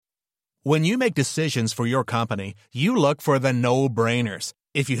When you make decisions for your company, you look for the no-brainers.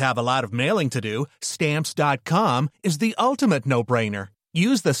 If you have a lot of mailing to do, Stamps.com is the ultimate no-brainer.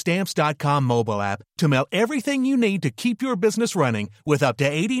 Use the Stamps.com mobile app to mail everything you need to keep your business running with up to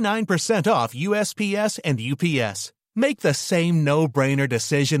 89% off USPS and UPS. Make the same no-brainer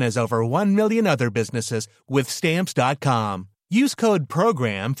decision as over 1 million other businesses with Stamps.com. Use code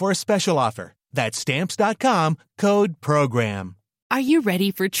PROGRAM for a special offer. That's Stamps.com, code PROGRAM. Are you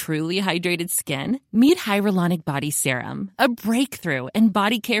ready for truly hydrated skin? Meet Hyaluronic Body Serum, a breakthrough in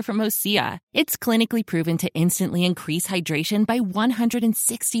body care from Osea. It's clinically proven to instantly increase hydration by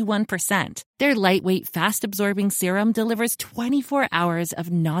 161%. Their lightweight, fast-absorbing serum delivers 24 hours of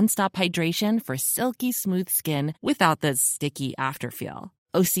nonstop hydration for silky smooth skin without the sticky afterfeel.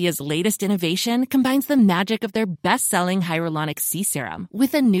 Osea's latest innovation combines the magic of their best-selling Hyaluronic Sea Serum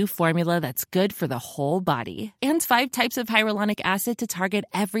with a new formula that's good for the whole body and 5 types of hyaluronic acid to target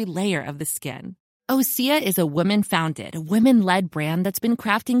every layer of the skin. Osea is a women-founded, women-led brand that's been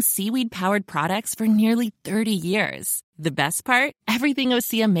crafting seaweed-powered products for nearly 30 years. The best part? Everything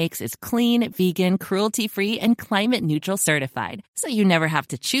Osea makes is clean, vegan, cruelty-free, and climate-neutral certified, so you never have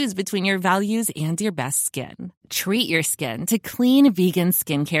to choose between your values and your best skin. Treat your skin to clean, vegan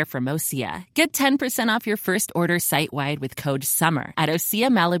skincare from Osea. Get 10% off your first order site-wide with code SUMMER at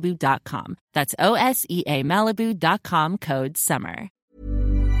OseaMalibu.com. That's OSEA Malibu.com, code SUMMER.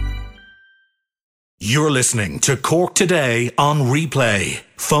 You're listening to Cork Today on replay.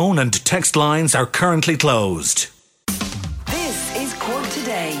 Phone and text lines are currently closed. This is Cork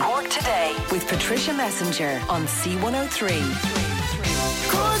Today. Cork Today with Patricia Messenger on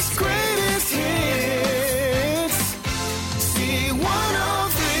C103. Cork's greatest hits. C103.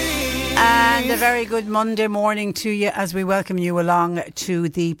 And a very good Monday morning to you as we welcome you along to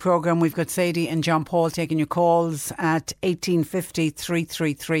the programme. We've got Sadie and John Paul taking your calls at 1850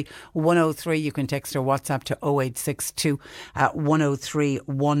 333 103. You can text or WhatsApp to 0862 103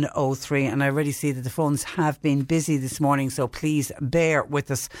 103. And I already see that the phones have been busy this morning, so please bear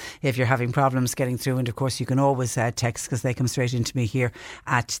with us if you're having problems getting through. And of course you can always text, because they come straight into me here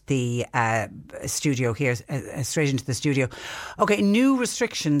at the studio here, straight into the studio. Okay, new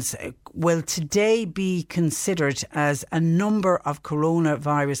restrictions will today be considered as a number of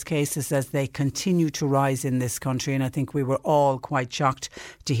coronavirus cases as they continue to rise in this country. And I think we were all quite shocked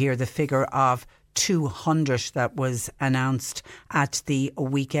to hear the figure of 200 that was announced at the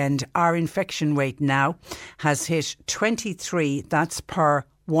weekend. Our infection rate now has hit 23, that's per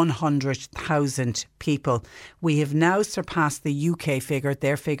 100,000 people. We have now surpassed the UK figure.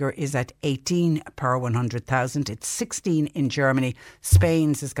 Their figure is at 18 per 100,000. It's 16 in Germany.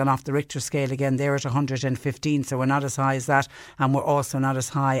 Spain's has gone off the Richter scale again. They're at 115, so we're not as high as that. And we're also not as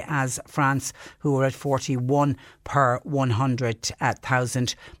high as France, who are at 41 per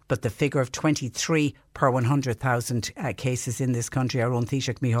 100,000. But the figure of 23 per 100,000 cases in this country, our own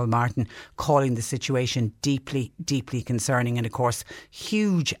Taoiseach Micheál Martin calling the situation deeply, deeply concerning. And of course,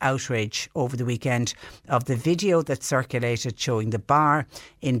 huge outrage over the weekend of the video that circulated showing the bar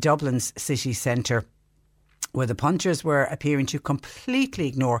in Dublin's city centre, where the punchers were appearing to completely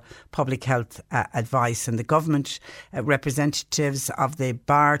ignore public health advice, and the government representatives of the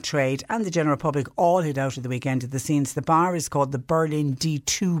bar trade and the general public all hid out at the weekend at the scenes. The bar is called the Berlin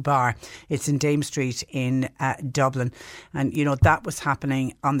D2 Bar. It's in Dame Street in Dublin. And, you know, that was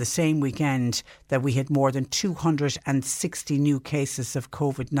happening on the same weekend that we had more than 260 new cases of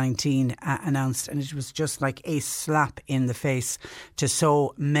COVID-19 announced. And it was just like a slap in the face to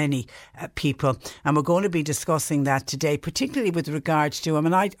so many people. And we're going to be discussing that today, particularly with regards to, I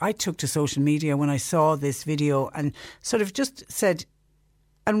mean, I took to social media when I saw this video and sort of just said,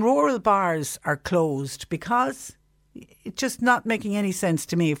 and rural bars are closed because it's just not making any sense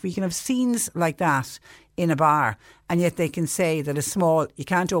to me. If we can have scenes like that in a bar, and yet they can say that you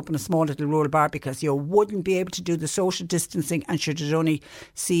can't open a small little rural bar because you wouldn't be able to do the social distancing, and should it only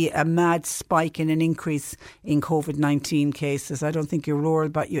see a mad spike in an increase in COVID-19 cases. I don't think your rural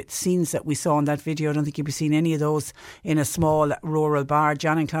bar, scenes that we saw in that video, I don't think you'll be seeing any of those in a small rural bar.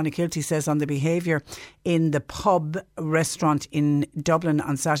 John in Clonakilty says on the behaviour in the pub restaurant in Dublin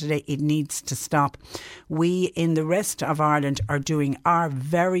on Saturday, it needs to stop. We in the rest of Ireland are doing our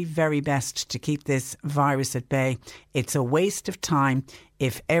very, very best to keep this virus at bay. It's a waste of time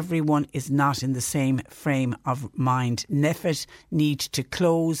if everyone is not in the same frame of mind. NPHET need to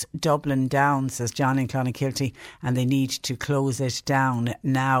close Dublin down, says John in Clonakilty, and they need to close it down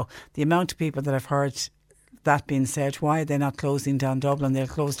now. The amount of people that I've heard that being said, why are they not closing down Dublin? They'll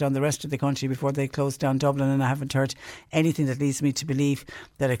close down the rest of the country before they close down Dublin, and I haven't heard anything that leads me to believe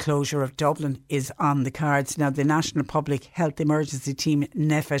that a closure of Dublin is on the cards. Now, the National Public Health Emergency Team,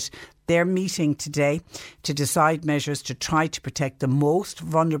 NPHET, they're meeting today to decide measures to try to protect the most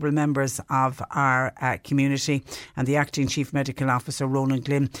vulnerable members of our community. And the Acting Chief Medical Officer, Ronan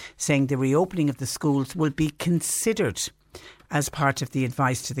Glynn, saying the reopening of the schools will be considered as part of the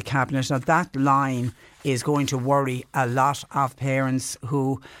advice to the Cabinet. Now, that line is going to worry a lot of parents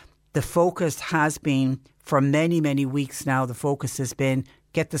who the focus has been for many, many weeks now. The focus has been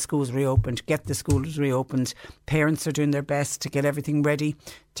get the schools reopened, get the schools reopened. Parents are doing their best to get everything ready,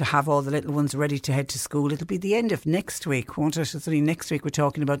 to have all the little ones ready to head to school. It'll be the end of next week, won't it? It's only next week we're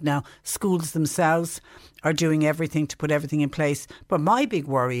talking about now. Schools themselves are doing everything to put everything in place. But my big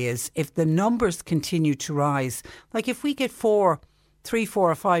worry is if the numbers continue to rise, like if we get 3, 4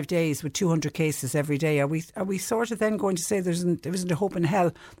 or 5 days with 200 cases every day, are we sort of then going to say there isn't a hope in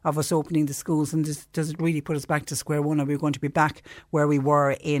hell of us opening the schools, and does it really put us back to square one? Are we going to be back where we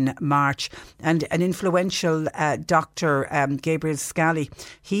were in March? And an influential doctor, Gabriel Scally,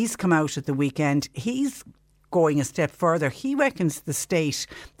 he's come out at the weekend. He's going a step further. He reckons the state,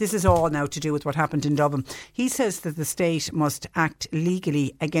 this is all now to do with what happened in Dublin, he says that the state must act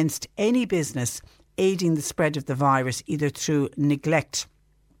legally against any business aiding the spread of the virus, either through neglect.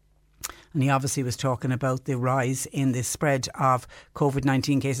 And he obviously was talking about the rise in the spread of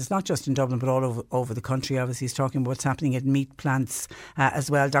COVID-19 cases, not just in Dublin, but all over the country. Obviously, he's talking about what's happening at meat plants as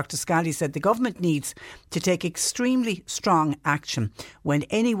well. Dr. Scally said the government needs to take extremely strong action when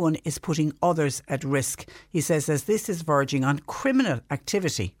anyone is putting others at risk. He says, as this is verging on criminal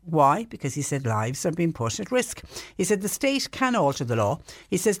activity. Why? Because he said lives are being put at risk. He said the state can alter the law.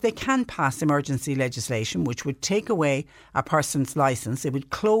 He says they can pass emergency legislation which would take away a person's licence. It would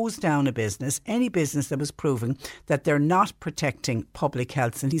close down a business, any business that was proving that they're not protecting public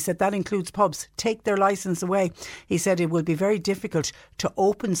health. And he said that includes pubs. Take their licence away. He said it will be very difficult to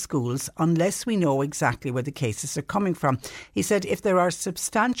open schools unless we know exactly where the cases are coming from. He said if there are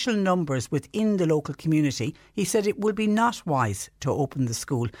substantial numbers within the local community, he said it will be not wise to open the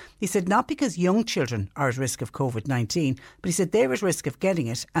school. He said not because young children are at risk of COVID-19, but he said they're at risk of getting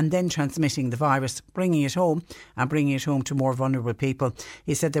it and then transmitting the virus, bringing it home to more vulnerable people.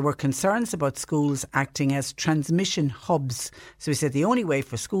 He said there were concerns about schools acting as transmission hubs. So he said the only way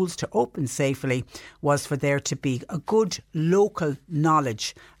for schools to open safely was for there to be a good local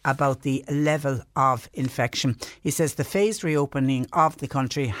knowledge about the level of infection. He says the phased reopening of the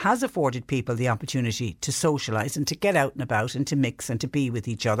country has afforded people the opportunity to socialise and to get out and about and to mix and to be with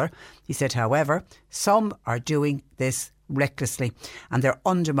each other. He said, however, some are doing this recklessly and they're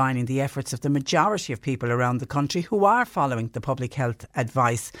undermining the efforts of the majority of people around the country who are following the public health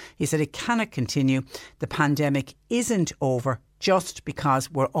advice. He said it cannot continue. The pandemic isn't over just because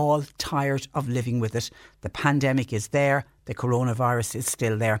we're all tired of living with it. The pandemic is there. The coronavirus is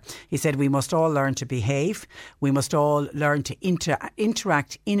still there. He said we must all learn to behave. We must all learn to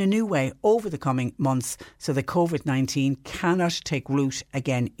interact in a new way over the coming months so that COVID-19 cannot take root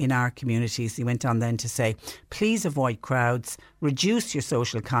again in our communities. He went on then to say, please avoid crowds, reduce your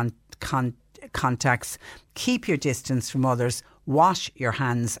social contacts, keep your distance from others, wash your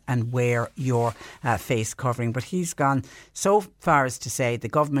hands and wear your face covering. But he's gone so far as to say the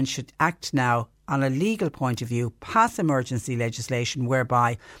government should act now on a legal point of view, pass emergency legislation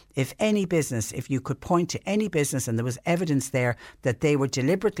whereby if you could point to any business and there was evidence there that they were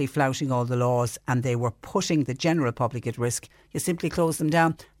deliberately flouting all the laws and they were putting the general public at risk, you simply close them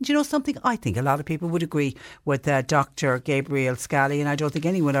down. And you know something? I think a lot of people would agree with Dr. Gabriel Scally, and I don't think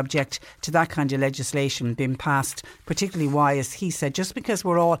anyone would object to that kind of legislation being passed, particularly why, as he said, just because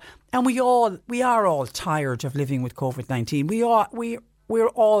we are all tired of living with COVID-19. We're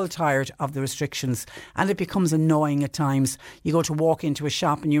all tired of the restrictions and it becomes annoying at times. You go to walk into a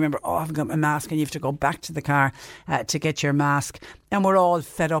shop and you remember, I haven't got my mask, and you have to go back to the car to get your mask. And we're all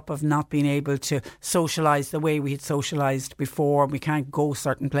fed up of not being able to socialise the way we had socialised before. We can't go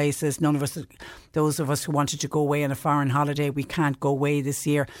certain places. None of us, those of us who wanted to go away on a foreign holiday, we can't go away this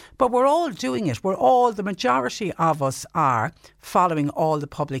year. But we're all doing it. The majority of us are following all the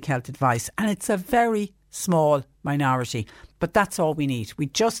public health advice. And it's a very small minority. But that's all we need.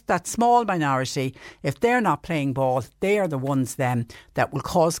 That small minority, if they're not playing ball, they are the ones then that will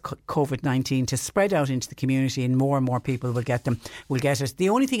cause COVID-19 to spread out into the community, and more people will get it. The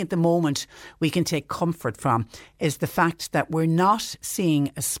only thing at the moment we can take comfort from is the fact that we're not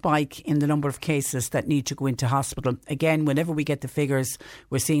seeing a spike in the number of cases that need to go into hospital. Again, whenever we get the figures,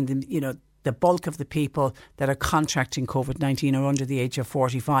 we're seeing them, the bulk of the people that are contracting COVID-19 are under the age of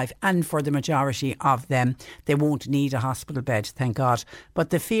 45, and for the majority of them, they won't need a hospital bed, thank God. But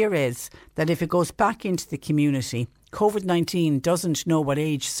the fear is that if it goes back into the community, COVID-19 doesn't know what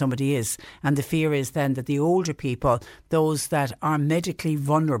age somebody is, and the fear is then that the older people, those that are medically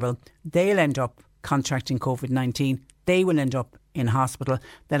vulnerable, they'll end up contracting COVID-19. They will end up in hospital.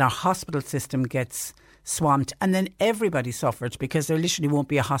 Then our hospital system gets swamped, and then everybody suffered, because there literally won't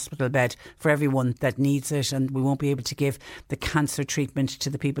be a hospital bed for everyone that needs it, and we won't be able to give the cancer treatment to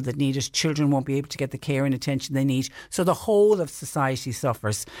the people that need it. Children won't be able to get the care and attention they need. So the whole of society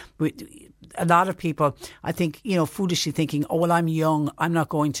suffers. A lot of people, I think, foolishly thinking, oh, well, I'm young, I'm not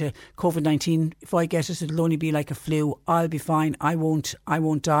going to COVID-19. If I get it, it'll only be like a flu. I'll be fine. I won't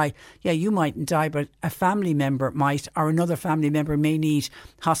die. Yeah, you mightn't die, but a family member might, or another family member may need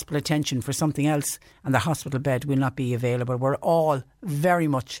hospital attention for something else, and the hospital bed will not be available. We're all very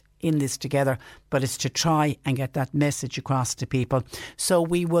much in this together, but it's to try and get that message across to people. So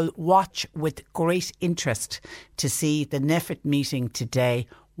we will watch with great interest to see the NPHET meeting today,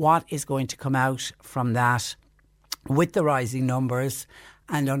 what is going to come out from that with the rising numbers.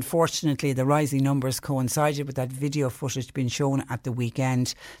 And unfortunately, the rising numbers coincided with that video footage being shown at the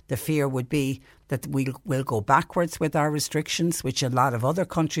weekend. The fear would be that we'll go backwards with our restrictions, which a lot of other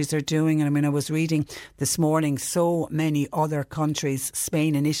countries are doing. And I mean, I was reading this morning, so many other countries,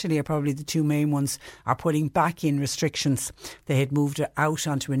 Spain and Italy are probably the two main ones, are putting back in restrictions. They had moved out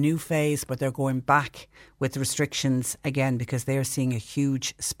onto a new phase, but they're going back with restrictions again, because they're seeing a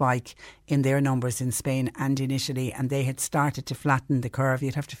huge spike in their numbers in Spain and in Italy, and they had started to flatten the curve.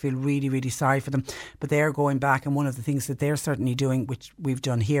 You'd have to feel really, really sorry for them, but they're going back. And one of the things that they're certainly doing, which we've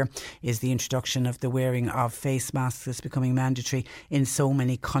done here, is the introduction of the wearing of face masks. Is becoming mandatory in so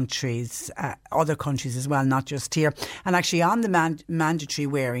many countries, other countries as well, not just here. And actually, on the mandatory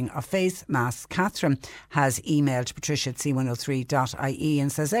wearing of face masks, Catherine has emailed Patricia at c103.ie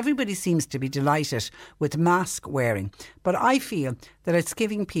and says everybody seems to be delighted with mask wearing, but I feel that it's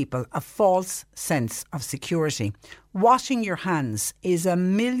giving people a false sense of security. Washing your hands is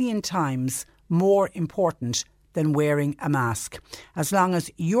 1,000,000 times more important than wearing a mask. As long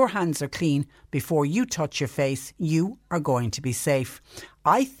as your hands are clean before you touch your face, you are going to be safe.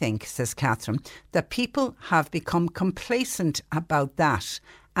 I think, says Catherine, that people have become complacent about that,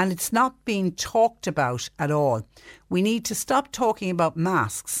 and it's not being talked about at all. We need to stop talking about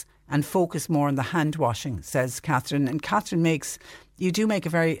masks and focus more on the hand washing, says Catherine. And Catherine you do make a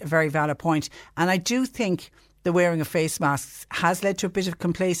very, very valid point. And I do think the wearing of face masks has led to a bit of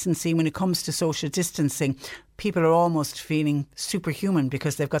complacency when it comes to social distancing. People are almost feeling superhuman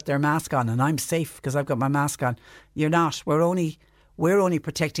because they've got their mask on, and I'm safe because I've got my mask on. You're not. We're only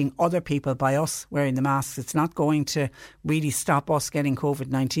protecting other people by us wearing the masks. It's not going to really stop us getting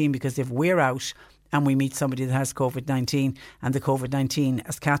COVID-19, because if we're out and we meet somebody that has COVID-19, and the COVID-19,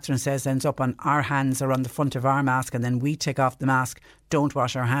 as Catherine says, ends up on our hands or on the front of our mask, and then we take off the mask, don't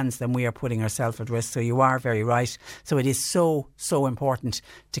wash our hands, then we are putting ourselves at risk. So you are very right. So it is so, so important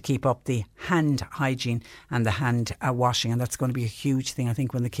to keep up the hand hygiene and the hand washing. And that's going to be a huge thing, I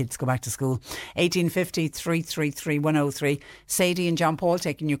think, when the kids go back to school. 1850 333 103. Sadie and John Paul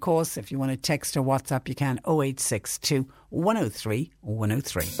taking your calls. If you want to text or WhatsApp, you can 0862 103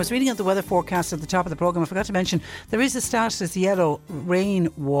 103. I was reading out the weather forecast at the top of the programme. I forgot to mention there is a status yellow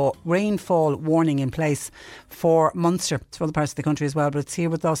rainfall warning in place for Munster. It's for other parts of the country as well, but it's here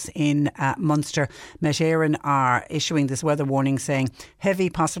with us in Munster. Met Éireann are issuing this weather warning, saying heavy,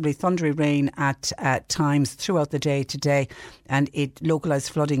 possibly thundery rain at times throughout the day today, and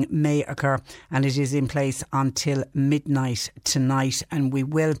localised flooding may occur, and it is in place until midnight tonight. And we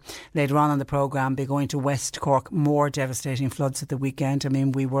will later on the programme be going to West Cork. More devastating floods at the weekend. I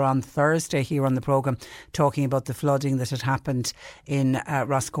mean, we were on Thursday here on the programme talking about the flooding that had happened in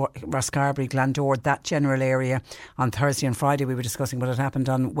Rosscarbery, Glandore, that general area. On Thursday and Friday we were discussing what had happened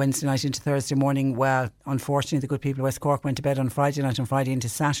on Wednesday night into Thursday morning. Well, unfortunately, the good people of West Cork went to bed on Friday night, and Friday into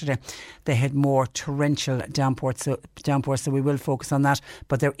Saturday they had more torrential downpours, so we will focus on that.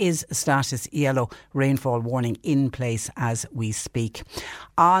 But there is a status yellow rainfall warning in place as we speak.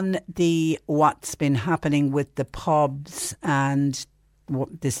 On what's been happening with the pubs and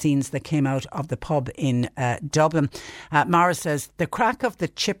the scenes that came out of the pub in Dublin, Mara says the crack of the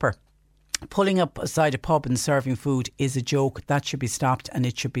chipper pulling up beside a pub and serving food is a joke. That should be stopped, and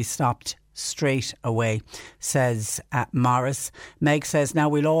it should be stopped straight away, says Morris. Meg says now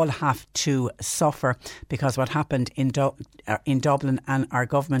we'll all have to suffer because what happened in Dublin, and our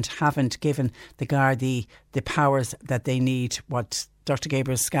government haven't given the Gardaí the powers that they need. What Dr.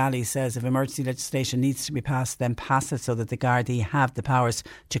 Gabriel Scally says if emergency legislation needs to be passed, then pass it so that the Gardaí have the powers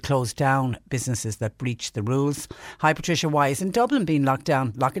to close down businesses that breach the rules. Hi Patricia, why isn't Dublin being locked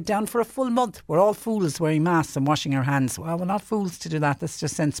down? Lock it down for a full month. We're all fools wearing masks and washing our hands. Well, we're not fools to do that. That's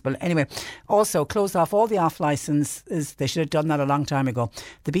just sensible. Anyway, also close off all the off licences. They should have done that a long time ago.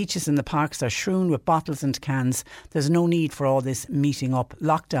 The beaches and the parks are strewn with bottles and cans. There's no need for all this meeting up.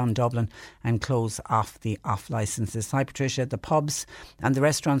 Lock down Dublin and close off the off licences. Hi Patricia, the pubs and the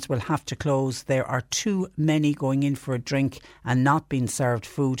restaurants will have to close. There are too many going in for a drink and not being served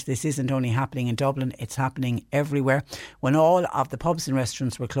food. This isn't only happening in Dublin, it's happening everywhere. When all of the pubs and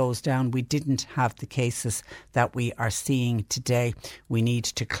restaurants were closed down, we didn't have the cases that we are seeing today. We need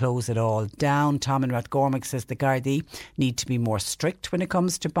to close it all down. Tom in Rathgormack says the Gardaí need to be more strict when it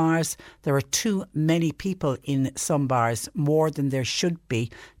comes to bars. There are too many people in some bars, more than there should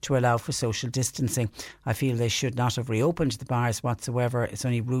be, to allow for social distancing. I feel they should not have reopened the bars whatsoever. It's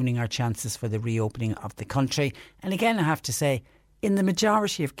only ruining our chances for the reopening of the country. And again, I have to say, in the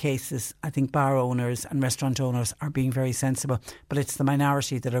majority of cases, I think bar owners and restaurant owners are being very sensible, but it's the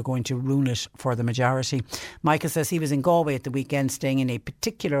minority that are going to ruin it for the majority. Michael says he was in Galway at the weekend staying in a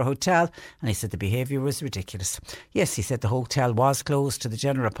particular hotel and he said the behaviour was ridiculous. Yes, he said the hotel was closed to the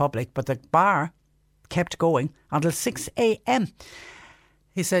general public, but the bar kept going until 6 a.m.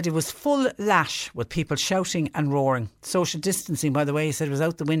 He said it was full lash with people shouting and roaring. Social distancing, by the way, he said, was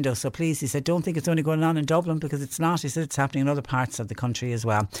out the window. So please, he said, don't think it's only going on in Dublin, because it's not. He said it's happening in other parts of the country as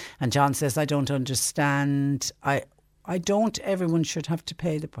well. And John says, I don't understand. I don't. Everyone should have to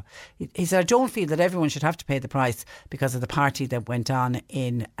pay the price. He said, I don't feel that everyone should have to pay the price because of the party that went on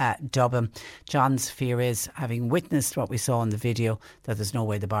in Dublin. John's fear is, having witnessed what we saw in the video, that there's no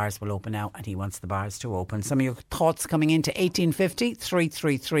way the bars will open now, and he wants the bars to open. Some of your thoughts coming into 1850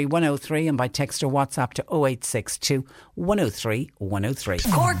 333 103 and by text or WhatsApp to 0862 103 103.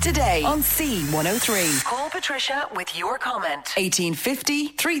 Cork Today on C103. Call Patricia with your comment. 1850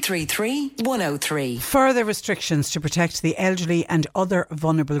 333 103. Further restrictions to protect the elderly and other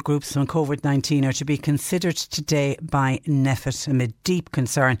vulnerable groups from COVID-19 are to be considered today by NPHET amid deep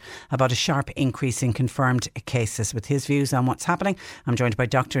concern about a sharp increase in confirmed cases. With his views on what's happening, I'm joined by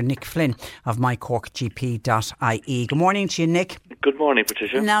Dr. Nick Flynn of mycorkgp.ie. Good morning to you, Nick. Good morning,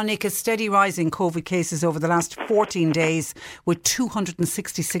 Patricia. Now, Nick, a steady rise in COVID cases over the last 14 days with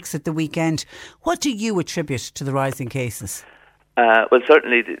 266 at the weekend. What do you attribute to the rise in cases? Well,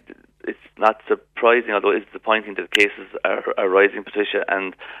 certainly it's not surprising, although it's disappointing that cases are rising, Patricia,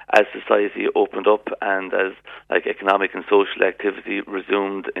 and as society opened up and as economic and social activity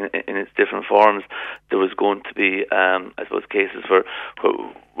resumed in its different forms, there was going to be, cases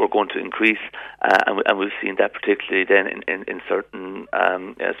were going to increase, and we've seen that particularly then in certain,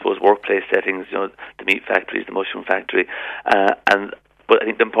 workplace settings, the meat factories, the mushroom factory, But I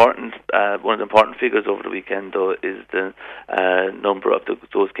think one of the important figures over the weekend, though, is the number of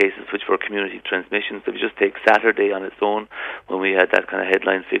those cases which were community transmissions. If you just take Saturday on its own, when we had that kind of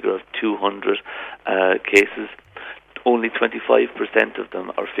headline figure of 200 cases, only 25% of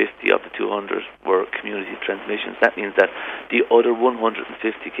them, or 50 of the 200, were community transmissions. That means that the other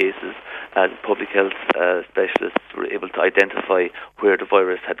 150 cases, public health specialists were able to identify where the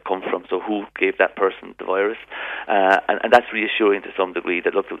virus had come from, so who gave that person the virus. And that's reassuring to some degree,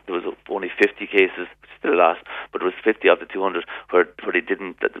 that look, there was only 50 cases, still a lot, but there was 50 of the 200 where they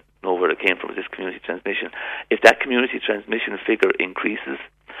didn't know where it came from, this community transmission. If that community transmission figure increases,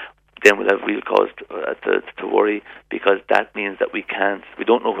 then we'll have real cause to worry, because that means that we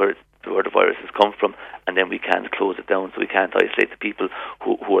don't know where the virus has come from, and then we can't close it down, so we can't isolate the people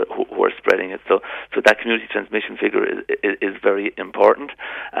who are spreading it. So that community transmission figure is very important,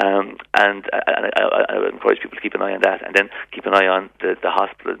 and I encourage people to keep an eye on that, and then keep an eye on the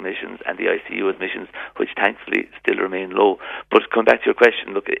hospital admissions and the ICU admissions, which thankfully still remain low. But coming back to your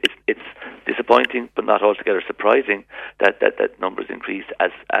question, look, it's disappointing, but not altogether surprising that numbers increase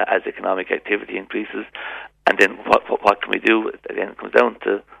as economic activity increases. And then what can we do? Again, it comes down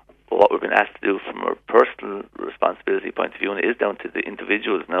to what we've been asked to do from a personal responsibility point of view, and it is down to the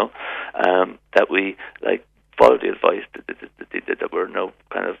individuals now, that we follow the advice that we're now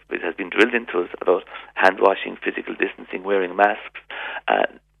it has been drilled into us about hand washing, physical distancing, wearing masks,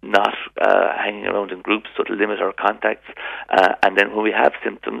 not hanging around in groups, so to limit our contacts, and then when we have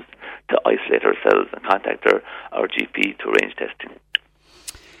symptoms, to isolate ourselves and contact our GP to arrange testing.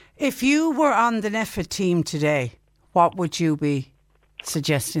 If you were on the NPHET team today, what would you be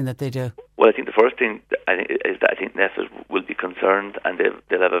suggesting that they do? Well, I think the first thing is that I think NPHET will be concerned, and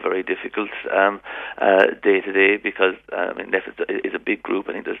they'll have a very difficult day to day, because NPHET is a big group.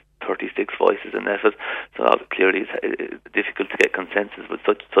 I think there's 36 voices in effort. So clearly it's difficult to get consensus with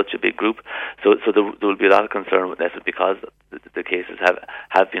such a big group. So there will be a lot of concern with effort because the cases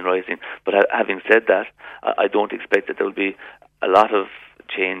have been rising. But having said that, I don't expect that there will be a lot of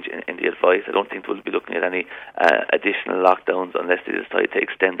change in the advice. I don't think we'll be looking at any additional lockdowns unless they decide to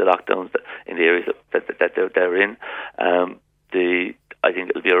extend the lockdowns in the areas that they're in. I think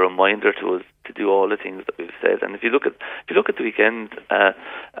it'll be a reminder to us to do all the things that we've said. And if you look at the weekend,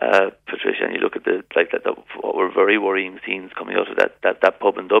 Patricia, and you look at what were very worrying scenes coming out of that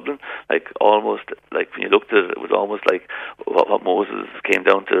pub in Dublin, almost when you looked at it, it was almost like what Moses came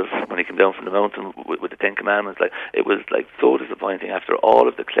down to when he came down from the mountain with the Ten Commandments. It was so disappointing after all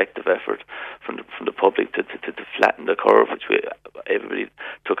of the collective effort from the public to flatten the curve, which everybody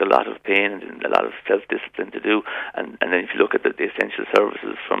took a lot of pain and a lot of self-discipline to do. And then if you look at the essential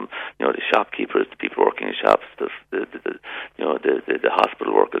services from the shopkeepers, the people working in shops, the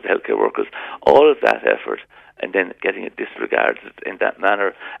hospital workers, the healthcare workers, all of that effort, and then getting it disregarded in that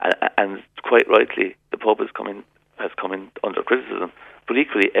manner, and quite rightly, the pub has come in under criticism. But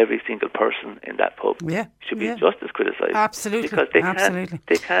equally, every single person in that pub should be just as criticised. Absolutely, because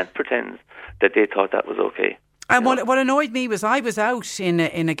they can't pretend that they thought that was okay. And what annoyed me was I was out in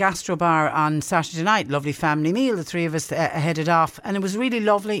a gastro bar on Saturday night, lovely family meal, the three of us headed off, and it was really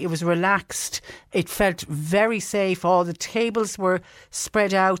lovely, it was relaxed, it felt very safe, all the tables were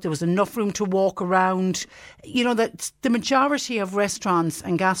spread out, there was enough room to walk around. That the majority of restaurants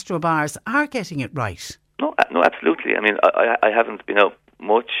and gastro bars are getting it right. No, absolutely. I mean, I haven't been out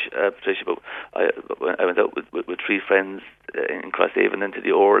much, Patricia, but I went out with three friends in Crosshaven into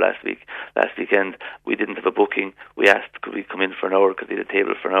the Ore last weekend. We didn't have a booking. We asked could we come in for an hour because they had a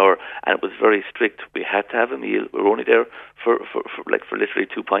table for an hour, and it was very strict. We had to have a meal. We were only there for literally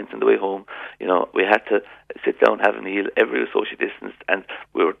 2 pints on the way home. We had to sit down, have a meal. Everybody was social distanced, and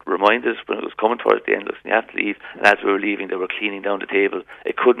we were reminded when it was coming towards the end, look, you have to leave. And as we were leaving, they were cleaning down the table.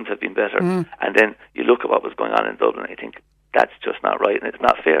 It couldn't have been better. And then you look at what was going on in Dublin, and you think, that's just not right, and it's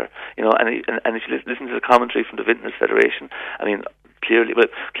not fair, and if you listen to the commentary from the Vintners Federation, I mean, clearly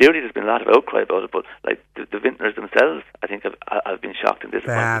there's been a lot of outcry about it, but the vintners themselves, I think, have been shocked and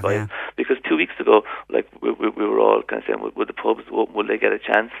disappointed by it, because 2 weeks ago, we were all kind of saying, would the pubs open, will they get a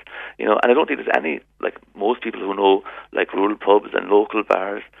chance, and I don't think there's any, most people who know, rural pubs and local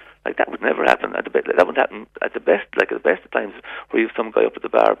bars, that would never happen that wouldn't happen at the best of times, where you have some guy up at the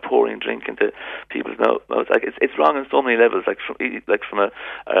bar pouring drink into people's mouths. It's wrong on so many levels, from even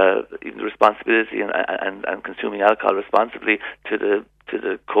the responsibility and consuming alcohol responsibly to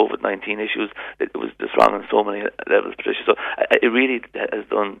the COVID-19 issues. It was just wrong on so many levels, Patricia. So it really has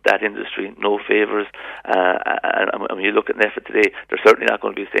done that industry no favours. And when you look at NEFA today, they're certainly not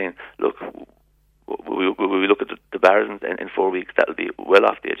going to be saying, look, we look at the bars in 4 weeks, that'll be well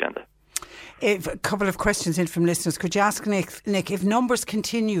off the agenda. A couple of questions in from listeners. Could you ask Nick, if numbers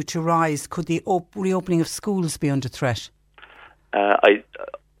continue to rise, could the reopening of schools be under threat? I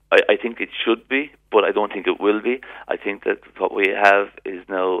think it should be, but I don't think it will be. I think that what we have is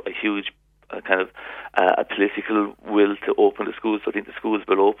now a huge a political will to open the schools. So I think the schools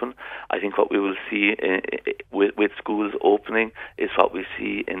will open. I think what we will see with schools opening is what we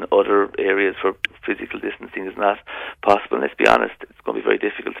see in other areas where physical distancing is not possible. And let's be honest, it's going to be very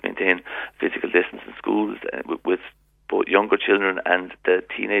difficult to maintain physical distance in schools with both younger children and the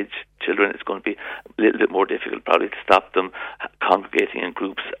teenage children. It's going to be a little bit more difficult probably to stop them congregating in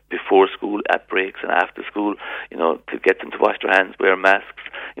groups before school, at breaks and after school, to get them to wash their hands, wear masks.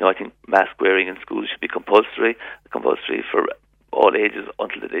 I think mask wearing in schools should be compulsory for all ages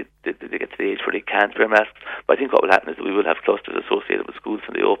until they get to the age where they can't wear masks. But I think what will happen is that we will have clusters associated with schools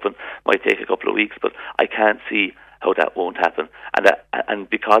when they open. Might take a couple of weeks, but I can't see how that won't happen. And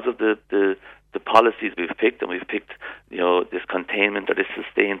because of the policies we've picked, and we've picked, this containment or this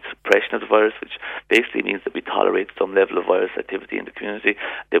sustained suppression of the virus, which basically means that we tolerate some level of virus activity in the community,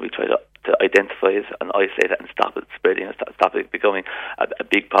 that we try to identify it and isolate it and stop it spreading and stop it becoming a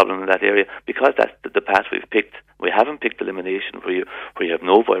big problem in that area. Because that's the path we've picked. We haven't picked elimination where you have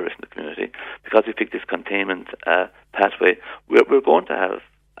no virus in the community. Because we picked this containment pathway, we're going to have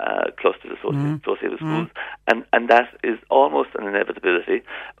clusters associated with schools, and that is almost an inevitability.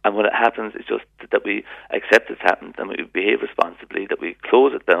 And when it happens, it's just that we accept it's happened and we behave responsibly, that we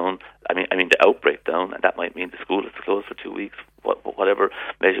close it down. I mean the outbreak down, and that might mean the school is closed for 2 weeks, whatever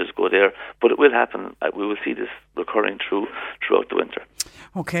measures go there. But it will happen. We will see this recurring throughout the winter.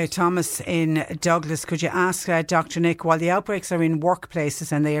 Okay, Thomas in Douglas, could you ask Dr. Nick, while the outbreaks are in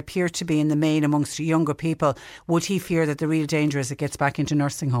workplaces and they appear to be in the main amongst younger people, would he fear that the real danger is it gets back into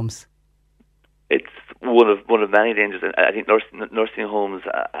nursing homes? one of many dangers, and I think nursing homes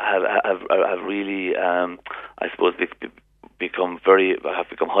have really, I suppose, become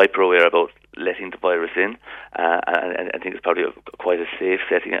hyper aware about letting the virus in, and I think it's probably quite a safe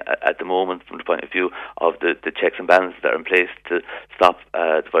setting at the moment from the point of view of the checks and balances that are in place to stop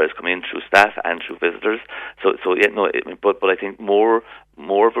the virus coming in through staff and through visitors. So yeah, no, but I think more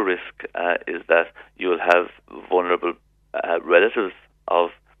of a risk is that you'll have vulnerable relatives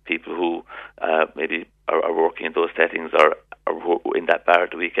of people who maybe are working in those settings or in that bar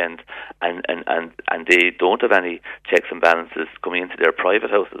at the weekend, and they don't have any checks and balances coming into their private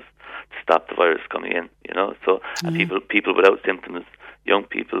houses to stop the virus coming in. So people without symptoms, young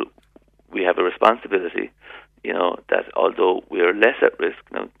people, we have a responsibility. That although we are less at risk,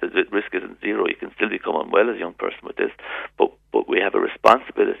 now the risk isn't zero, you can still become unwell as a young person with this, but we have a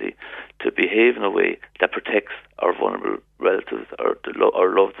responsibility to behave in a way that protects our vulnerable relatives,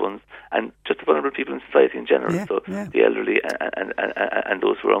 our loved ones, and just the vulnerable people in society in general, the elderly and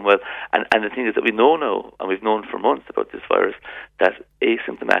those who are unwell. And the thing is that we know now, and we've known for months about this virus, that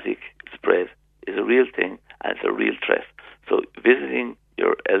asymptomatic spread is a real thing and it's a real threat. So visiting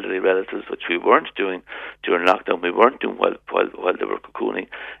your elderly relatives, which we weren't doing during lockdown, we weren't doing while they were cocooning.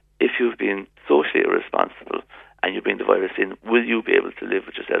 If you've been socially irresponsible and you bring the virus in, will you be able to live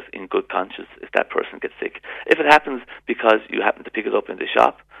with yourself in good conscience if that person gets sick? If it happens because you happen to pick it up in the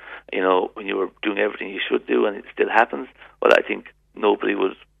shop, when you were doing everything you should do and it still happens, well, I think nobody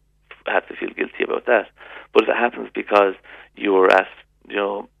would have to feel guilty about that. But if it happens because you were at,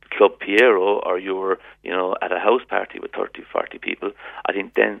 Club Piero, or you're, at a house party with 30, 40 people, I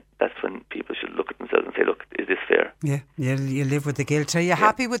think then that's when people should look at themselves and say, look, is this fair? Yeah, you live with the guilt. Are you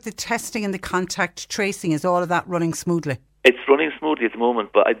happy with the testing and the contact tracing? Is all of that running smoothly? It's running smoothly at the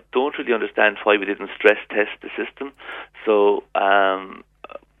moment, but I don't really understand why we didn't stress test the system. So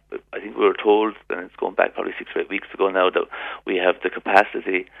I think we were told, and it's going back probably 6 or 8 weeks ago now, that we have the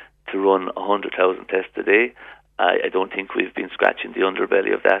capacity to run 100,000 tests a day. I don't think we've been scratching the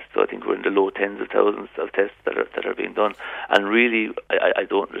underbelly of that, so I think we're in the low tens of thousands of tests that are being done. And really, I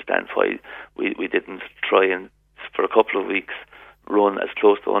don't understand why we didn't try and, for a couple of weeks, run as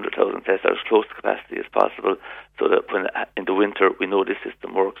close to 100,000 tests, or as close to capacity as possible, so that when in the winter we know this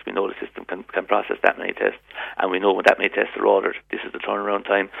system works, we know the system can process that many tests, and we know when that many tests are ordered, this is the turnaround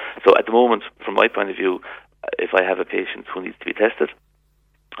time. So at the moment, from my point of view, if I have a patient who needs to be tested,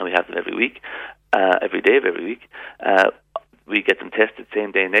 and we have them every week, every day of every week, we get them tested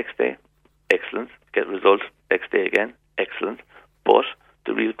same day, next day, excellent. Get results next day again, excellent. But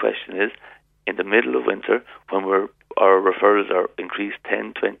the real question is, in the middle of winter, when our referrals are increased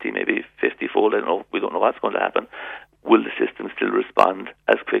 10, 20, maybe 50-fold, we don't know what's going to happen, will the system still respond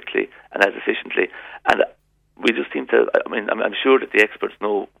as quickly and as efficiently? And we just seem to, I'm sure that the experts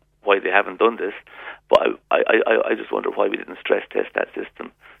know why they haven't done this, but I just wonder why we didn't stress test that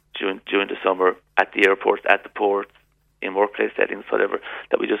system during the summer, at the airports, at the ports, in workplace settings, whatever,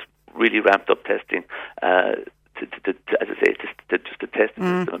 that we just really ramped up testing as I say, to test the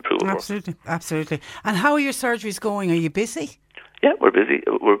system and prove it works. Absolutely. And how are your surgeries going? Are you busy? Yeah, we're busy.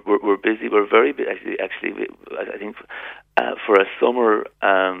 We're busy. We're very busy. Actually, I think for a summer,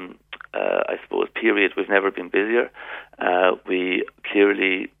 I suppose, period, we've never been busier. We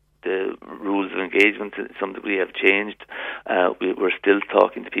clearly, the rules of engagement to some degree have changed. We're still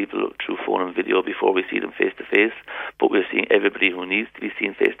talking to people through phone and video before we see them face to face, but we're seeing everybody who needs to be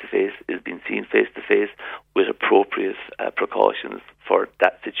seen face to face is being seen face to face with appropriate precautions for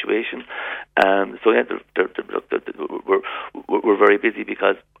that situation. So yeah, we're very busy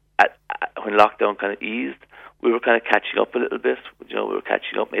because when lockdown kind of eased, we were kind of catching up a little bit. We were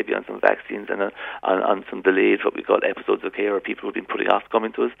catching up maybe on some vaccines and on some delayed, what we call episodes of care, or people who've been putting off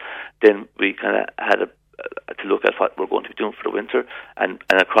coming to us. Then we kind of had to look at what we're going to be doing for the winter. And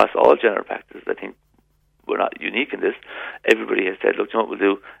across all general practices, I think we're not unique in this. Everybody has said, look, you know what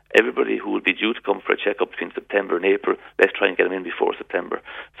we'll do? Everybody who will be due to come for a checkup between September and April, let's try and get them in before September.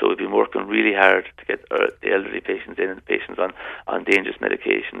 So we've been working really hard to get the elderly patients in, and the patients on dangerous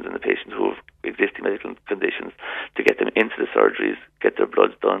medications, and the patients who have existing medical conditions, to get them into the surgeries, get their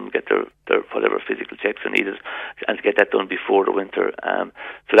bloods done, get their whatever physical checks are needed, and to get that done before the winter.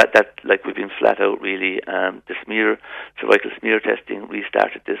 So that like, we've been flat out really. The cervical smear testing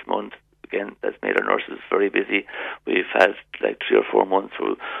restarted this month. Again, that's made our nurses very busy. We've had like 3 or 4 months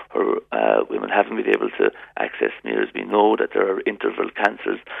where women haven't been able to access smears. We know that there are interval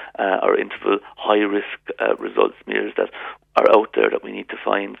cancers or interval high-risk result smears that are out there that we need to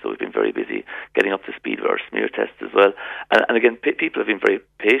find. So we've been very busy getting up to speed with our smear tests as well. And again, people have been very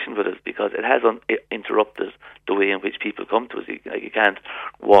patient with us because it has interrupted the way in which people come to us. You can't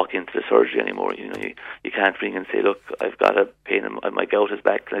walk into the surgery anymore. You can't ring and say, look, I've got a pain and my gout is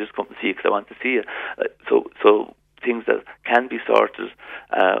back. Can I just come to see you because I want to see you? So things that can be sorted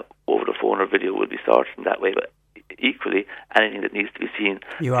over the phone or video will be sorted in that way. But equally, anything that needs to be seen,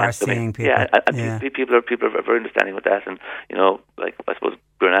 you are seeing people. People are very understanding with that, and like I suppose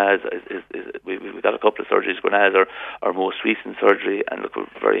Grenaz we've got a couple of surgeries. Grenaz our most recent surgery, and look, we're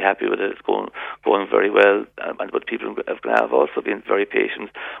very happy with it. It's going very well, but people of Grenaz have also been very patient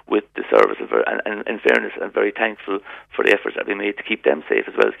with the service, and in fairness, and very thankful for the efforts that have been made to keep them safe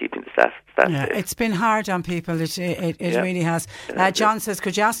as well as keeping the staff safe. It's been hard on people. It really has. John says,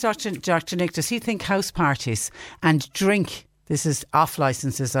 could you ask Dr. Nick, does he think house parties and drink, this is off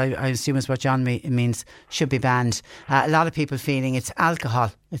licences, I assume is what John means, should be banned? A lot of people feeling it's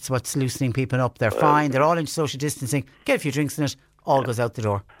alcohol, it's what's loosening people up. They're fine, they're all in social distancing, get a few drinks in it, all goes out the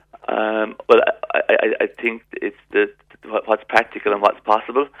door. Well, I think it's what's practical and what's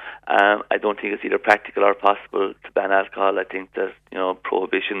possible. I don't think it's either practical or possible to ban alcohol. I think that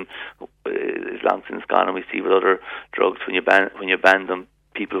prohibition is long since gone, and we see with other drugs when you ban them,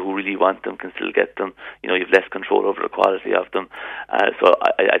 people who really want them can still get them. You have less control over the quality of them. So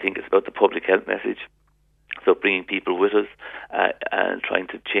I think it's about the public health message. So bringing people with us and trying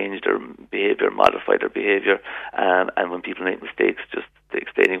to change their behaviour, modify their behaviour, and when people make mistakes, just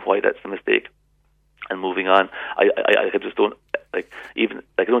explaining why that's a mistake and moving on. I just don't I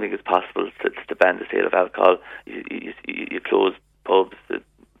don't think it's possible to ban the sale of alcohol. You close pubs, the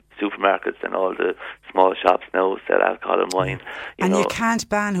supermarkets and all the small shops now sell alcohol and wine. You can't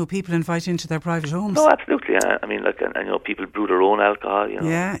ban who people invite into their private homes. No, absolutely. I mean, people brew their own alcohol.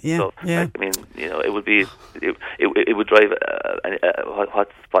 So, it would be, it would drive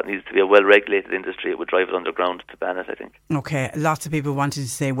what needs to be a well-regulated industry. It would drive it underground to ban it, I think. Okay, lots of people wanted to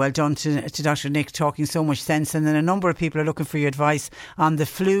say well done to Dr. Nick, talking so much sense, and then a number of people are looking for your advice on the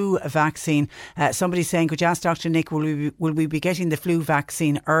flu vaccine. Somebody's saying, could you ask Dr. Nick, will we be getting the flu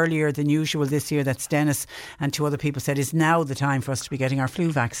vaccine earlier than usual this year? That's Dennis. And two other people said, is now the time for us to be getting our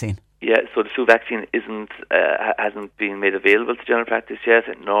flu vaccine? Yeah, so the flu vaccine hasn't been made available to general practice yet.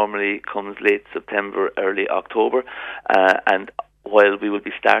 It normally comes late September, early October, and while we will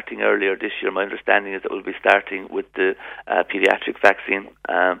be starting earlier this year, my understanding is that we'll be starting with the paediatric vaccine,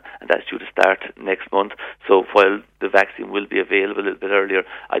 and that's due to start next month. So while the vaccine will be available a little bit earlier,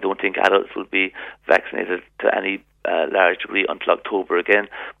 I don't think adults will be vaccinated to any large degree until October again.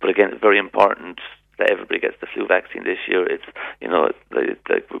 But again, it's very important that everybody gets the flu vaccine this year. It's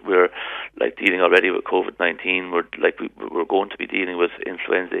we're dealing already with COVID-19. We're going to be dealing with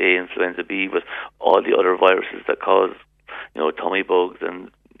influenza A, influenza B, with all the other viruses that cause tummy bugs and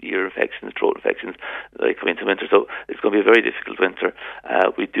ear infections, throat infections, coming into winter. So it's going to be a very difficult winter.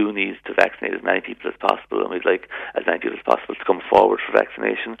 We do need to vaccinate as many people as possible, and we'd like as many people as possible to come forward for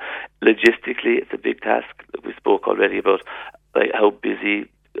vaccination. Logistically, it's a big task. We spoke already about how busy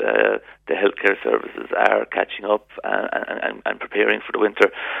the healthcare services are catching up and preparing for the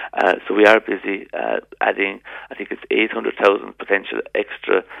winter. So we are busy adding, I think it's 800,000 potential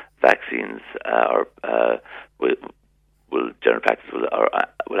extra vaccines general practice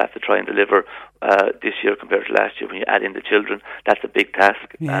will have to try and deliver this year compared to last year. When you add in the children, that's a big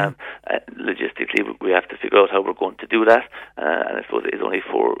task. Yeah. Logistically, we have to figure out how we're going to do that, and I suppose it's only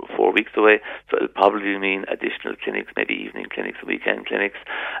four weeks away, so it'll probably mean additional clinics, maybe evening clinics, weekend clinics,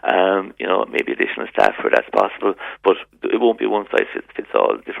 maybe additional staff where that's possible, but it won't be one size fits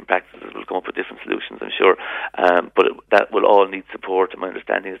all. Different practices will come up with different solutions, I'm sure, but that will all need support, and my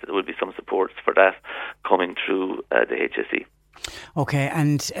understanding is that there will be some supports for that coming through the HSE. Okay,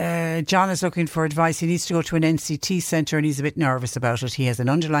 and John is looking for advice. He needs to go to an NCT centre and he's a bit nervous about it. He has an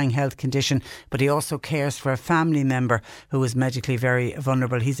underlying health condition, but he also cares for a family member who is medically very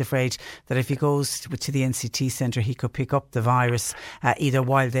vulnerable. He's afraid that if he goes to the NCT centre, he could pick up the virus either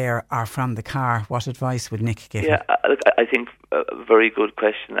while there or from the car. What advice would Nick give him? Yeah, I think a very good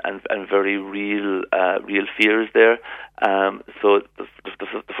question and very real fears there. So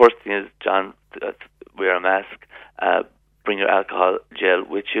the first thing is, John, wear a mask. Bring your alcohol gel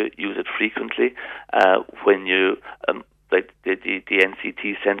with you. Use it frequently. When you the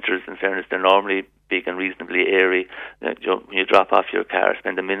NCT centres, in fairness, they're normally big and reasonably airy. When you drop off your car,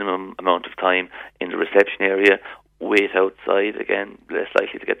 spend a minimum amount of time in the reception area. Wait outside. Again, less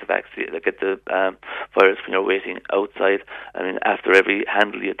likely to get the vaccine, get the virus when you're waiting outside. I mean, after every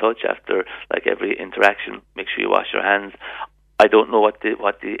handle you touch, after every interaction, make sure you wash your hands. I don't know what the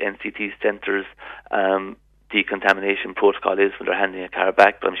NCT centres decontamination protocol is when they're handing a car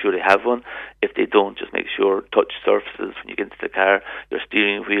back, but I'm sure they have one. If they don't, just make sure touch surfaces when you get into the car, your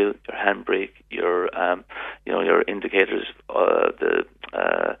steering wheel, your handbrake, your your indicators,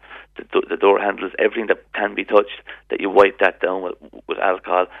 the door handles, everything that can be touched, that you wipe that down with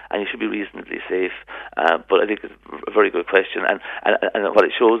alcohol, and you should be reasonably safe. But I think it's a very good question, and what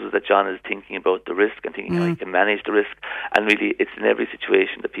it shows is that John is thinking about the risk and thinking how he can manage the risk, and really it's in every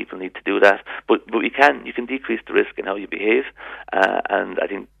situation that people need to do that. But you can decrease the risk in how you behave, and I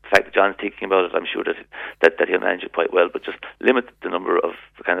think the fact that John's thinking about it, I'm sure that he'll manage it quite well. But just limit the number of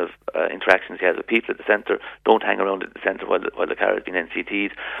kind of interactions he has with people at the centre. Don't hang around at the centre while the car has been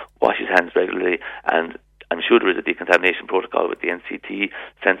NCT'd. Wash his hands regularly, and I'm sure there is a decontamination protocol with the NCT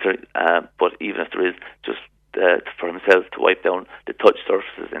centre. But even if there is, just for himself to wipe down the touch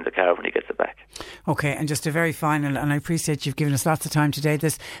surfaces in the car when he gets it back. Okay, and just a very final, and I appreciate you've given us lots of time today.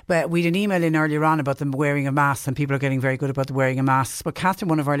 But we had an email in earlier on about the wearing of masks, and people are getting very good about the wearing of masks. But Catherine,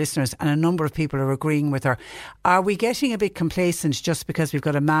 one of our listeners, and a number of people are agreeing with her. Are we getting a bit complacent just because we've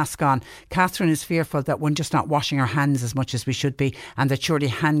got a mask on? Catherine is fearful that we're just not washing our hands as much as we should be, and that surely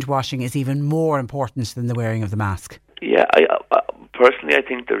hand washing is even more important than the wearing of the mask. Yeah, personally, I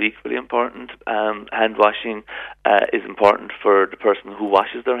think they're equally important. Hand washing is important for the person who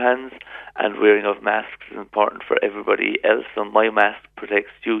washes their hands, and wearing of masks is important for everybody else. So my mask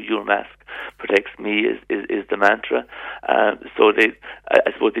protects you, your mask protects me is the mantra. So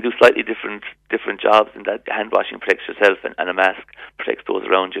I suppose they do slightly different jobs in that hand washing protects yourself, and a mask protects those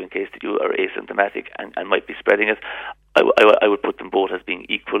around you in case that you are asymptomatic and might be spreading it. I would put them both as being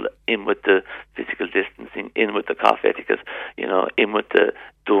equal, in with the physical distancing, in with the cough etiquette, in with the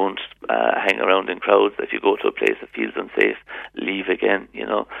don't hang around in crowds. If you go to a place that feels unsafe, leave again,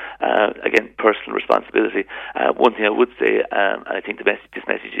 again, personal responsibility. One thing I would say, and I think this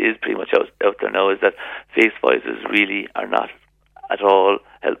message is pretty much out there now, is that face visors really are not at all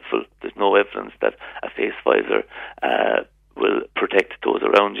helpful. There's no evidence that a face visor will protect those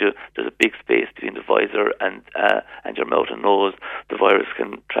around you. There's a big space between the visor and your mouth and nose. The virus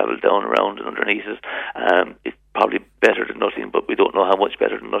can travel down, around and underneath it. It's probably better than nothing, but we don't know how much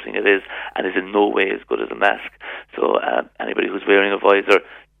better than nothing it is, and is in no way as good as a mask. So anybody who's wearing a visor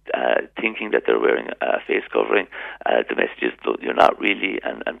thinking that they're wearing a face covering, the message is you're not really,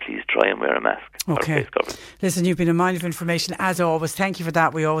 and please try and wear a mask or a face covering. Listen, you've been a mine of information as always. Thank you for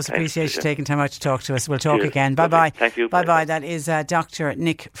that. We always appreciate you taking time out to talk to us. We'll talk again. Bye bye. Thank you. Bye bye. That is Dr.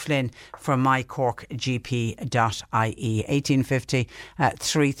 Nick Flynn from mycorkgp.ie. 1850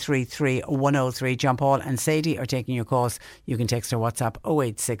 333 103. John Paul and Sadie are taking your calls. You can text or WhatsApp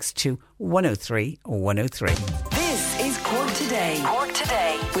 0862 103 103. This is Cork Today. Cork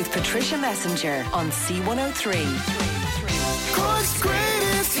Today with Patricia Messenger on C103. Cork's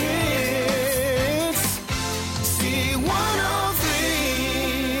greatest hits, C103.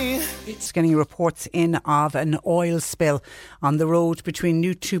 It's getting reports in of an oil spill on the road between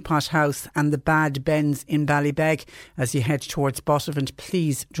New Two-Pot House and the Bad Bends in Ballybeg as you head towards Buttevant.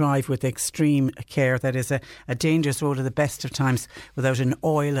 Please drive with extreme care. That is a dangerous road at the best of times without an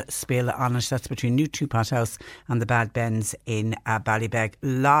oil spill on it. That's between New Two-Pot House and the Bad Bends in Ballybeg. A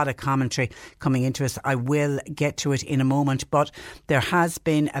lot of commentary coming into us. I will get to it in a moment, but there has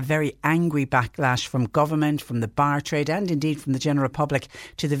been a very angry backlash from government, from the bar trade and indeed from the general public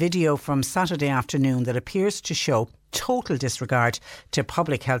to the video from Saturday afternoon that appears to show total disregard to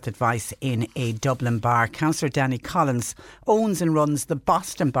public health advice in a Dublin bar. Councillor Danny Collins owns and runs the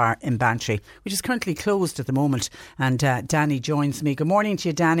Boston Bar in Bantry, which is currently closed at the moment. And Danny joins me. Good morning to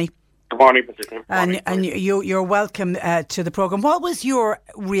you, Danny. Good morning, Patricia. And you're welcome to the programme. What was your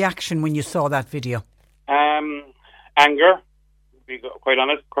reaction when you saw that video? Anger, to be quite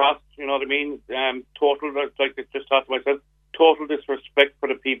honest, cross, you know what I mean? Total, like I just thought to myself, total disrespect for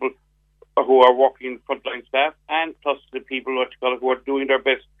the people who are working frontline staff, and plus the people who are doing their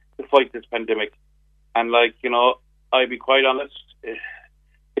best to fight this pandemic. And I'd be quite honest, it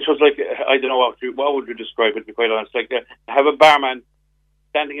was like, I don't know what would you describe it, to be quite honest, like have a barman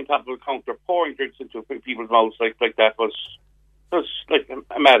standing on top of a counter pouring drinks into people's mouths like that was like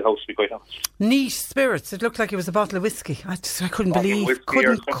a madhouse, to be quite honest. Neat spirits. It looked like it was a bottle of whiskey. I couldn't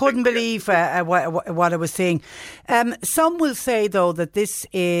believe what I was seeing. Some will say though that this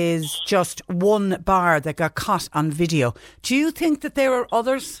is just one bar that got caught on video. Do you think that there are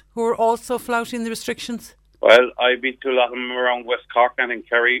others who are also flouting the restrictions? Well, I've been to a lot of them around West Cork and in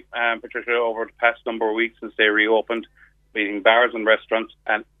Kerry, Patricia, over the past number of weeks since they reopened, meeting bars and restaurants,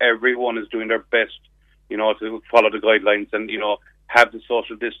 and everyone is doing their best, to follow the guidelines and, have the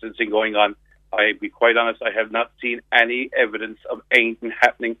social distancing going on. I'll be quite honest, I have not seen any evidence of anything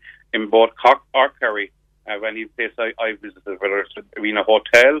happening in both Cork or Kerry of any place I visited, whether it's in a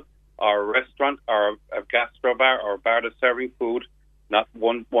hotel or a restaurant or a gastro bar or a bar that's serving food. Not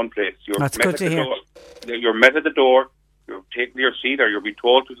one place. That's good to hear. You're met at the door. You're taking your seat, or you'll be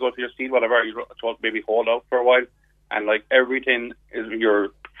told to go to your seat. Whatever, you're told to maybe hold out for a while, and like everything is, your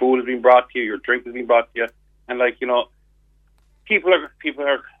food has been brought to you, your drink has been brought to you, and like people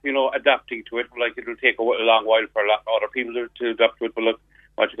are adapting to it. Like it'll take a long while for a lot of other people to adapt to it. But look,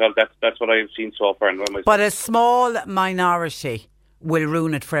 that's what I've seen so far. But a small minority will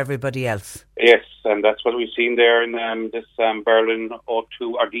ruin it for everybody else. Yes, and that's what we've seen there in this Berlin O2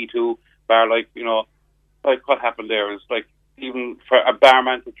 or D2 bar. Like what happened there is like, even for a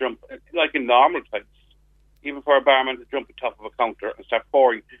barman to jump, like in normal times, even for a barman to jump on top of a counter and start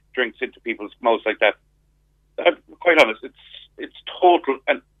pouring drinks into people's mouths like that. I'm quite honest, it's total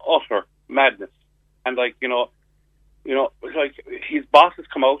and utter madness. And like like his boss has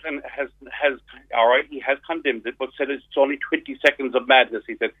come out and has all right, he has condemned it, but said it's only 20 seconds of madness.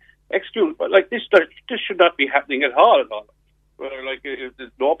 He said, "Excuse, but like this should not be happening at all." Whether like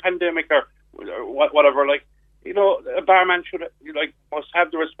there's no pandemic or whatever, like a barman should must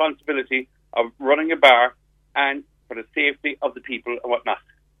have the responsibility of running a bar and for the safety of the people and whatnot.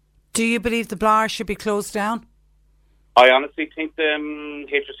 Do you believe the bar should be closed down? I honestly think the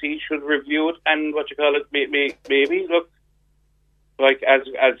HSE should review it and maybe look, like as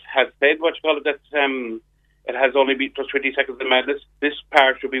has said, that it has only been just 20 seconds of madness. This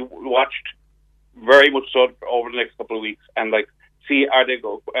part should be watched very much so over the next couple of weeks and like see are they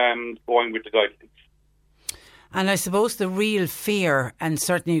going with the guidelines. And I suppose the real fear, and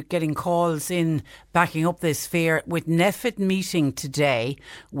certainly getting calls in backing up this fear, with NPHET meeting today,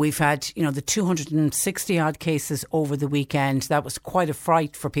 we've had, the 260 odd cases over the weekend. That was quite a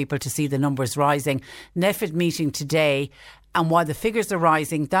fright for people to see the numbers rising. NPHET meeting today, and while the figures are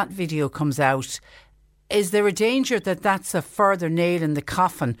rising, that video comes out. Is there a danger that that's a further nail in the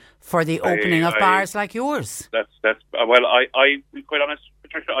coffin for the opening of bars like yours? That's well, I be quite honest,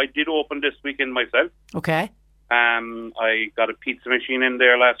 Patricia, I did open this weekend myself. Okay. I got a pizza machine in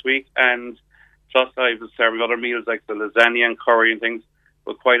there last week, and plus I was serving other meals like the lasagna and curry and things.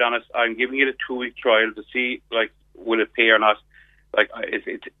 But quite honest, I'm giving it a 2-week trial to see, like, will it pay or not. Like,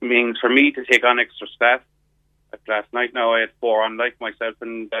 it means for me to take on extra staff. Like last night now I had 4 on, like myself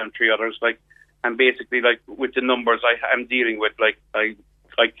and 3 others, like, and basically, like, with the numbers I'm dealing with, like, I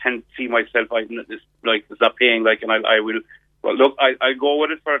can't see myself, it's not paying, like, and I will, well, look, I'll go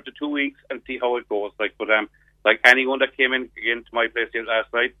with it for the 2 weeks and see how it goes, like, but like anyone that came in again to my place here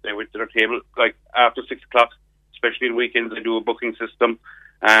last night, they went to their table like after 6 o'clock, especially in weekends. I do a booking system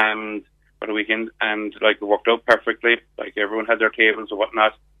for the weekend, and like it worked out perfectly. Like everyone had their tables or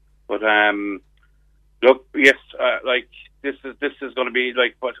whatnot. But look, yes, like this is going to be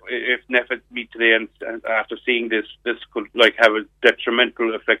like, what if NPHET meet today, and after seeing this could like have a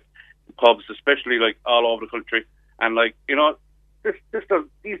detrimental effect on pubs, especially like all over the country, and like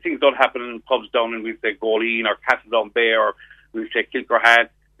these things don't happen in pubs down in, we say, Goleen or Castledown Bay, or we say Kilcrohad.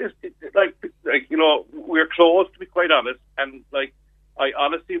 We're closed, to be quite honest, and like I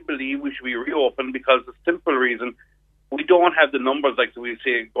honestly believe we should be reopened because the simple reason we don't have the numbers like we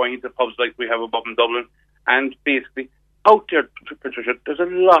say going into pubs like we have above in Dublin, and basically out there, Patricia, there's a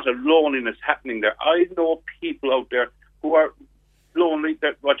lot of loneliness happening there. I know people out there who are lonely.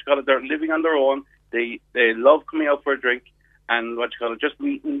 They're living on their own. They love coming out for a drink. And just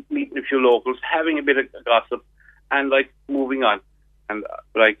meeting a few locals, having a bit of gossip, and like moving on. And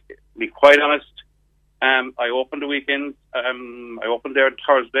like, be quite honest, I opened the weekend. I opened there on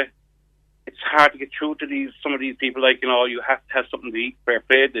Thursday. It's hard to get through to some of these people. Like you have to have something to eat. Fair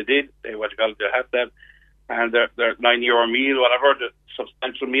play, they did. They have to have, and their €9 meal, whatever, the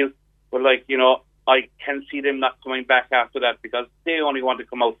substantial meal. But like I can see them not coming back after that because they only want to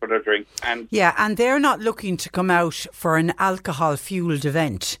come out for their drink. And they're not looking to come out for an alcohol-fuelled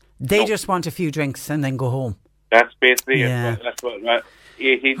event. They just want a few drinks and then go home. That's basically it. That's what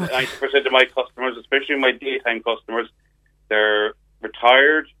 80-90% of my customers, especially my daytime customers, they're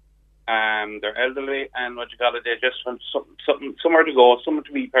retired, they're elderly, and they just want something somewhere to go, somewhere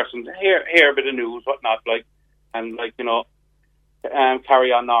to meet persons, hear a bit of news, whatnot, like, and like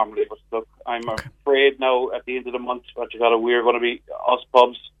carry on normally. But look, I'm afraid now at the end of the month, we're going to be, us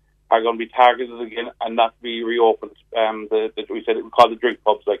pubs are going to be targeted again and not be reopened we said we call the drink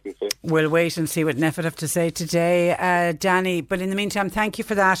pubs, like we say. We'll wait and see what NPHET have to say today, Danny. But in the meantime, thank you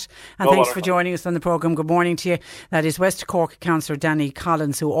for that. And thanks for joining us on the programme. Good morning to you. That is West Cork Councillor Danny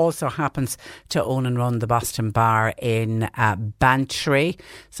Collins, who also happens to own and run the Boston Bar in Bantry.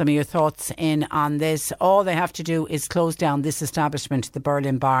 Some of your thoughts in on this. All they have to do is close down this establishment, the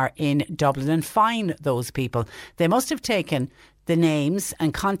Berlin Bar in Dublin, and fine those people. They must have taken the names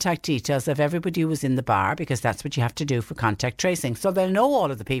and contact details of everybody who was in the bar, because that's what you have to do for contact tracing. So they'll know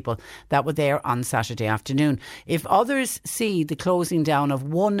all of the people that were there on Saturday afternoon. If others see the closing down of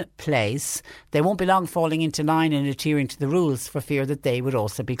one place, they won't be long falling into line and adhering to the rules for fear that they would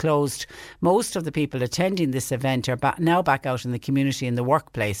also be closed. Most of the people attending this event are now back out in the community, in the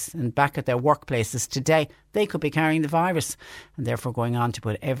workplace, and back at their workplaces today. They could be carrying the virus and therefore going on to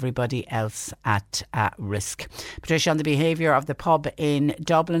put everybody else at risk. Patricia, on the behaviour of the pub in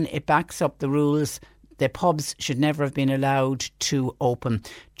Dublin, it backs up the rules. The pubs should never have been allowed to open.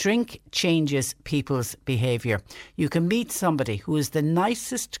 Drink changes people's behaviour. You can meet somebody who is the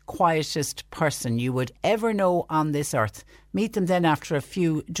nicest, quietest person you would ever know on this earth. Meet them then after a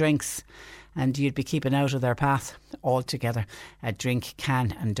few drinks, and you'd be keeping out of their path altogether. A drink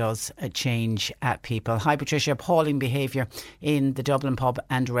can and does change people. Hi Patricia, appalling behaviour in the Dublin pub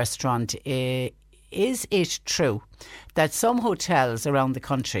and restaurant. Is it true that some hotels around the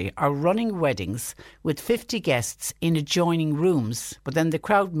country are running weddings with 50 guests in adjoining rooms, but then the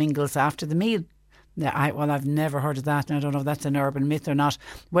crowd mingles after the meal? I've never heard of that, and I don't know if that's an urban myth or not.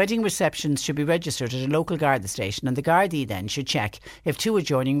 Wedding receptions should be registered at a local Garda station, and the Gardaí then should check if two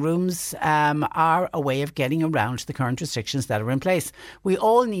adjoining rooms are a way of getting around the current restrictions that are in place. We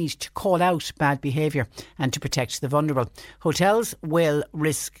all need to call out bad behaviour and to protect the vulnerable.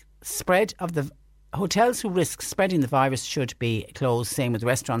 Hotels who risk spreading the virus should be closed. Same with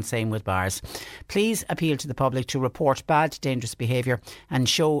restaurants, same with bars. Please appeal to the public to report bad, dangerous behaviour and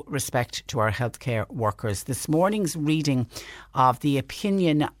show respect to our healthcare workers. This morning's reading of the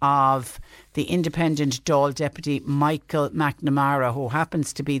opinion of the independent Dáil deputy Michael McNamara, who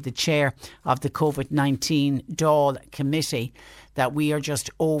happens to be the chair of the COVID-19 Dáil committee, that we are just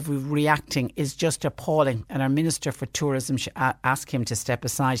overreacting, is just appalling, and our Minister for Tourism should ask him to step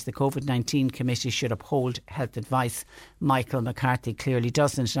aside. The COVID-19 committee should uphold health advice. Michael McCarthy clearly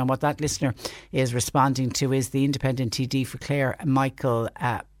doesn't. And what that listener is responding to is the independent TD for Clare, Michael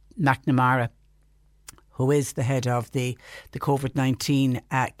McNamara, who is the head of the COVID-19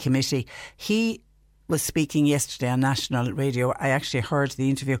 committee. He was speaking yesterday on national radio. I actually heard the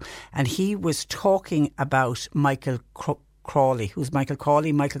interview, and he was talking about Michael Crawley. Who's Michael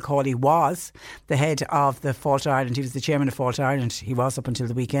Cawley? Michael Cawley was the head of the Fáilte Ireland. He was the chairman of Fáilte Ireland. He was up until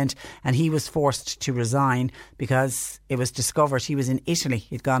the weekend, and he was forced to resign because it was discovered he was in Italy.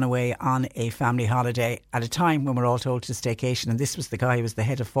 He'd gone away on a family holiday at a time when we're all told to staycation, and this was the guy who was the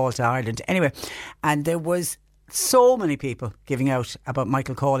head of Fáilte Ireland. Anyway, and there was so many people giving out about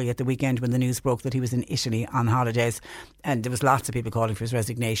Michael Cawley at the weekend when the news broke that he was in Italy on holidays, and there was lots of people calling for his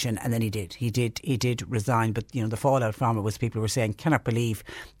resignation, and then he did resign. But you know, the fallout from it was people were saying, cannot believe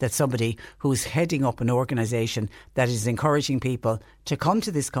that somebody who's heading up an organisation that is encouraging people to come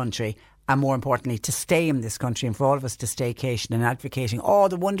to this country, and more importantly to stay in this country, and for all of us to staycation and advocating all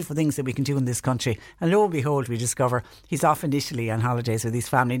the wonderful things that we can do in this country, and lo and behold we discover he's off in Italy on holidays with his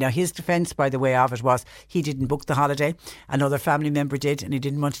family. Now his defence, by the way, of it was he didn't book the holiday, another family member did, and he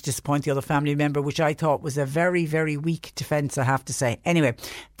didn't want to disappoint the other family member, which I thought was a very, very weak defence, I have to say. Anyway,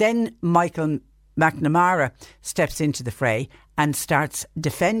 then Michael McNamara steps into the fray and starts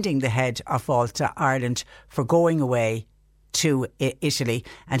defending the head of Fáilte Ireland for going away to Italy,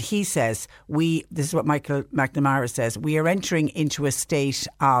 and he says this is what Michael McNamara says: we are entering into a state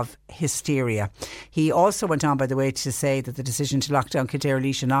of hysteria. He also went on, by the way, to say that the decision to lock down Kildare,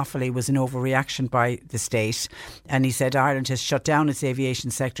 Laois and Offaly was an overreaction by the state, and he said Ireland has shut down its aviation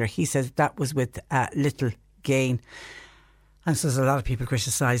sector. He says that was with little gain. And so there's a lot of people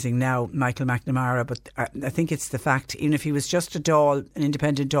criticising now Michael McNamara, but I think it's the fact, even if he was just an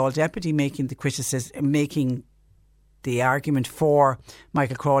independent Dáil deputy making the criticism, making the argument for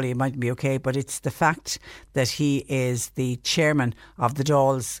Michael Crawley, it might be okay, but it's the fact that he is the chairman of the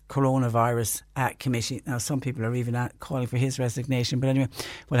Dáil's coronavirus committee. Now some people are even calling for his resignation, but anyway,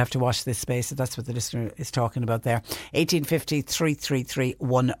 we'll have to watch this space. So that's what the listener is talking about there. 1850 333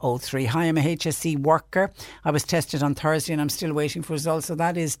 103. Hi, I'm a HSE worker. I was tested on Thursday and I'm still waiting for results, so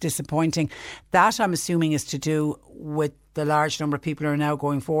that is disappointing. That, I'm assuming, is to do with the large number of people who are now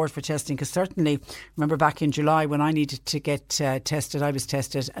going forward for testing, because certainly remember back in July when I needed needed to get tested. I was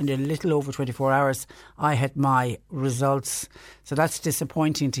tested, and in a little over 24 hours, I had my results. So that's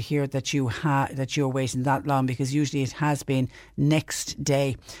disappointing to hear that you're waiting that long, because usually it has been next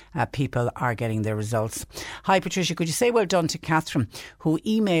day people are getting their results. Hi Patricia, could you say well done to Catherine, who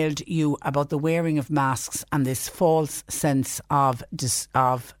emailed you about the wearing of masks and this false sense of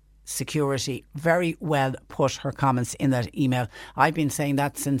security. Very well put, her comments in that email. I've been saying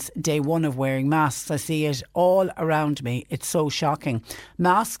that since day one of wearing masks. I see it all around me. It's so shocking.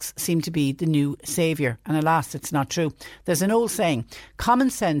 Masks seem to be the new saviour, and alas, it's not true. There's an old saying, common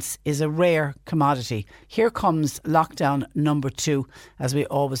sense is a rare commodity. Here comes lockdown number 2, as we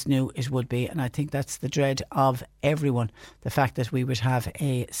always knew it would be, and I think that's the dread of everyone, the fact that we would have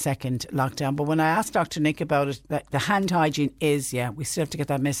a second lockdown. But when I asked Dr. Nick about it, the hand hygiene is, we still have to get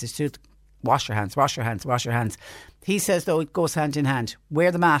that message too. Wash your hands, wash your hands, wash your hands. He says, though, it goes hand in hand.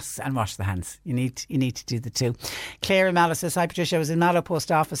 Wear the masks and wash the hands. You need to do the two. Claire in Mallow says, hi Patricia, I was in Mallow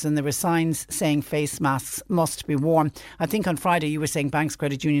Post Office and there were signs saying face masks must be worn. I think on Friday you were saying banks,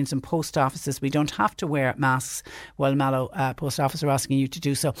 credit unions and post offices, we don't have to wear masks. Well, Mallow Post Office are asking you to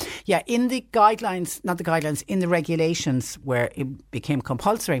do so. Yeah, in the guidelines, not the guidelines, in the regulations where it became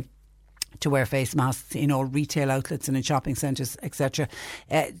compulsory to wear face masks in all retail outlets and in shopping centres, etc.,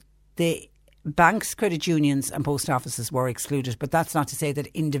 the banks, credit unions and post offices were excluded, but that's not to say that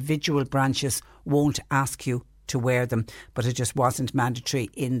individual branches won't ask you to wear them, but it just wasn't mandatory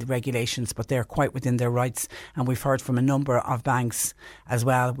in the regulations, but they're quite within their rights. And we've heard from a number of banks as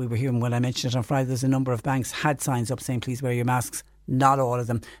well. We were hearing when I mentioned it on Friday, there's a number of banks had signs up saying please wear your masks. Not all of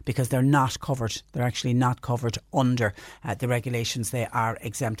them, because they're not covered. They're actually not covered under the regulations. They are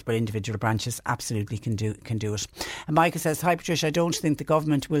exempt, but individual branches absolutely can do it. And Micah says, hi Patricia, I don't think the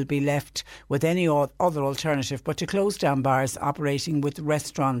government will be left with any other alternative but to close down bars operating with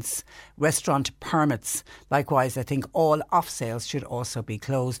restaurant permits. Likewise, I think all off sales should also be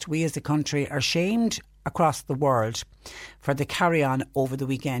closed. We as a country are shamed across the world for the carry-on over the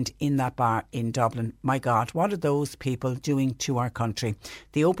weekend in that bar in Dublin. My God, what are those people doing to our country?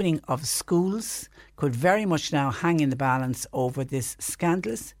 The opening of schools could very much now hang in the balance over this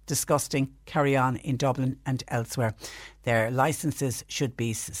scandalous, disgusting carry-on in Dublin and elsewhere. Their licences should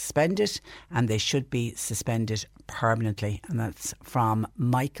be suspended, and they should be suspended permanently. And that's from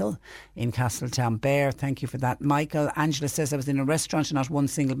Michael in Castletownbere. Thank you for that, Michael. Angela says, I was in a restaurant and not one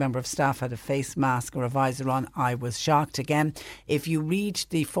single member of staff had a face mask or a visor on. I was shocked. Again, if you read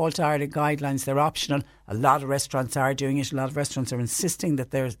the Fáilte Ireland guidelines, they're optional. A lot of restaurants are doing it. A lot of restaurants are insisting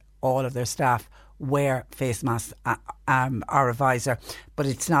that all of their staff wear face masks or a visor, but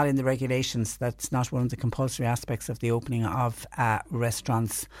it's not in the regulations. That's not one of the compulsory aspects of the opening of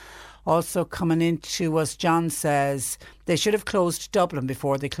restaurants. Also coming in to us, John says they should have closed Dublin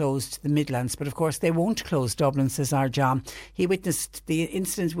before they closed the Midlands, but of course they won't close Dublin, says our John. He witnessed the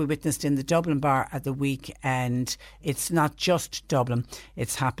incident we witnessed in the Dublin bar at the weekend. It's not just Dublin,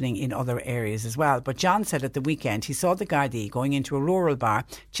 it's happening in other areas as well. But John said at the weekend he saw the Gardaí going into a rural bar,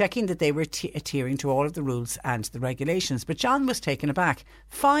 checking that they were adhering to all of the rules and the regulations. But John was taken aback.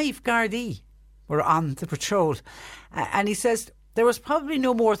 5 Gardaí were on the patrol, and he says there was probably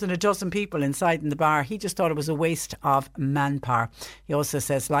no more than a dozen people inside in the bar. He just thought it was a waste of manpower. He also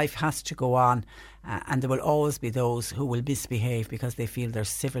says life has to go on, and there will always be those who will misbehave because they feel their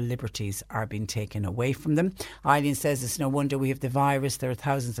civil liberties are being taken away from them. Eileen says it's no wonder we have the virus. There are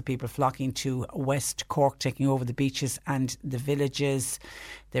thousands of people flocking to West Cork, taking over the beaches and the villages.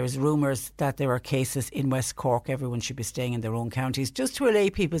 There is rumours that there are cases in West Cork. Everyone should be staying in their own counties. Just to allay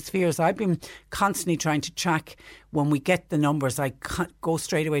people's fears, I've been constantly trying to track when we get the numbers. I can't go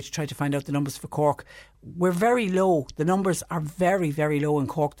straight away to try to find out the numbers for Cork. We're very low. The numbers are very, very low in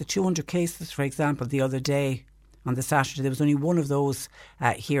Cork. The 200 cases, for example, the other day, on the Saturday, there was only one of those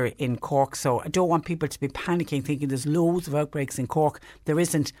here in Cork. So I don't want people to be panicking thinking there's loads of outbreaks in Cork. There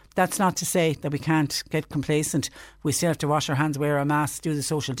isn't. That's not to say that we can't get complacent. We still have to wash our hands, wear our masks, do the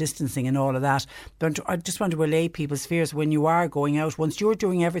social distancing and all of that. But I just want to allay people's fears when you are going out. Once you're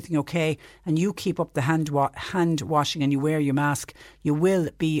doing everything okay and you keep up the hand washing and you wear your mask, you will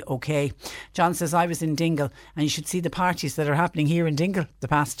be okay. John says, I was in Dingle and you should see the parties that are happening here in Dingle the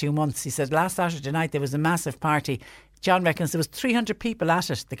past 2 months. He said last Saturday night there was a massive party. John reckons there was 300 people at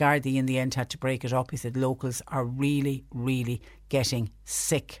it. The Gardaí in the end had to break it up. He said locals are really, really getting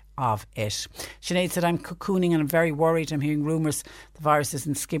sick of it. Sinead said, I'm cocooning and I'm very worried. I'm hearing rumours the virus is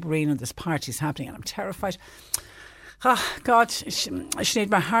in Skibbereen and there's parties happening and I'm terrified. Oh, God, Sinead,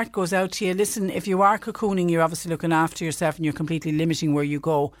 my heart goes out to you. Listen, if you are cocooning, you're obviously looking after yourself and you're completely limiting where you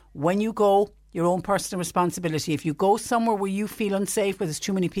go. When you go, your own personal responsibility. If you go somewhere where you feel unsafe, where there's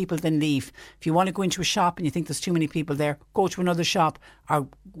too many people, then leave. If you want to go into a shop and you think there's too many people there, go to another shop or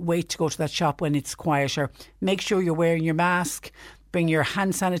wait to go to that shop when it's quieter. Make sure you're wearing your mask. Bring your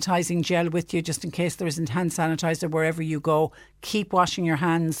hand sanitising gel with you just in case there isn't hand sanitizer wherever you go. Keep washing your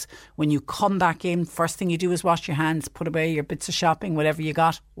hands. When you come back in, first thing you do is wash your hands, put away your bits of shopping, whatever you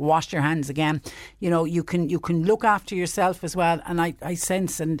got, wash your hands again. You know, you can look after yourself as well. And I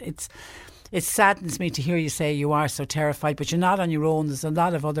sense, and it saddens me to hear you say you are so terrified, but you're not on your own. There's a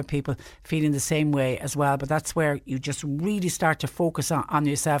lot of other people feeling the same way as well. But that's where you just really start to focus on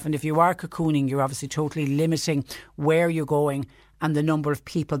yourself. And if you are cocooning, you're obviously totally limiting where you're going and the number of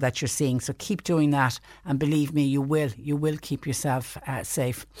people that you're seeing. So keep doing that, and believe me, you will keep yourself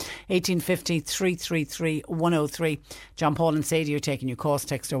safe. 1850 333 103. John Paul and Sadie are taking your calls,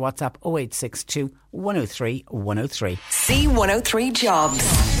 text or WhatsApp 0862 103 103. C103 Jobs.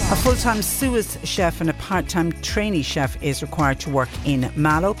 A full-time Suez chef and a part-time trainee chef is required to work in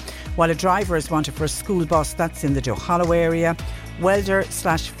Mallow, while a driver is wanted for a school bus. That's in the Duhallow area.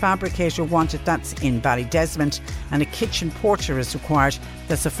 Welder/fabricator wanted, that's in Ballydesmond, and a kitchen porter is required.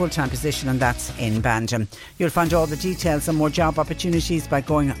 That's a full-time position, and that's in Bandon. You'll find all the details and more job opportunities by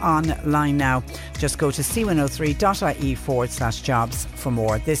going online now. Just go to c103.ie/jobs for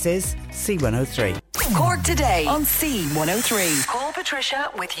more. This is C103. Cork Today on C103. Call Patricia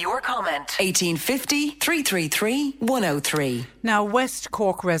with your comment. 1850 333 103. Now, West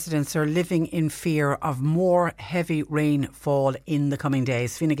Cork residents are living in fear of more heavy rainfall in the coming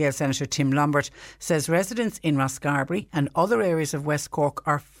days. Fine Gael Senator Tim Lombard says residents in Rosscarbery and other areas of West Cork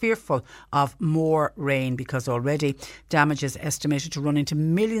are fearful of more rain because already damage is estimated to run into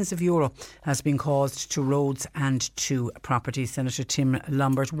millions of euro has been caused to roads and to properties. Senator Tim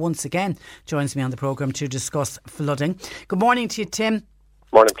Lombard once again joins me on the programme to discuss flooding. Good morning to you, Tim.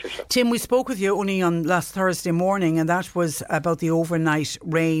 Morning, Patricia. Tim, we spoke with you only on last Thursday morning, and that was about the overnight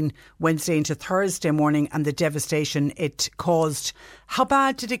rain Wednesday into Thursday morning and the devastation it caused. How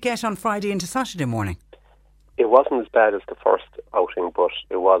bad did it get on Friday into Saturday morning? It wasn't as bad as the first outing, but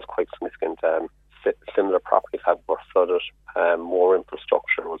it was quite significant. Similar properties were flooded. More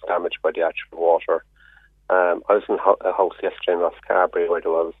infrastructure was damaged by the actual water. I was in a house yesterday in Rosscarbery where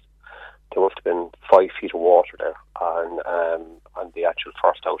there must have been 5 feet of water there on the actual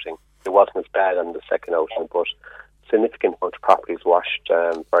first outing. It wasn't as bad on the second outing, but significant amount of properties washed,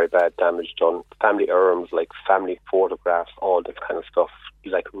 very bad damage done. Family heirlooms, like family photographs, all this kind of stuff,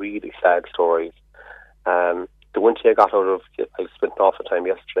 like really sad stories. The one thing I got out of, I spent an awful time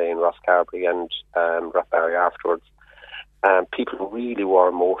yesterday in Rosscarbery and Rathbarry afterwards. People really were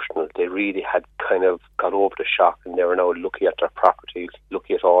emotional. They really had kind of got over the shock, and they were now looking at their properties,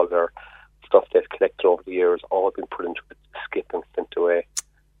 looking at all their stuff they've collected over the years, all been put into a skip and sent away.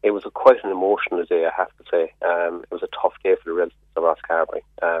 It was quite an emotional day, I have to say. It was a tough day for the residents of Rosscarbery.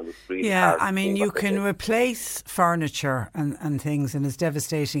 Really yeah, I mean, you can replace furniture and things, and as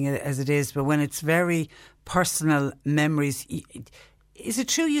devastating as it is, but when it's very personal memories, is it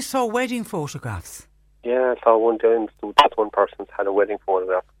true you saw wedding photographs? Yeah, I saw one day that one person's had a wedding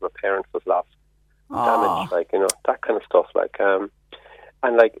photograph of a parent was lost, damaged, like, you know, that kind of stuff. Like, and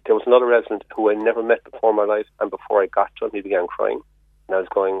like there was another resident who I never met before in my life, and before I got to him, he began crying, and I was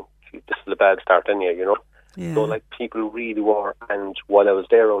going, "This is a bad start, anyway," you know. Yeah. So like people really were, and while I was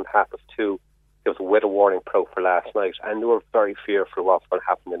there around 2:30, there was a weather warning put out for last night, and they were very fearful of what's going to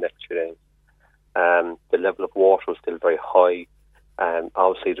happen the next few days. The level of water was still very high.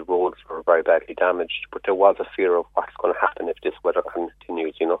 Obviously the roads were very badly damaged, but there was a fear of what's going to happen if this weather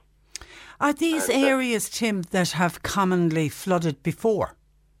continues, you know. Are these areas, Tim, that have commonly flooded before?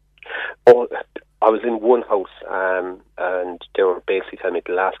 Oh, I was in one house, and they were basically telling me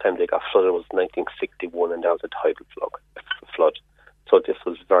the last time they got flooded was 1961, and that was a tidal flood. So this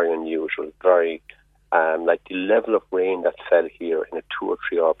was very unusual, very, like the level of rain that fell here in a 2 or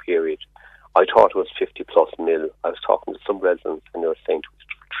 3 hour period. I thought it was 50 plus mil. I was talking to some residents and they were saying it was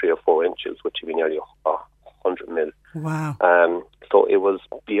 3 or 4 inches, which would be nearly 100 mil. Wow. So it was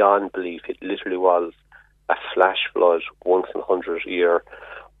beyond belief. It literally was a flash flood, once in 100 year.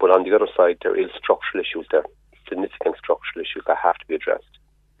 But on the other side, there is structural issues there, significant structural issues that have to be addressed.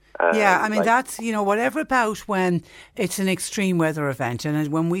 Yeah, I mean, that's, you know, whatever about when it's an extreme weather event. And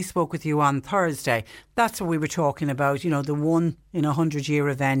when we spoke with you on Thursday, that's what we were talking about, you know, the 1 in 100 year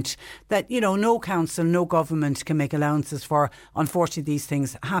event that, you know, no council, no government can make allowances for. Unfortunately, these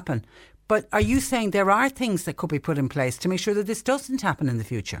things happen. But are you saying there are things that could be put in place to make sure that this doesn't happen in the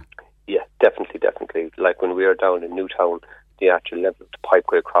future? Yeah, definitely. Like when we were down in Newtown, the actual level of the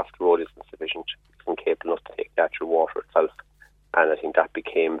pipeway across the road isn't sufficient. It's incapable enough to take the actual water itself. And I think that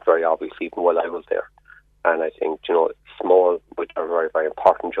became very obvious even while I was there. And I think, small, which are very, very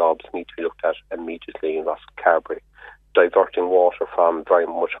important jobs, need to be looked at immediately in Rosscarbery. Diverting water from very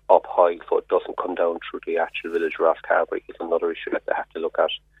much up high so it doesn't come down through the actual village of Rosscarbery is another issue that they have to look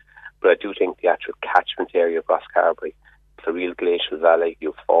at. But I do think the actual catchment area of Rosscarbery, it's a real glacial valley.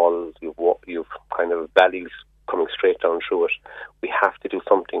 You've falls, you've kind of valleys coming straight down through it. We have to do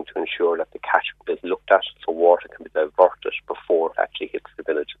something to ensure that the catchment is looked at so water can be diverted before it actually hits the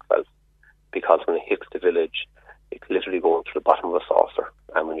village itself. Because when it hits the village, it's literally going to the bottom of a saucer.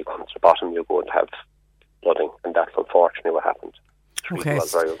 And when you come to the bottom, you're going to have flooding. And that's unfortunately what happened. Okay,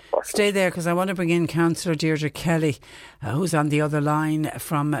 stay there because I want to bring in Councillor Deirdre Kelly, who's on the other line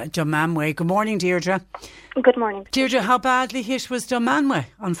from Dunmanway. Good morning, Deirdre. Good morning. Deirdre, how badly hit was Dunmanway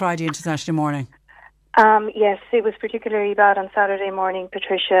on Friday into Saturday morning? Yes, it was particularly bad on Saturday morning,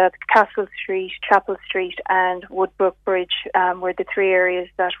 Patricia. Castle Street, Chapel Street and Woodbrook Bridge were the three areas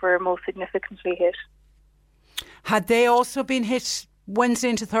that were most significantly hit. Had they also been hit Wednesday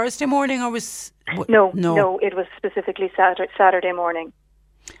into Thursday morning, or was... No, it was specifically Saturday morning.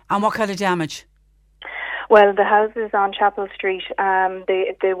 And what kind of damage? Well, the houses on Chapel Street,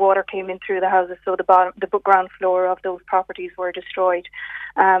 the water came in through the houses, so the ground floor of those properties were destroyed.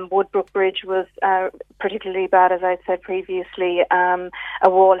 Woodbrook Bridge was particularly bad, as I said previously. A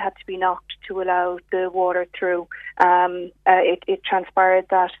wall had to be knocked to allow the water through. It transpired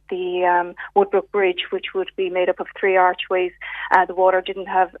that the Woodbrook Bridge, which would be made up of 3 archways, the water didn't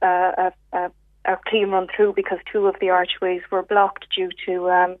have a clean run through because 2 of the archways were blocked due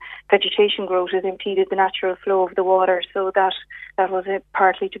to vegetation growth. It impeded the natural flow of the water, so that was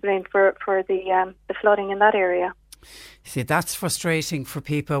partly to blame for the flooding in that area. See, that's frustrating for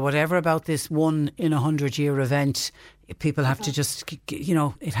people. Whatever about this 1 in 100-year event, people have to just,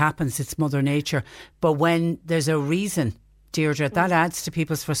 it happens, it's Mother Nature. But when there's a reason, Deirdre, that adds to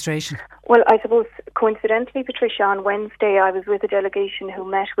people's frustration. Well, I suppose coincidentally, Patricia, on Wednesday I was with a delegation who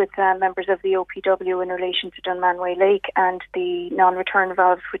met with members of the OPW in relation to Dunmanway Lake and the non-return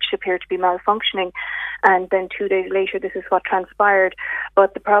valves which appear to be malfunctioning. And then 2 days later, this is what transpired.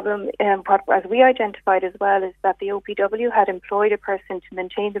 But the problem, as we identified as well, is that the OPW had employed a person to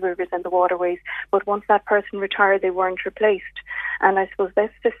maintain the rivers and the waterways, but once that person retired, they weren't replaced. And I suppose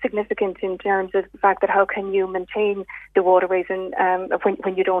that's just significant in terms of the fact that how can you maintain the waterways and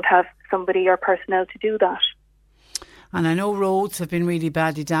when you don't have somebody or personnel to do that. And I know roads have been really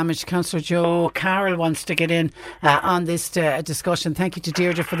badly damaged. Councillor Joe Carroll wants to get in on this discussion. Thank you to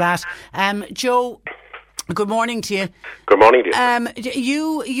Deirdre for that. Joe, good morning to you. Good morning to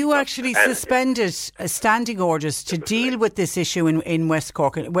you. You actually suspended standing orders to deal with this issue in West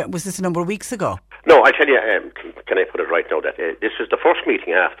Cork. Was this a number of weeks ago? No, I tell you, can I put it right now that this is the first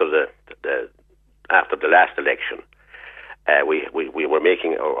meeting after the last election. We were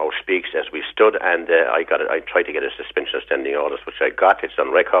making our speaks as we stood, and I tried to get a suspension of standing orders, which I got. It's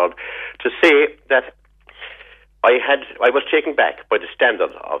on record to say that I was taken back by the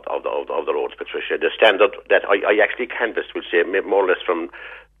standard of the roads, Patricia. The standard that I actually canvassed, would say, more or less from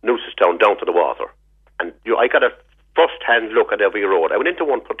Newcestown down to the water, and I got a first-hand look at every road. I went into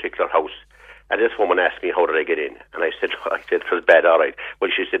one particular house, and this woman asked me how did I get in, and I said it was bad. All right.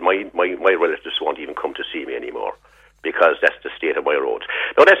 Well, she said my relatives won't even come to see me anymore, because that's the state of my roads.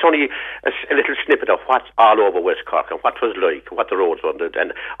 Now, that's only a little snippet of what's all over West Cork and what was like, what the roads were.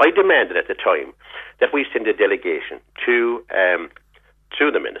 And I demanded at the time that we send a delegation to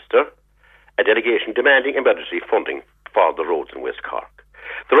the Minister, a delegation demanding emergency funding for the roads in West Cork.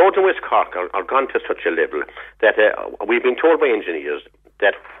 The roads in West Cork are gone to such a level that we've been told by engineers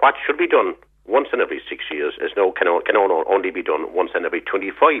that what should be done once in every 6 years can only be done once in every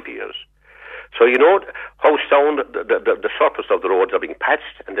 25 years. So you know how sound the surface of the roads are being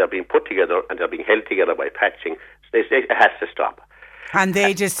patched, and they're being put together, and they're being held together by patching. It has to stop. And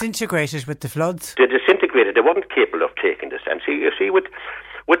they disintegrated with the floods? They disintegrated. They weren't capable of taking this. And we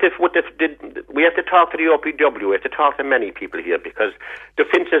have to talk to the OPW, we have to talk to many people here, because the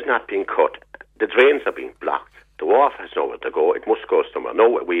fence is not being cut. The drains are being blocked. The water has nowhere to go. It must go somewhere.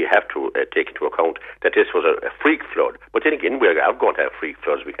 No, we have to take into account that this was a freak flood. But then again, we are going to have freak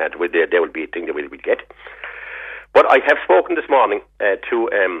floods. There will be a thing that we'll get. But I have spoken this morning to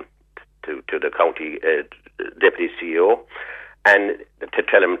the county deputy CEO, and to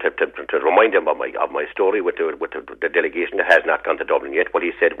tell him to remind him of my story with the delegation that has not gone to Dublin yet. Well,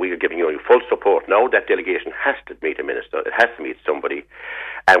 he said we are giving you full support now. That delegation has to meet a minister. It has to meet somebody.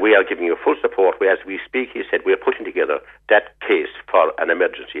 And we are giving you full support. As we speak, he said, we are putting together that case for an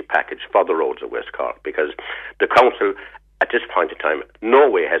emergency package for the roads of West Cork, because the council at this point in time,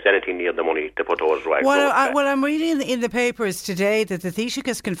 Norway has anything near the money to put towards roads. Well, I'm reading in the papers today that the Taoiseach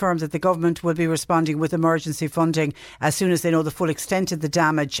has confirmed that the government will be responding with emergency funding as soon as they know the full extent of the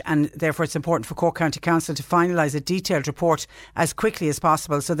damage, and therefore it's important for Cork County Council to finalise a detailed report as quickly as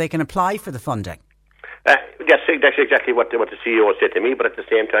possible so they can apply for the funding. That's exactly what the CEO said to me. But at the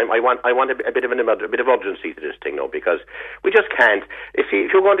same time, I want a bit of urgency to this thing now, because we just can't. If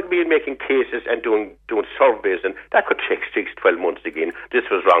you're going to be making cases and doing surveys, and that could take 6-12 months again. This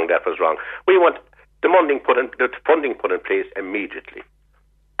was wrong, that was wrong. We want the funding put in place immediately,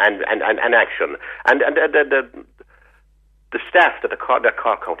 and action. And the staff that the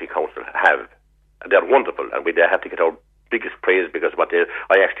Cork County Council have, they're wonderful, and they have to get our biggest praise, because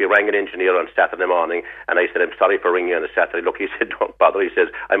I actually rang an engineer on Saturday morning and I said, I'm sorry for ringing on a Saturday. Look, he said, don't bother. He says,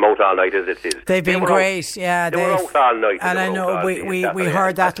 I'm out all night as it is. They've been great, yeah. They were out all night. And I know we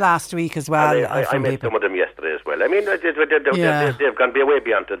heard that last week as well. I met some of them yesterday as well. I mean, they've gone way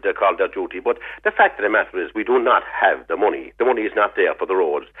beyond their duty. But the fact of the matter is, we do not have the money. The money is not there for the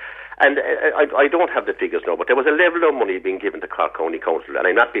roads. And I don't have the figures now, but there was a level of money being given to Cork County Council, and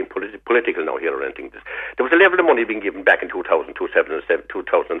I'm not being political now here or anything. There was a level of money being given back in 2007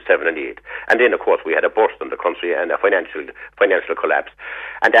 and 8. And then, of course, we had a burst in the country and a financial collapse.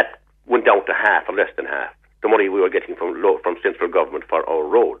 And that went down to half or less than half the money we were getting from central government for our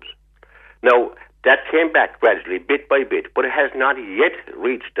roads. Now, that came back gradually, bit by bit, but it has not yet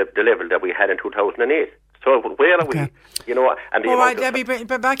reached the level that we had in 2008. So where are we? You know, and all right, Debbie,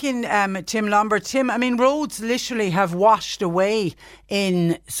 but back in Tim Lombard. Tim, I mean, roads literally have washed away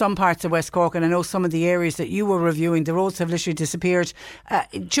in some parts of West Cork, and I know some of the areas that you were reviewing, the roads have literally disappeared.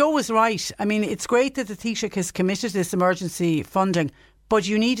 Joe was right. I mean, it's great that the Taoiseach has committed this emergency funding, but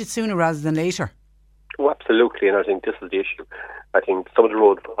you need it sooner rather than later. Oh, absolutely, and I think this is the issue. I think some of the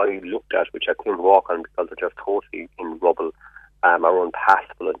roads I looked at, which I couldn't walk on because they're just totally in rubble, are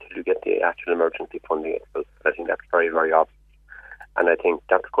unpassable until you get the actual emergency funding. I think that's very, very obvious. And I think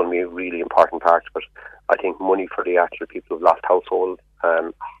that's going to be a really important part. But I think money for the actual people who've lost households,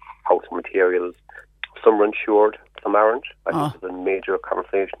 house materials, some are insured, some aren't. I think there's a major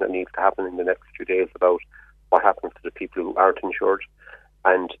conversation that needs to happen in the next few days about what happens to the people who aren't insured.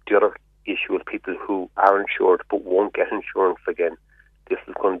 And the other issue is people who are insured but won't get insurance again. This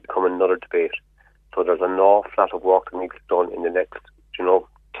is going to become another debate. So there's an awful lot of work that needs to be done in the next,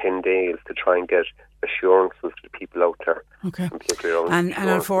 10 days to try and get assurances to the people out there. Okay. And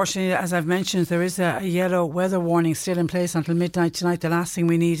unfortunately, as I've mentioned, there is a yellow weather warning still in place until midnight tonight. The last thing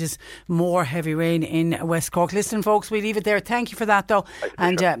we need is more heavy rain in West Cork. Listen, folks, we leave it there. Thank you for that, though.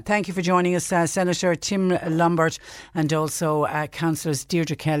 And thank you for joining us, Senator Tim Lombard, and also Councillors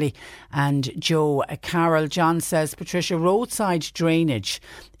Deirdre Kelly and Joe Carroll. John says, Patricia, roadside drainage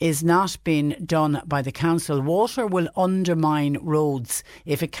is not being done by the council. Water will undermine roads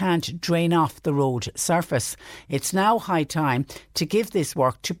if it can't drain off the road surface. It's now high time to give this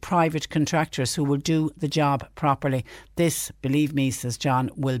work to private contractors who will do the job properly. This, believe me, says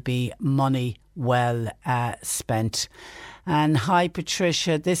John, will be money well spent. And hi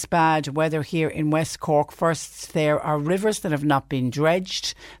Patricia, this bad weather here in West Cork. First, there are rivers that have not been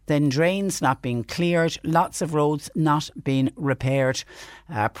dredged, then drains not being cleared, lots of roads not being repaired,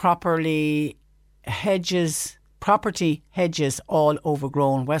 property hedges all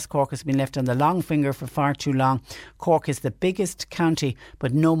overgrown. West Cork has been left on the long finger for far too long. Cork is the biggest county,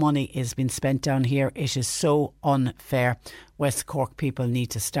 but no money is being spent down here. It is so unfair. West Cork people need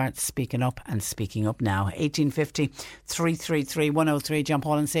to start speaking up, and speaking up now. 1850 333 103. John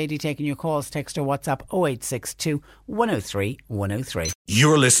Paul and Sadie taking your calls. Text or WhatsApp 0862 103 103.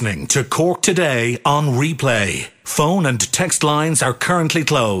 You're listening to Cork Today on replay. Phone and text lines are currently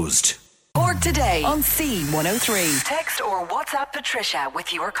closed. Cork Today on C103. Text or WhatsApp Patricia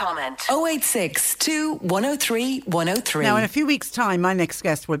with your comment. 0862 103 103. Now, in a few weeks' time, my next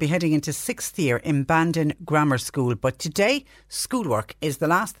guest will be heading into 6th year in Bandon Grammar School. But today, schoolwork is the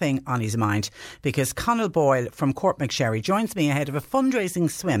last thing on his mind, because Conal Boyle from Court McSherry joins me ahead of a fundraising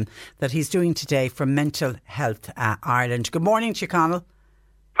swim that he's doing today for Mental Health Ireland. Good morning to you, Conal.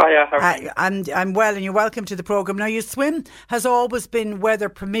 Hiya, how are you? I'm well, and you're welcome to the programme. Now, your swim has always been weather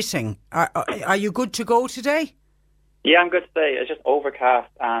permitting. Are you good to go today? Yeah, I'm good today. It's just overcast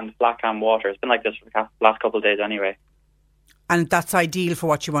and black calm water. It's been like this for the last couple of days anyway. And that's ideal for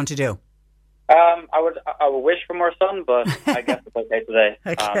what you want to do? I would wish for more sun, but I guess it's okay today.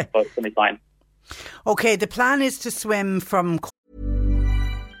 Okay. But it's going to be fine. Okay, the plan is to swim from...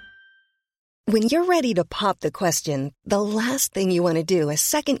 When you're ready to pop the question, the last thing you want to do is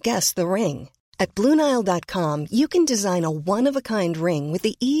second-guess the ring. At BlueNile.com, you can design a one-of-a-kind ring with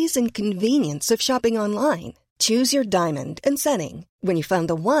the ease and convenience of shopping online. Choose your diamond and setting. When you find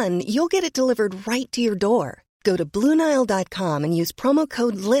the one, you'll get it delivered right to your door. Go to BlueNile.com and use promo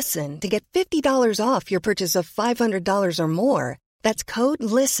code LISTEN to get $50 off your purchase of $500 or more. That's code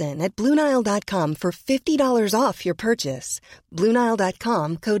LISTEN at BlueNile.com for $50 off your purchase.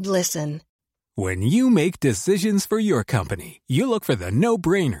 BlueNile.com, code LISTEN. When you make decisions for your company, you look for the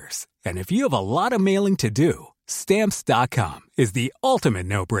no-brainers. And if you have a lot of mailing to do, Stamps.com is the ultimate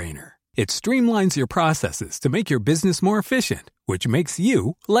no-brainer. It streamlines your processes to make your business more efficient, which makes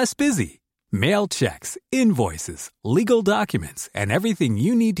you less busy. Mail checks, invoices, legal documents, and everything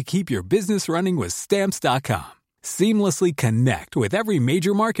you need to keep your business running with Stamps.com. Seamlessly connect with every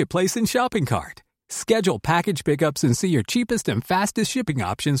major marketplace and shopping cart. Schedule package pickups and see your cheapest and fastest shipping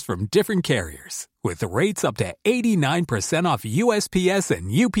options from different carriers, with rates up to 89% off USPS and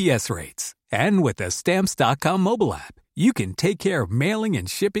UPS rates. And with the Stamps.com mobile app, you can take care of mailing and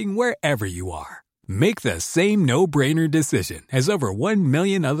shipping wherever you are. Make the same no-brainer decision as over 1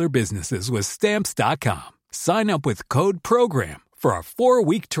 million other businesses with Stamps.com. Sign up with code PROGRAM for a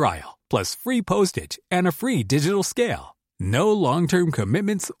 4-week trial, plus free postage and a free digital scale. No long-term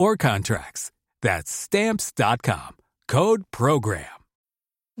commitments or contracts. That's Stamps.com. Code PROGRAM.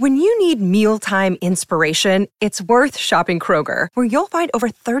 When you need mealtime inspiration, it's worth shopping Kroger, where you'll find over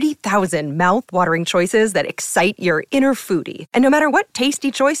 30,000 mouth-watering choices that excite your inner foodie. And no matter what tasty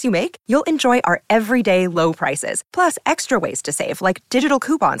choice you make, you'll enjoy our everyday low prices, plus extra ways to save, like digital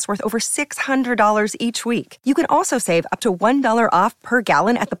coupons worth over $600 each week. You can also save up to $1 off per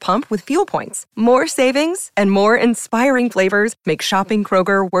gallon at the pump with fuel points. More savings and more inspiring flavors make shopping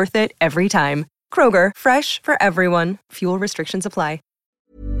Kroger worth it every time. Kroger, fresh for everyone. Fuel restrictions apply.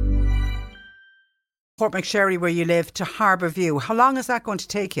 Port McSherry, where you live, to Harbour View. How long is that going to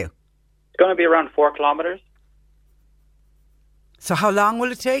take you? It's going to be around 4 kilometres. So how long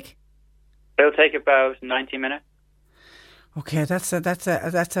will it take? It'll take about 90 minutes. Okay, that's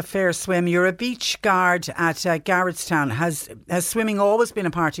a fair swim. You're a beach guard at Garrettstown. Has swimming always been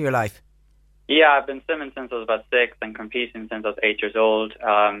a part of your life? Yeah, I've been swimming since I was about 6 and competing since I was 8 years old,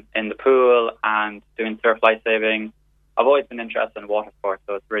 in the pool and doing surf lifesaving. I've always been interested in water sports,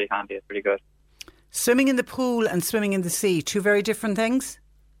 so it's really handy. It's really good. Swimming in the pool and swimming in the sea, two very different things?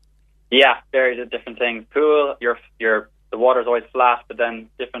 Yeah, very different things. Pool, the water's always flat, but then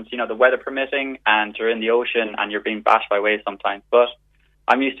different, the weather permitting, and you're in the ocean and you're being bashed by waves sometimes. But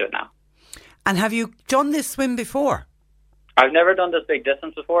I'm used to it now. And have you done this swim before? I've never done this big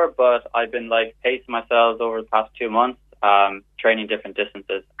distance before, but I've been pacing myself over the past 2 months, training different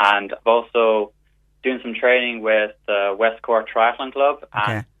distances. And I've also doing some training with the West Cork Triathlon Club.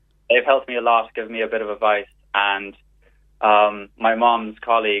 Okay. And they've helped me a lot, given me a bit of advice. And my mom's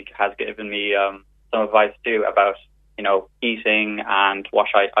colleague has given me some advice too about, eating and what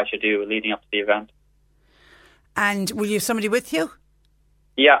I should do leading up to the event. And will you have somebody with you?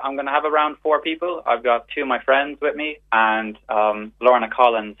 Yeah, I'm going to have around 4 people. I've got 2 of my friends with me, and Lorna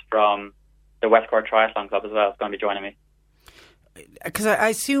Collins from the West Cork Triathlon Club as well is going to be joining me. Because I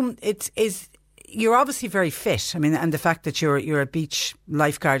assume you're obviously very fit. I mean, and the fact that you're a beach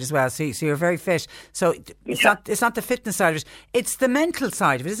lifeguard as well, so you're very fit. So it's not the fitness side of it; it's the mental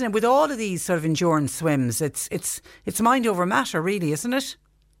side of it, isn't it? With all of these sort of endurance swims, it's mind over matter, really, isn't it?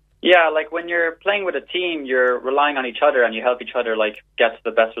 Yeah, when you're playing with a team, you're relying on each other and you help each other get to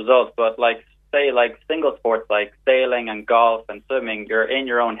the best results. But say single sports like sailing and golf and swimming, you're in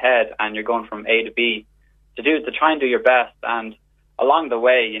your own head and you're going from A to B to try and do your best. And along the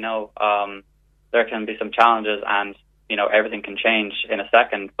way, there can be some challenges and, everything can change in a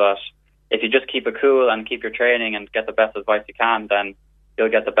second. But if you just keep it cool and keep your training and get the best advice you can, then you'll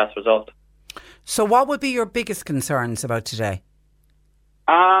get the best result. So what would be your biggest concerns about today?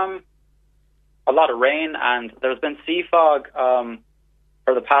 A lot of rain, and there's been sea fog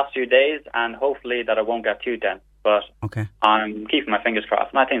for the past few days, and hopefully that it won't get too dense. But okay. I'm keeping my fingers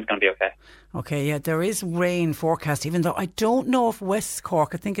crossed, and I think it's going to be okay. Okay, yeah, there is rain forecast, even though I don't know if West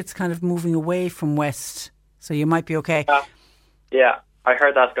Cork, I think it's kind of moving away from west, so you might be okay. Yeah, I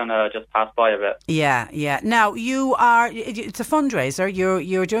heard that's going to just pass by a bit. Yeah. Now, it's a fundraiser.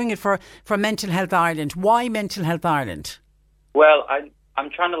 You're doing it for Mental Health Ireland. Why Mental Health Ireland? Well, I'm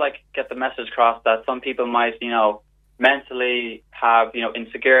trying to get the message across that some people might, mentally have,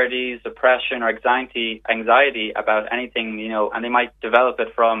 insecurities, depression or anxiety about anything, and they might develop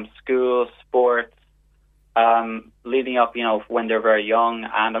it from school, sports, leading up, when they're very young.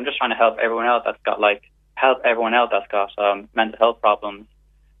 And I'm just trying to help everyone else that's got mental health problems,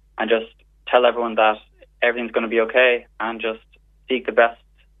 and just tell everyone that everything's going to be okay, and just seek the best,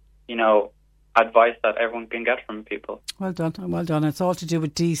 advice that everyone can get from people. Well done, well done. It's all to do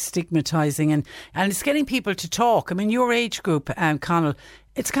with destigmatising and it's getting people to talk. I mean, your age group, Conal,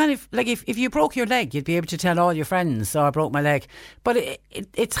 it's kind of like if you broke your leg, you'd be able to tell all your friends, oh, I broke my leg. But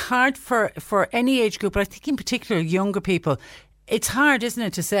it's hard for any age group, but I think in particular younger people, it's hard, isn't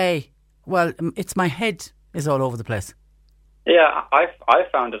it, to say, well, it's my head is all over the place. Yeah, I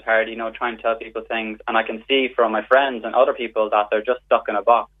found it hard, trying to tell people things, and I can see from my friends and other people that they're just stuck in a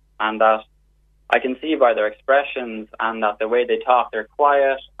box, and that I can see by their expressions and that the way they talk, they're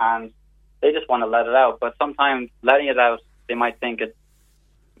quiet and they just want to let it out. But sometimes letting it out, they might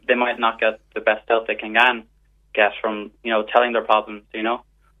not get the best help they can get from, telling their problems,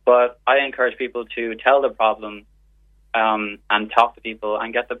 But I encourage people to tell their problems and talk to people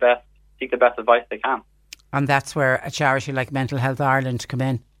and seek the best advice they can. And that's where a charity like Mental Health Ireland come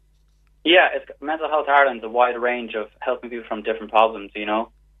in. Yeah, Mental Health Ireland's a wide range of helping people from different problems,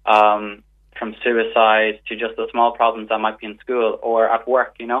 from suicide to just the small problems that might be in school or at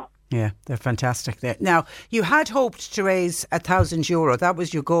work, Yeah, they're fantastic there. Now, you had hoped to raise €1,000. That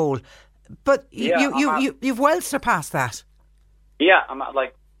was your goal. But you've well surpassed that. Yeah, I'm at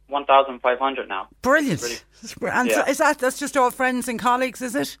like 1,500 now. Brilliant. And yeah. So that's just all friends and colleagues,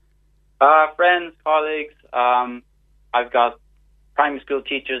 is it? Friends, colleagues. I've got primary school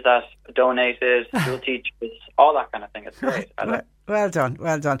teachers that donated, school teachers, all that kind of thing. It's great. Well done,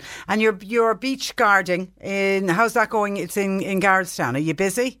 well done. And you're beach guarding how's that going? It's in Garrettstown. Are you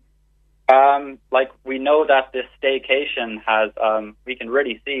busy? We know that this staycation has, we can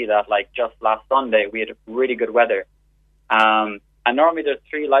really see that, just last Sunday, we had really good weather. And normally there's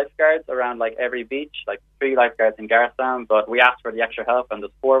 3 lifeguards around, every beach, 3 lifeguards in Garrettstown, but we asked for the extra help, and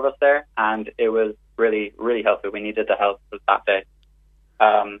there's 4 of us there, and it was really, really helpful. We needed the help that day.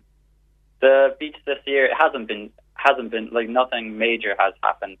 The beach this year, it hasn't been, nothing major has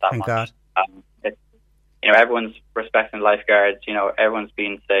happened that Thank much. God. Everyone's respecting lifeguards, everyone's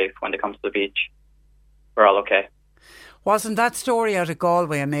being safe when it comes to the beach. We're all okay. Wasn't that story out of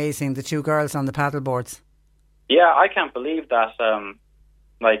Galway amazing, the 2 girls on the paddleboards? Yeah, I can't believe that.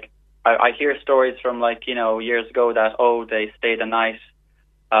 I hear stories from years ago that they stayed the night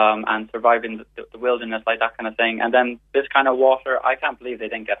and survived in the wilderness, that kind of thing. And then this kind of water, I can't believe they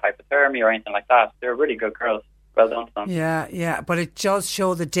didn't get hypothermia or anything like that. They're really good girls. Well done to them. Yeah, but it does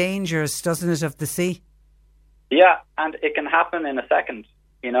show the dangers, doesn't it, of the sea? Yeah, and it can happen in a second.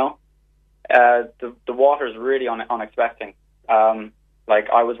 The water is really unexpected.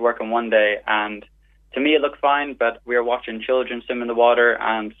 I was working one day and to me it looked fine, but we were watching children swim in the water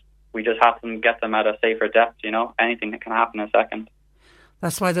and we just have to get them at a safer depth, anything that can happen in a second.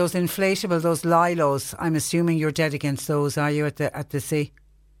 That's why those inflatable, those lilos, I'm assuming you're dead against those, are you, at the sea?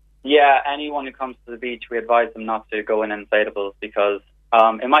 Yeah, anyone who comes to the beach, we advise them not to go in inflatables because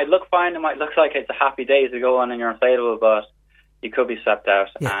it might look fine, it might look like it's a happy day to go on in your inflatable, but you could be swept out.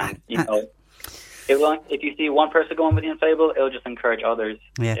 Yeah. And, if you see one person going with the inflatable, it'll just encourage others.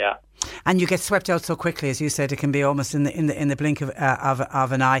 Yeah. And you get swept out so quickly, as you said, it can be almost in the blink of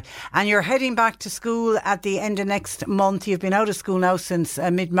an eye. And you're heading back to school at the end of next month. You've been out of school now since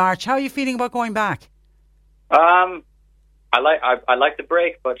mid-March. How are you feeling about going back? I like the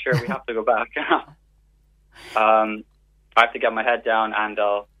break, but sure, we have to go back. I have to get my head down, and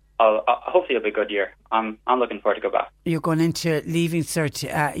I'll hopefully it'll be a good year. I'm looking forward to go back. You're going into Leaving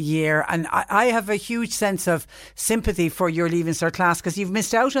Cert year, and I have a huge sense of sympathy for your Leaving Cert class because you've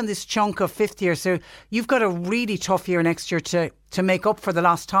missed out on this chunk of 5th year, so you've got a really tough year next year to make up for the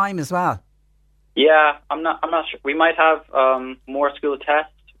lost time as well. Yeah, I'm not sure. We might have more school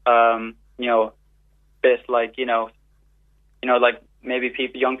tests. Bit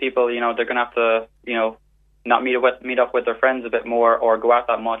maybe young people. They're going to have to not meet up with their friends a bit more or go out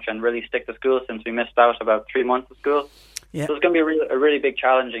that much and really stick to school since we missed out about 3 months of school. Yeah. So it's going to be a really big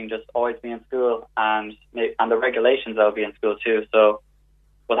challenging just always be in school and the regulations that will be in school too. So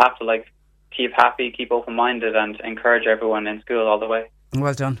we'll have to keep happy, keep open-minded and encourage everyone in school all the way.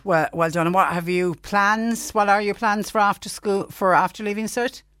 Well done. Well done. And what have you plans? What are your plans for after school, for after Leaving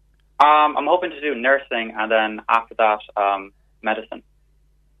Cert? I'm hoping to do nursing and then after that medicine.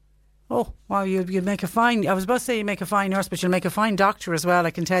 Oh, wow, you'd make a fine, I was about to say you make a fine nurse, but you'll make a fine doctor as well,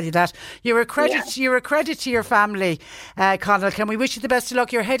 I can tell you that. You're a credit to your family, Conal. Can we wish you the best of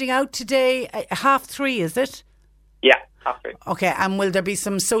luck? You're heading out today, 3:30, is it? Yeah, 3:30. Okay, and will there be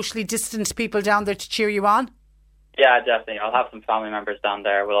some socially distant people down there to cheer you on? Yeah, definitely. I'll have some family members down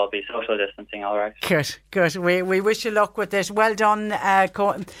there. We'll all be social distancing, all right. Good. We wish you luck with it. Well done,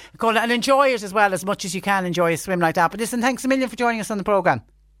 Conal, and enjoy it as well as much as you can. Enjoy a swim like that. But listen, thanks a million for joining us on the programme.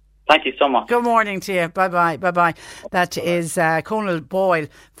 Thank you so much. Good morning to you. Bye-bye. Bye-bye. That is Conal Boyle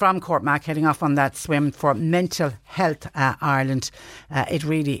from Courtmac heading off on that swim for Mental Health Ireland. It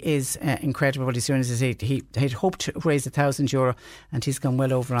really is incredible what he's doing. He'd hoped to raise €1,000 and he's gone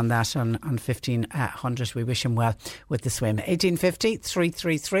well over on that on 1,500. We wish him well with the swim. 1850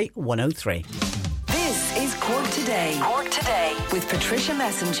 333 103. This is Cork Today. Cork Today with Patricia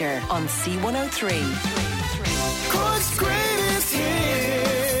Messenger on C103. Cork's greatest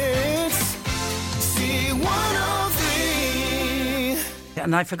hits, C103.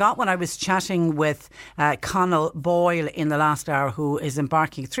 And I forgot when I was chatting with Conal Boyle in the last hour, who is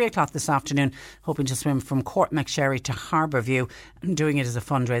embarking at 3 o'clock this afternoon, hoping to swim from Courtmacsherry to Harbourview, and doing it as a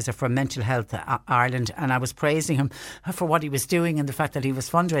fundraiser for Mental Health Ireland. And I was praising him for what he was doing and the fact that he was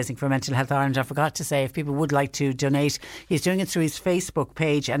fundraising for Mental Health Ireland. I forgot to say, if people would like to donate, he's doing it through his Facebook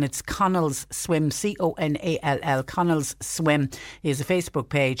page, and it's Conal's Swim, CONALL. Conal's Swim is a Facebook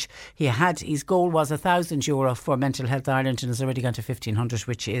page. His goal was €1,000 for Mental Health Ireland and has already gone to 1,500,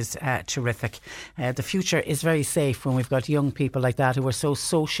 which is terrific. The future is very safe when we've got young people like that who are so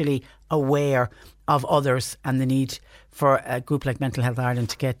socially aware of others and the need for a group like Mental Health Ireland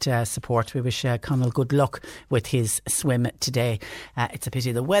to get support. We wish Conal good luck with his swim today. It's a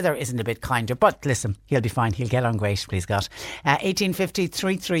pity the weather isn't a bit kinder, but listen, he'll be fine. He'll get on great, please God. 1850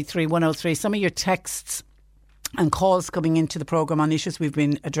 333 103. Some of your texts and calls coming into the programme on issues we've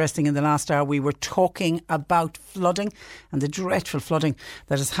been addressing in the last hour. We were talking about flooding and the dreadful flooding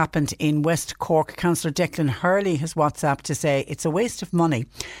that has happened in West Cork. Councillor Declan Hurley has WhatsApped to say it's a waste of money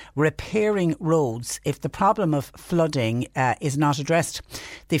repairing roads if the problem of flooding is not addressed.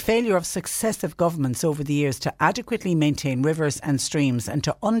 The failure of successive governments over the years to adequately maintain rivers and streams and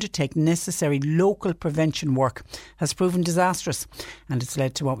to undertake necessary local prevention work has proven disastrous, and it's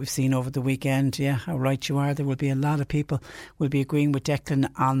led to what we've seen over the weekend. Yeah, how right you are. There will be a lot of people will be agreeing with Declan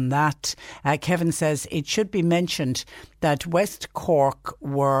on that. Kevin says it should be mentioned that West Cork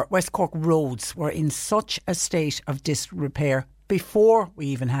roads were in such a state of disrepair before we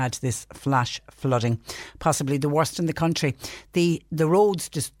even had this flash flooding, possibly the worst in the country. The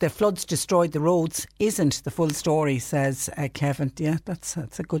floods destroyed the roads isn't the full story, says Kevin. Yeah, that's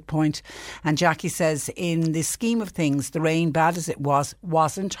a good point. And Jackie says, in the scheme of things, the rain, bad as it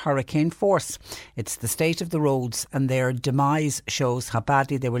wasn't hurricane force. It's the state of the roads, and their demise shows how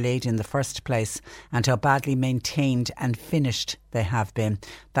badly they were laid in the first place and how badly maintained and finished they have been.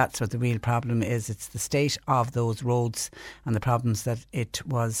 That's what the real problem is. It's the state of those roads and the problems that it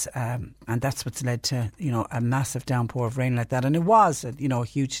was, and that's what's led to, a massive downpour of rain like that. And it was, a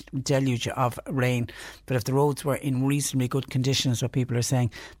huge deluge of rain. But if the roads were in reasonably good conditions, what people are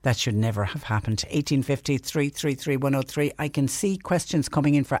saying, that should never have happened. 1850 333 103. I can see questions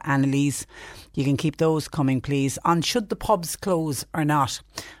coming in for Annalise. You can keep those coming, please, on should the pubs close or not.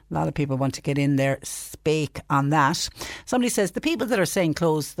 A lot of people want to get in there, speak on that. Somebody says, the people that are saying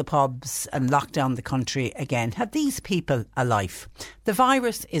close the pubs and lock down the country again, have these people a life? The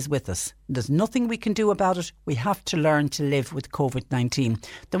virus is with us. There's nothing we can do about it. We have to learn to live with COVID-19.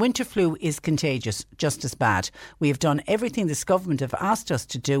 The winter flu is contagious, just as bad. We have done everything this government have asked us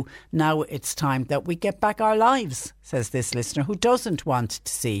to do. Now it's time that we get back our lives, says this listener, who doesn't want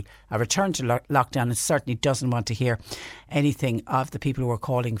to see a return to lockdown and certainly doesn't want to hear anything of the people who are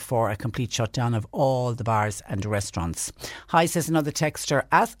calling for a complete shutdown of all the bars and restaurants. Hi, says another texter,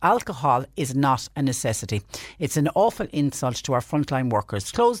 as alcohol is not a necessity. It's an awful insult to our frontline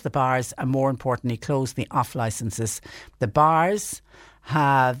workers. Close the bars and, more importantly, close the off licences. The bars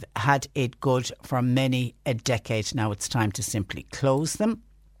have had it good for many a decade. Now it's time to simply close them.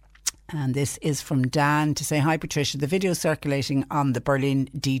 And this is from Dan to say, hi Patricia, the video circulating on the Berlin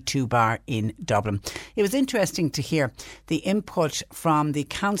D2 bar in Dublin. It was interesting to hear the input from the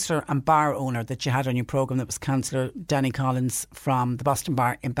councillor and bar owner that you had on your programme. That was Councillor Danny Collins from the Boston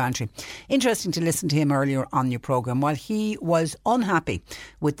Bar in Bantry. Interesting to listen to him earlier on your programme. While he was unhappy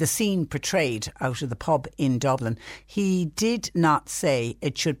with the scene portrayed out of the pub in Dublin, he did not say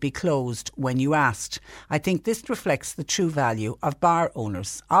it should be closed when you asked. I think this reflects the true value of bar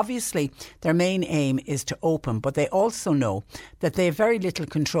owners. Obviously, their main aim is to open, but they also know that they have very little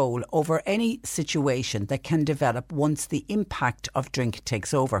control over any situation that can develop once the impact of drink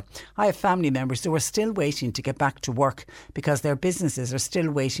takes over. I have family members who are still waiting to get back to work because their businesses are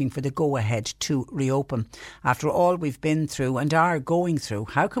still waiting for the go-ahead to reopen. After all we've been through and are going through,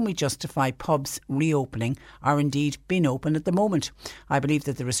 how can we justify pubs reopening or indeed being open at the moment? I believe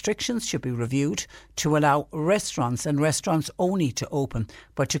that the restrictions should be reviewed to allow restaurants and restaurants only to open,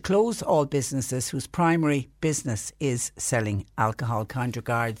 but to close all businesses whose primary business is selling alcohol. Kind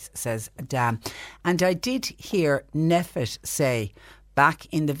regards, says Dan. And I did hear Neffet say back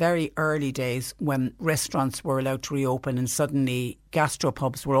in the very early days when restaurants were allowed to reopen and suddenly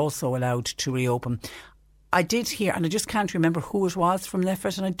gastropubs were also allowed to reopen. I did hear, and I just can't remember who it was from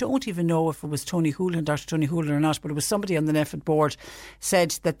Neffet, and I don't even know if it was Tony Houlihan, Dr. Tony Houlihan or not, but it was somebody on the Neffet board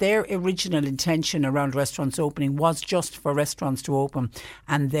said that their original intention around restaurants opening was just for restaurants to open,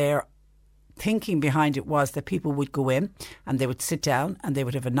 and their thinking behind it was that people would go in and they would sit down and they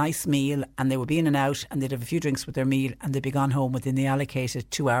would have a nice meal and they would be in and out and they'd have a few drinks with their meal and they'd be gone home within the allocated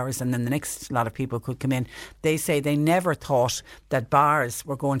 2 hours, and then the next lot of people could come in. They say they never thought that bars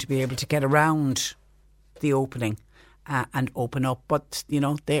were going to be able to get around the opening and open up, but you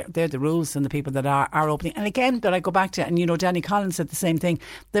know, they're the rules, and the people that are opening. And again, that I go back to, and you know, Danny Collins said the same thing,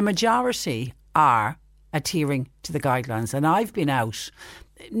 the majority are adhering to the guidelines. And I've been out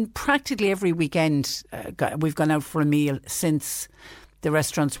practically every weekend. We've gone out for a meal since the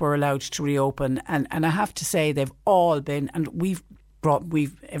restaurants were allowed to reopen, and I have to say they've all been, and we've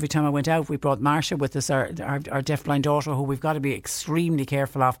every time I went out, we brought Marcia with us, our deafblind daughter, who we've got to be extremely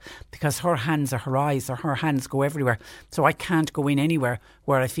careful of, because her hands are her eyes, or her hands go everywhere. So I can't go in anywhere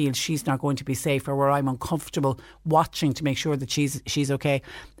where I feel she's not going to be safe, or where I'm uncomfortable watching to make sure that she's okay.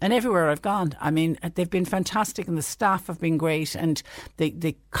 And everywhere I've gone, I mean, they've been fantastic, and the staff have been great, and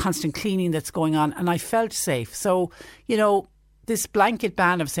the constant cleaning that's going on, and I felt safe. So, you know, this blanket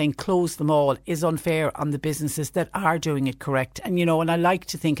ban of saying close them all is unfair on the businesses that are doing it correct. And, you know, and I like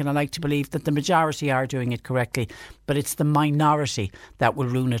to think and I like to believe that the majority are doing it correctly, but it's the minority that will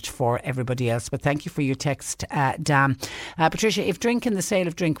ruin it for everybody else. But thank you for your text, Dan. Patricia, if the sale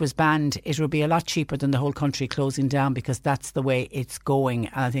of drink was banned, it would be a lot cheaper than the whole country closing down, because that's the way it's going.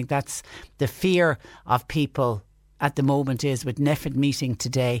 And I think that's the fear of people at the moment is with Neffet meeting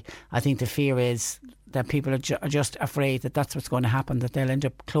today. I think the fear is that people are just afraid that that's what's going to happen, that they'll end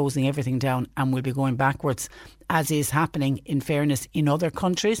up closing everything down and we'll be going backwards, as is happening, in fairness, in other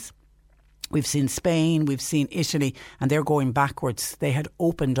countries. We've seen Spain, we've seen Italy, and they're going backwards. They had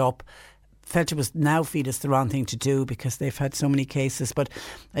opened up, felt it was now feel it's the wrong thing to do because they've had so many cases. But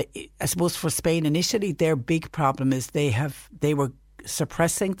I suppose for Spain and Italy, their big problem is they were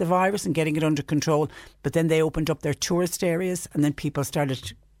suppressing the virus and getting it under control, but then they opened up their tourist areas, and then people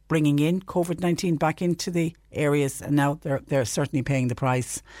started bringing in COVID-19 back into the areas, and now they're certainly paying the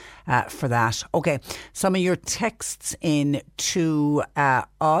price for that. Okay, some of your texts in to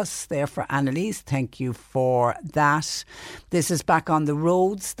us there for Annalise. Thank you for that. This is back on the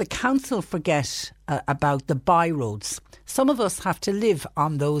roads. The council forget about the byroads. Some of us have to live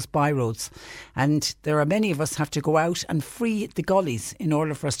on those byroads, and there are many of us have to go out and free the gullies in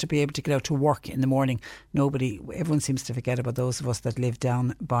order for us to be able to get out to work in the morning. Everyone seems to forget about those of us that live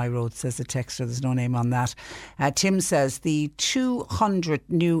down byroads, says the texter. There's no name on that. Tim says the 200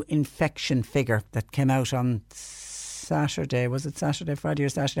 new infection figure that came out on Saturday, was it Saturday, Friday or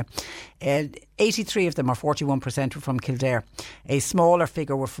Saturday? 83 of them, or 41%, were from Kildare. A smaller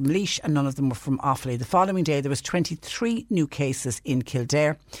figure were from Laois, and none of them were from Offaly. The following day there was 23 new cases in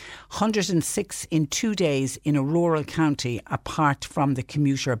Kildare, 106 in 2 days in a rural county apart from the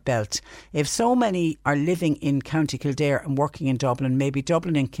commuter belt. If so many are living in County Kildare and working in Dublin, maybe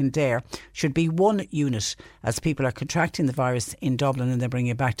Dublin and Kildare should be one unit, as people are contracting the virus in Dublin and then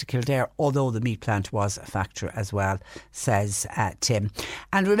bringing it back to Kildare, although the meat plant was a factor as well, says Tim.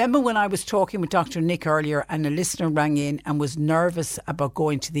 And remember when I was talking with Dr. Nick earlier, and a listener rang in and was nervous about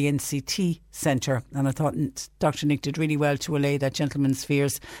going to the NCT centre, and I thought Dr. Nick did really well to allay that gentleman's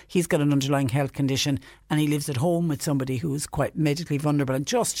fears. He's got an underlying health condition and he lives at home with somebody who's quite medically vulnerable and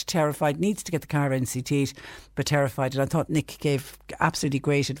just terrified, needs to get the car NCT'd, but terrified. And I thought Nick gave absolutely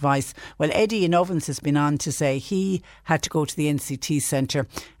great advice. Well, Eddie in Ovens has been on to say he had to go to the NCT centre,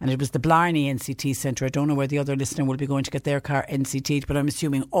 and it was the Blarney NCT centre. I don't know where the other listener will be going to get their car NCT'd, but I'm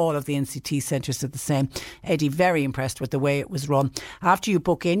assuming all of the NCT centres are the same. Eddie, very impressed with the way it was run. After you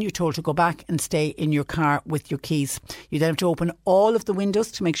book in, you're told to go back and stay in your car with your keys. You then have to open all of the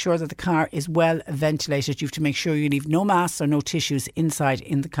windows to make sure that the car is well ventilated. You have to make sure you leave no masks or no tissues inside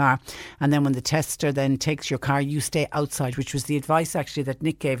in the car. And then when the tester then takes your car, you stay outside, which was the advice actually that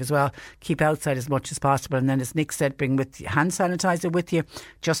Nick gave as well. Keep outside as much as possible. And then, as Nick said, bring with hand sanitizer with you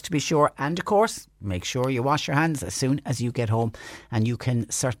just to be sure. And of course, make sure you wash your hands as soon as you get home, and you can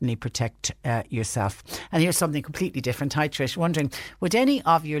certainly protect yourself. And here's something completely different. Hi Trish, wondering, would any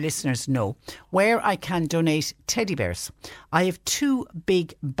of your listeners know where I can donate teddy bears? I have 2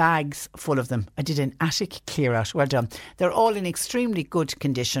 big bags full of them. I did an attic clear out. Well done. They're all in extremely good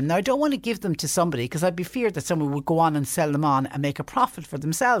condition. Now, I don't want to give them to somebody because I'd be feared that someone would go on and sell them on and make a profit for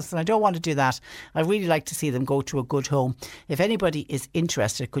themselves, and I don't want to do that. I really like to see them go to a good home. If anybody is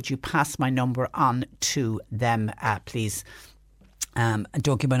interested, could you pass my number on to them, please? And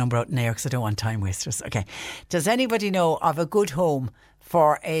don't give my number out in air because I don't want time wasters. Okay. Does anybody know of a good home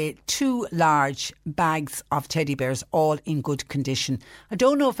for 2 large bags of teddy bears, all in good condition? I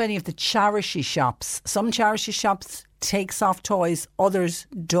don't know if any of the charity shops, some charity shops take soft toys, others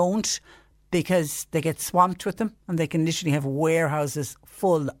don't, because they get swamped with them and they can literally have warehouses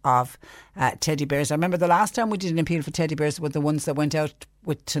full of teddy bears. I remember the last time we did an appeal for teddy bears were the ones that went out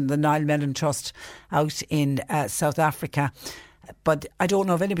with the Niall Mellon Trust out in South Africa. But I don't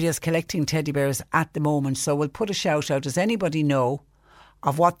know if anybody is collecting teddy bears at the moment, so we'll put a shout out. Does anybody know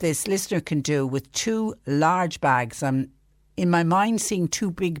of what this listener can do with 2 large bags? I'm in my mind seeing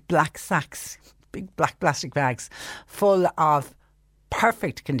 2 big black sacks, big black plastic bags full of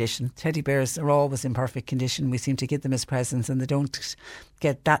perfect condition. Teddy bears are always in perfect condition. We seem to get them as presents and they don't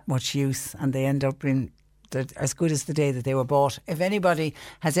get that much use and they end up in as good as the day that they were bought. If anybody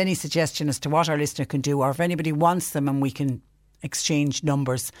has any suggestion as to what our listener can do, or if anybody wants them and we can exchange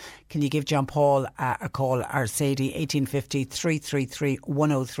numbers, can you give John Paul a call, or Sadie, 1850 333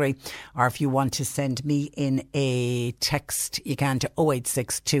 103, or if you want to send me in a text, you can to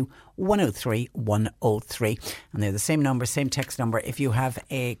 0862 103 103, and they're the same number, same text number. If you have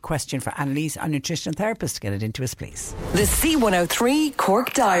a question for Annalise, our nutrition therapist, get it into us, please. The C103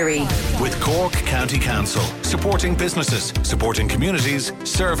 Cork Diary with Cork County Council, supporting businesses, supporting communities,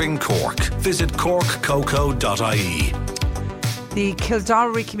 serving Cork. Visit corkcoco.ie. The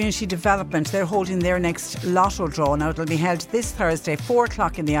Kildorrery Community Development, they're holding their next lotto draw. Now it'll be held this Thursday, 4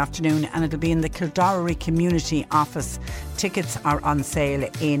 o'clock in the afternoon, and it'll be in the Kildorrery Community Office. Tickets are on sale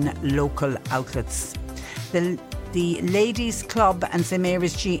in local outlets. The Ladies Club and St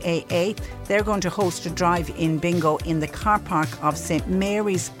Mary's GAA, they're going to host a drive-in bingo in the car park of St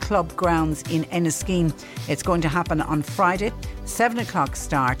Mary's Club grounds in Enniskeane. It's going to happen on Friday, 7 o'clock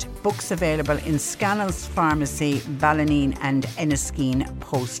start. Books available in Scannell's Pharmacy, Ballineen and Enniskeane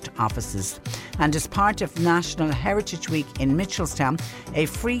post offices. And as part of National Heritage Week in Mitchelstown, a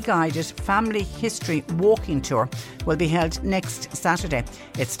free guided family history walking tour will be held next Saturday.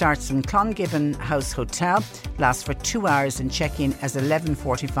 It starts from Clongibbon House Hotel, lasts for 2 hours and check-in as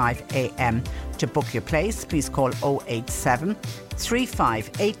 11:45am. To book your place, please call 087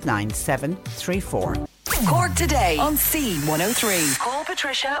 3589734. Cork Today on C103. Call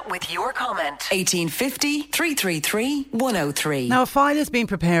Patricia with your comment. 1850 333 103. Now, a file is being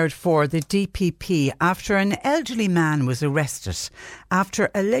prepared for the DPP after an elderly man was arrested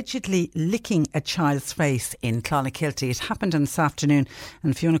after allegedly licking a child's face in Clonakilty. It happened this afternoon,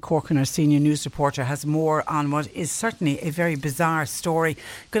 and Fiona Corkin, our senior news reporter, has more on what is certainly a very bizarre story.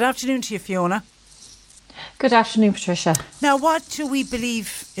 Good afternoon to you, Fiona. Good afternoon, Patricia. Now, what do we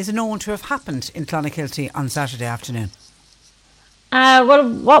believe is known to have happened in Clonakilty on Saturday afternoon? Well,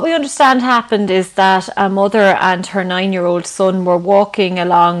 what we understand happened is that a mother and her 9-year-old son were walking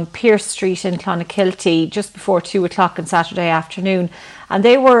along Pierce Street in Clonakilty just before 2 o'clock on Saturday afternoon, and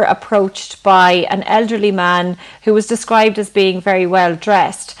they were approached by an elderly man who was described as being very well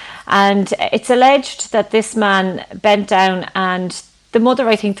dressed. And it's alleged that this man bent down, and the mother,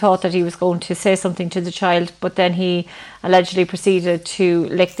 I think, thought that he was going to say something to the child, but then he allegedly proceeded to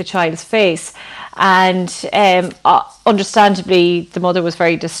lick the child's face. And understandably, the mother was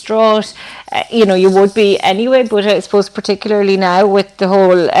very distraught. You would be anyway, but I suppose particularly now with the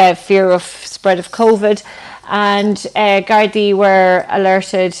whole fear of spread of COVID. And Gardaí were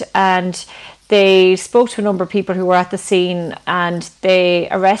alerted, and they spoke to a number of people who were at the scene, and they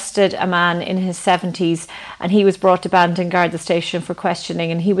arrested a man in his 70s, and he was brought to Bandon Garda Station for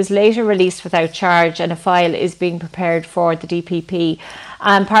questioning, and he was later released without charge, and a file is being prepared for the DPP.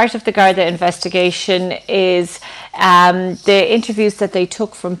 And part of the Garda investigation is the interviews that they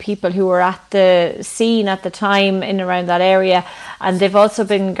took from people who were at the scene at the time in and around that area, and they've also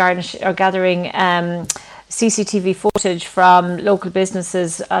been gathering CCTV footage from local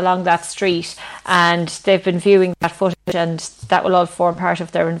businesses along that street, and they've been viewing that footage, and that will all form part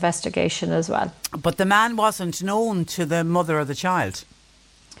of their investigation as well. But the man wasn't known to the mother of the child?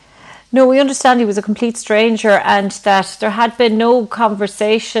 No, we understand he was a complete stranger, and that there had been no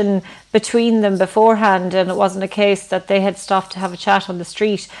conversation between them beforehand, and it wasn't a case that they had stopped to have a chat on the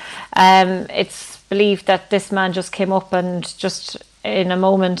street. It's believed that this man just came up and just in a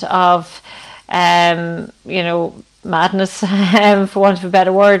moment of madness, for want of a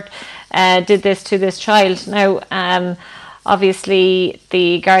better word, did this to this child. Now, obviously,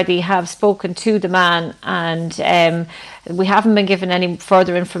 the Gardaí have spoken to the man, and we haven't been given any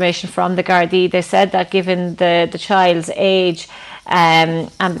further information from the Gardaí. They said that given the child's age,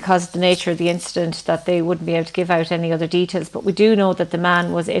 and because of the nature of the incident that they wouldn't be able to give out any other details. But we do know that the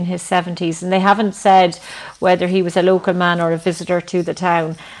man was in his 70s, and they haven't said whether he was a local man or a visitor to the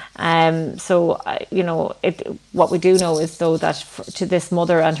town. What we do know is, though, that to this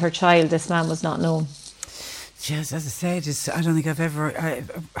mother and her child, this man was not known. Yes, as I said, I don't think I've ever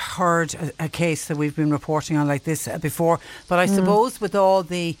heard a case that we've been reporting on like this before. But I suppose with all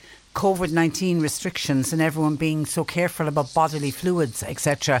the COVID-19 restrictions and everyone being so careful about bodily fluids,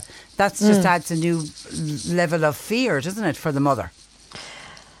 etc., that just adds a new level of fear, doesn't it, for the mother?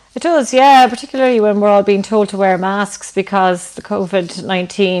 It does, yeah, particularly when we're all being told to wear masks, because the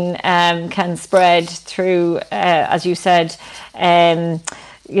COVID-19 can spread through, as you said, saliva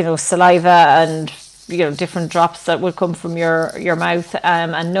and different drops that would come from your mouth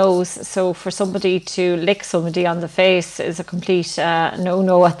and nose. So for somebody to lick somebody on the face is a complete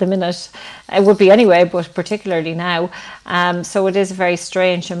no-no at the minute. It would be anyway, but particularly now. So it is a very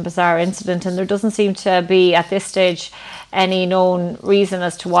strange and bizarre incident, and there doesn't seem to be at this stage any known reason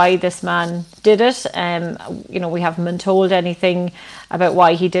as to why this man did it. We haven't been told anything about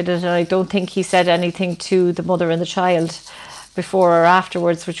why he did it, and I don't think he said anything to the mother and the child before or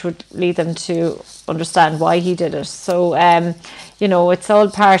afterwards, which would lead them to understand why he did it. So, it's all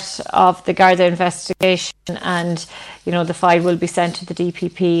part of the Garda investigation, and, the file will be sent to the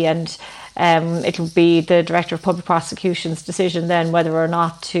DPP, and it will be the Director of Public Prosecution's decision then whether or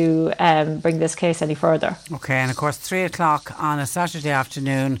not to bring this case any further. OK, and of course 3 o'clock on a Saturday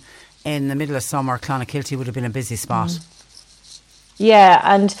afternoon in the middle of summer, Clonakilty would have been a busy spot. Yeah,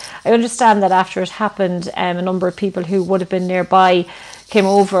 and I understand that after it happened, a number of people who would have been nearby came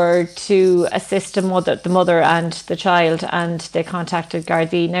over to assist the mother and the child, and they contacted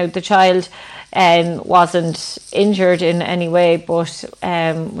Gardaí. Now, the child wasn't injured in any way, but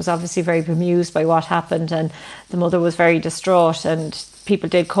was obviously very bemused by what happened, and the mother was very distraught, and people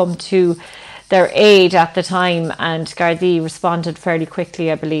did come to their aid at the time, and Gardaí responded fairly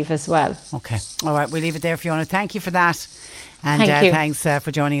quickly, I believe, as well. OK. All right, we'll leave it there, Fiona. Thank you for that. And thanks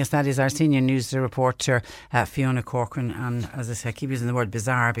for joining us. That is our senior news reporter, Fiona Corcoran. And as I say, I keep using the word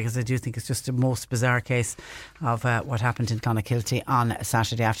bizarre because I do think it's just the most bizarre case of what happened in Clonakilty on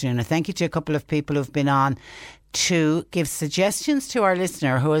Saturday afternoon. And thank you to a couple of people who've been on to give suggestions to our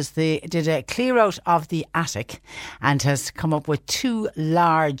listener who did a clear out of the attic and has come up with 2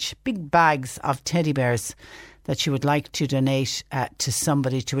 large, big bags of teddy bears that she would like to donate to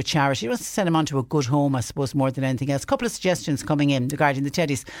somebody, to a charity. She wants to send them on to a good home, I suppose, more than anything else. A couple of suggestions coming in regarding the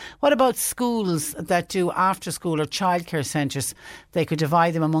teddies. What about schools that do after school or childcare centres? They could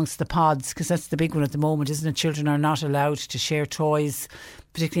divide them amongst the pods, because that's the big one at the moment, isn't it? Children are not allowed to share toys,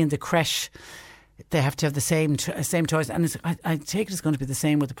 particularly in the creche. They have to have the same toys, and I take it it's going to be the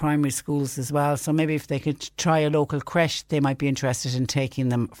same with the primary schools as well. So maybe if they could try a local creche, they might be interested in taking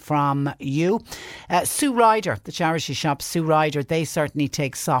them from you. Sue Ryder, the charity shop Sue Ryder, they certainly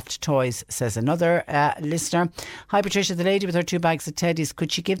take soft toys, says another listener. Hi Patricia, the lady with her 2 bags of teddies,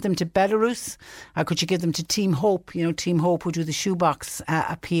 could she give them to Belarus, or could she give them to Team Hope? Team Hope who do the shoebox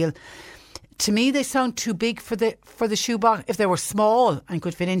appeal. To me, they sound too big for the shoebox. If they were small and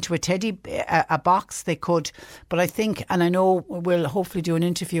could fit into a box, they could. But I think, and I know we'll hopefully do an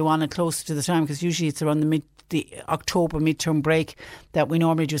interview on it closer to the time, because usually it's around the October midterm break that we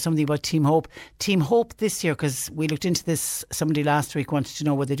normally do something about Team Hope. Team Hope this year, because we looked into this, somebody last week wanted to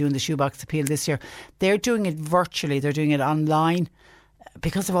know whether they're doing the shoebox appeal this year. They're doing it virtually. They're doing it online.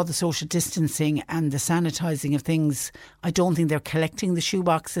 Because of all the social distancing and the sanitising of things, I don't think they're collecting the shoe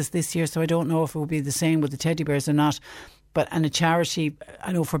boxes this year, so I don't know if it will be the same with the teddy bears or not. And a charity,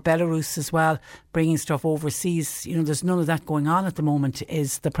 I know for Belarus as well, bringing stuff overseas, there's none of that going on at the moment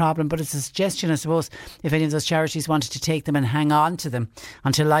is the problem. But it's a suggestion, I suppose, if any of those charities wanted to take them and hang on to them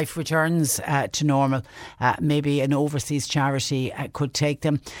until life returns to normal, maybe an overseas charity could take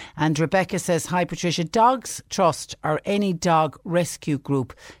them. And Rebecca says, hi Patricia, Dogs Trust or any dog rescue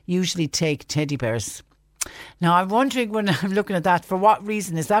group usually take teddy bears. Now, I'm wondering when I'm looking at that, for what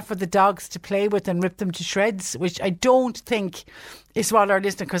reason? Is that for the dogs to play with and rip them to shreds? Which I don't think is what our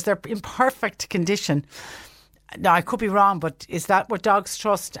listener, because they're in perfect condition. Now, I could be wrong, but is that what Dogs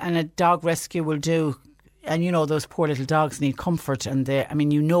Trust and a dog rescue will do? And those poor little dogs need comfort, and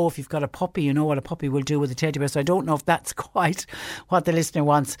if you've got a puppy, you know what a puppy will do with a teddy bear. So I don't know if that's quite what the listener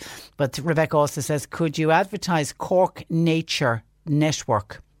wants. But Rebecca also says, could you advertise Cork Nature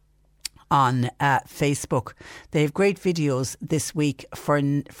Network on Facebook. They have great videos this week for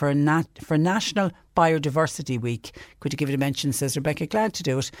National Biodiversity Week. Could you give it a mention, says Rebecca? Glad to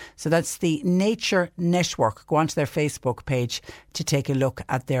do it. So that's the Nature Network. Go onto their Facebook page to take a look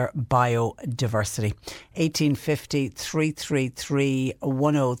at their biodiversity. 1850 333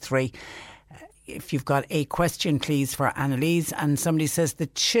 103. If you've got a question, please, for Annalise. And somebody says the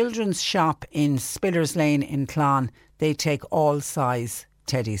children's shop in Spillers Lane in Clon, they take all size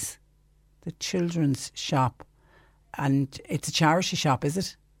teddies. The children's shop. And it's a charity shop, is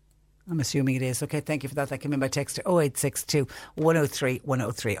it? I'm assuming it is. Okay, thank you for that. That came in by text to 0862 103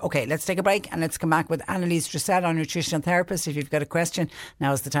 103. Okay, let's take a break and let's come back with Annalise Dressel, our nutritional therapist. If you've got a question,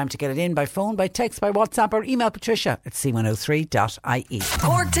 now is the time to get it in by phone, by text, by WhatsApp, or email patricia@c103.ie.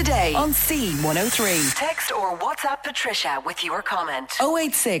 Cork Today on C103. Text or WhatsApp Patricia with your comment.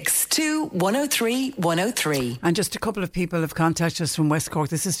 0862 103 103. And just a couple of people have contacted us from West Cork.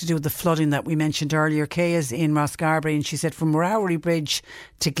 This is to do with the flooding that we mentioned earlier. Kay is in Rosscarbery and she said from Rowley Bridge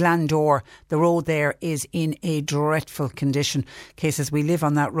to Glandore, the road there is in a dreadful condition. Kay says we live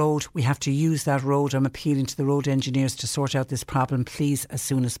on that road. We have to use that road. I'm appealing to the road engineers to sort out this problem, please, as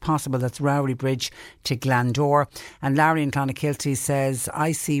soon as possible. That's Rowley Bridge to Glandore. And Larry in Clonakilty says,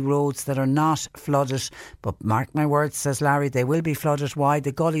 I see roads that are not flooded, but mark my words, says Larry, they will be flooded. Why?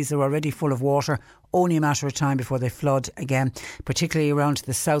 The gullies are already full of water. Only a matter of time before they flood again, particularly around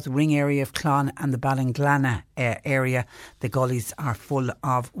the South Ring area of Clon and the Ballinglana area. The gullies are full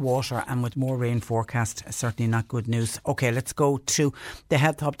of water, and with more rain forecast, certainly not good news. OK, let's go to the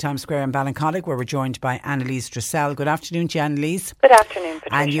Health Hub Times Square in Ballincollig, where we're joined by Annalise Dressel. Good afternoon to you, Annalise. Good afternoon,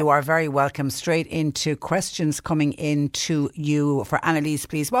 Patricia. And you are very welcome. Straight into questions coming in to you for Annalise,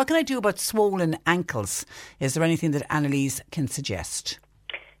 please. What can I do about swollen ankles? Is there anything that Annalise can suggest?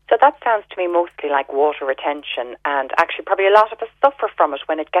 So that sounds to me mostly like water retention, and actually probably a lot of us suffer from it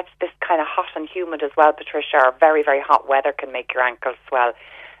when it gets this kind of hot and humid as well, Patricia, or very, very hot weather can make your ankles swell.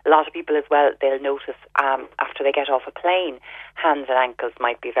 A lot of people as well, they'll notice after they get off a plane, hands and ankles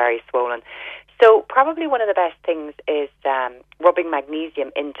might be very swollen. So probably one of the best things is rubbing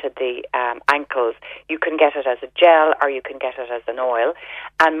magnesium into the ankles. You can get it as a gel or you can get it as an oil.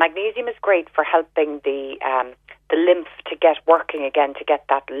 And magnesium is great for helping the lymph to get working again, to get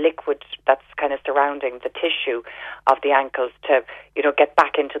that liquid that's kind of surrounding the tissue of the ankles to, get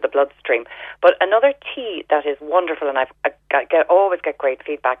back into the bloodstream. But another tea that is wonderful, and I always get great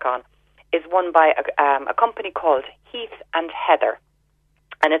feedback on, is one by a company called Heath and Heather.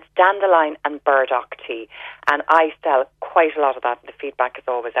 And it's dandelion and burdock tea. And I sell quite a lot of that, and the feedback is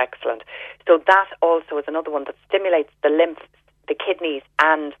always excellent. So that also is another one that stimulates the lymph, the kidneys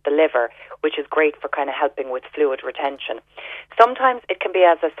and the liver, which is great for kind of helping with fluid retention. Sometimes it can be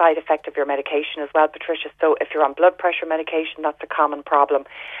as a side effect of your medication as well, Patricia. So if you're on blood pressure medication, that's a common problem.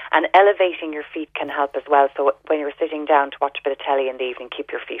 And elevating your feet can help as well. So when you're sitting down to watch a bit of telly in the evening,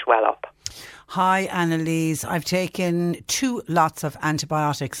 keep your feet well up. Hi, Annalise. I've taken 2 lots of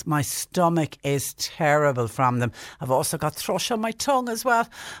antibiotics. My stomach is terrible from them. I've also got thrush on my tongue as well.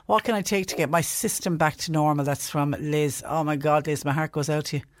 What can I take to get my system back to normal? That's from Liz. Oh my God, Liz, my heart goes out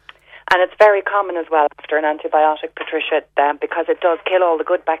to you. And it's very common as well after an antibiotic, Patricia, because it does kill all the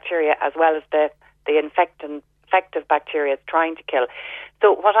good bacteria as well as the infective bacteria it's trying to kill.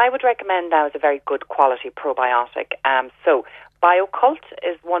 So what I would recommend now is a very good quality probiotic. So BioCult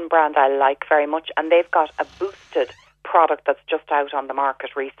is one brand I like very much, and they've got a boosted product that's just out on the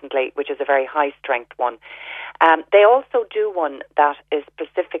market recently, which is a very high strength one. They also do one that is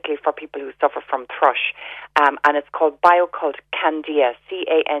specifically for people who suffer from thrush, and it's called BioCult Candida,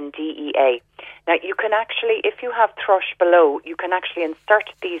 Candea. Now you can actually, if you have thrush below, you can actually insert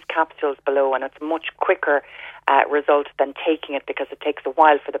these capsules below, and it's a much quicker result than taking it, because it takes a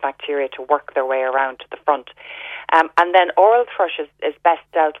while for the bacteria to work their way around to the front. And then oral thrush is best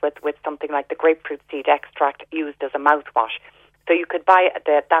dealt with something like the grapefruit seed extract used as a mouthwash. So you could buy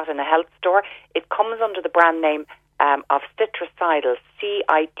that in a health store. It comes under the brand name of Citricidal,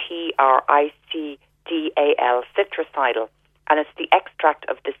 Citricidal, Citricidal. And it's the extract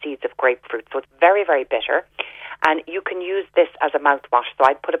of the seeds of grapefruit. So it's very, very bitter. And you can use this as a mouthwash. So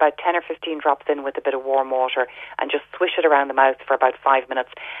I'd put about 10 or 15 drops in with a bit of warm water and just swish it around the mouth for about 5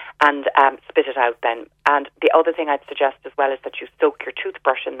 minutes and spit it out then. And the other thing I'd suggest as well is that you soak your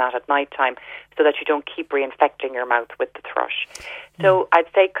toothbrush in that at night time so that you don't keep reinfecting your mouth with the thrush. So I'd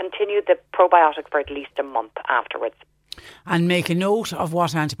say continue the probiotic for at least a month afterwards. And make a note of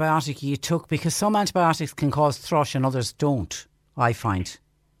what antibiotic you took, because some antibiotics can cause thrush and others don't, I find.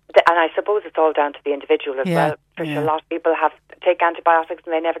 And I suppose it's all down to the individual as well. A lot of people take antibiotics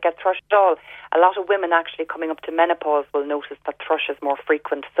and they never get thrush at all. A lot of women actually coming up to menopause will notice that thrush is more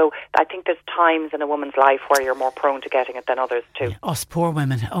frequent. So I think there's times in a woman's life where you're more prone to getting it than others too. Yeah, us poor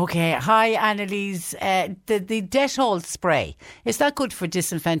women. Okay. Hi, Annalise. The Dettol spray, is that good for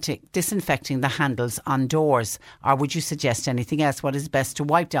disinfecting the handles on doors? Or would you suggest anything else? What is best to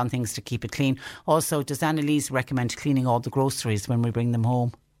wipe down things to keep it clean? Also, does Annalise recommend cleaning all the groceries when we bring them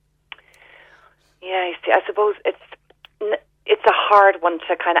home? Yeah, I suppose it's a hard one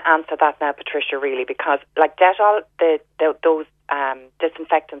to kind of answer that now, Patricia, really, because like Dettol, those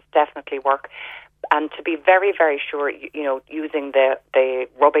disinfectants definitely work. And to be very, very sure, using the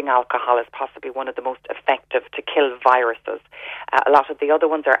rubbing alcohol is possibly one of the most effective to kill viruses. A lot of the other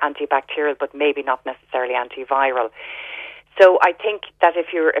ones are antibacterial, but maybe not necessarily antiviral. So I think that if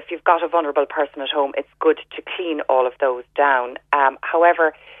you've got a vulnerable person at home, it's good to clean all of those down.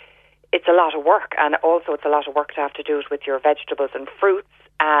 However, it's a lot of work, and also it's a lot of work to have to do it with your vegetables and fruits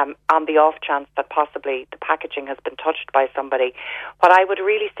on the off chance that possibly the packaging has been touched by somebody. What I would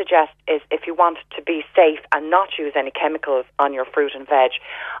really suggest is if you want to be safe and not use any chemicals on your fruit and veg,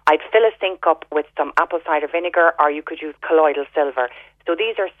 I'd fill a sink up with some apple cider vinegar, or you could use colloidal silver. So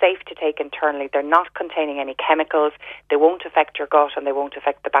these are safe to take internally. They're not containing any chemicals. They won't affect your gut and they won't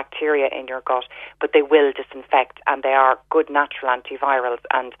affect the bacteria in your gut, but they will disinfect, and they are good natural antivirals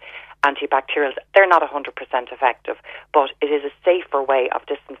and antibacterials. They're not 100% effective, but it is a safer way of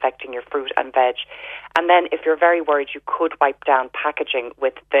disinfecting your fruit and veg. And then if you're very worried, you could wipe down packaging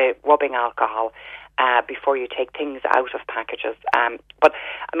with the rubbing alcohol before you take things out of packages. But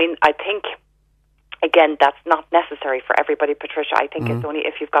I mean, I think, again, that's not necessary for everybody, Patricia. I think it's only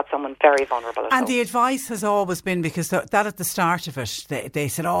if you've got someone very vulnerable. And the advice has always been, because that at the start of it, they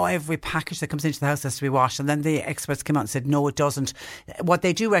said, every package that comes into the house has to be washed. And then the experts came out and said, no, it doesn't. What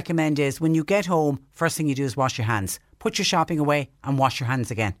they do recommend is when you get home, first thing you do is wash your hands. Put your shopping away and wash your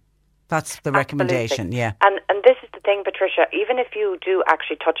hands again. That's the recommendation, yeah. And this is the thing, Patricia, even if you do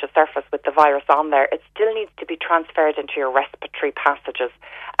actually touch a surface with the virus on there, it still needs to be transferred into your respiratory passages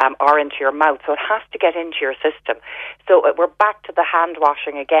or into your mouth. So it has to get into your system. So we're back to the hand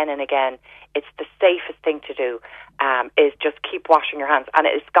washing again and again. It's the safest thing to do, is just keep washing your hands. And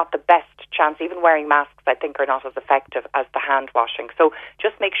it's got the best chance. Even wearing masks, I think, are not as effective as the hand washing. So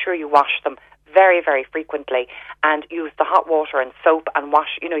just make sure you wash them very, very frequently, and use the hot water and soap and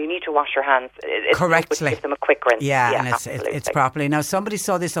wash. You need to wash your hands. Correctly. Give them a quick rinse. Yeah, and it's properly. Now, somebody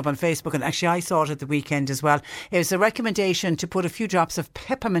saw this up on Facebook, and actually I saw it at the weekend as well. It was a recommendation to put a few drops of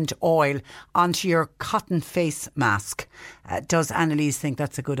peppermint oil onto your cotton face mask. Does Annalise think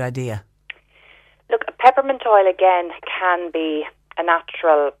that's a good idea? Look, peppermint oil, again, can be a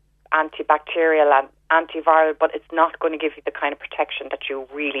natural antibacterial and antiviral, but it's not going to give you the kind of protection that you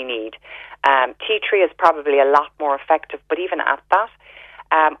really need. Tea tree is probably a lot more effective, but even at that,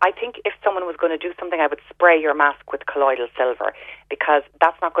 I think if someone was going to do something, I would spray your mask with colloidal silver, because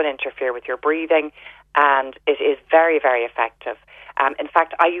that's not going to interfere with your breathing, and it is very, very effective. In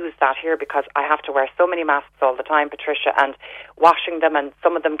fact, I use that here because I have to wear so many masks all the time, Patricia, and washing them, and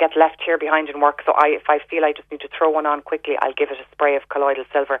some of them get left here behind in work. So if I feel I just need to throw one on quickly, I'll give it a spray of colloidal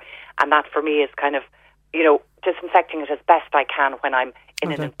silver, and that for me is kind of, disinfecting it as best I can when I'm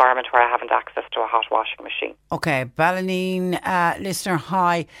in an environment where I haven't access to a hot washing machine. Okay, Ballineen listener,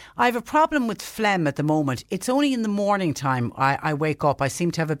 hi. I have a problem with phlegm at the moment. It's only in the morning time I wake up. I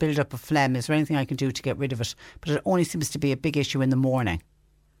seem to have a build-up of phlegm. Is there anything I can do to get rid of it? But it only seems to be a big issue in the morning.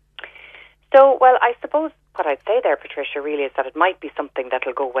 So, well, I suppose what I'd say there, Patricia, really is that it might be something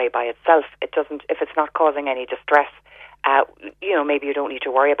that'll go away by itself. It doesn't, if it's not causing any distress. Maybe you don't need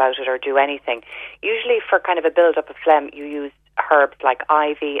to worry about it or do anything. Usually for kind of a build-up of phlegm, you use herbs like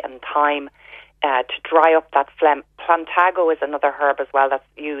ivy and thyme to dry up that phlegm. Plantago is another herb as well that's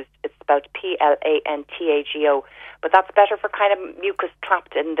used. It's spelled Plantago, but that's better for kind of mucus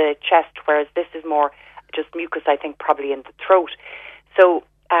trapped in the chest, whereas this is more just mucus, I think, probably in the throat. So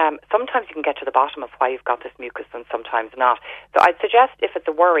sometimes you can get to the bottom of why you've got this mucus and sometimes not. So I'd suggest, if it's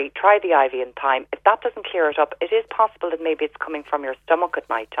a worry, try the ivy and thyme. If that doesn't clear it up, it is possible that maybe it's coming from your stomach at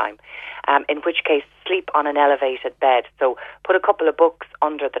night time, in which case sleep on an elevated bed. So put a couple of books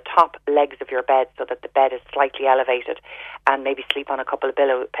under the top legs of your bed so that the bed is slightly elevated, and maybe sleep on a couple of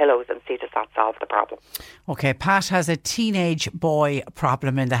pillows and see does that solve the problem. Okay, Pat has a teenage boy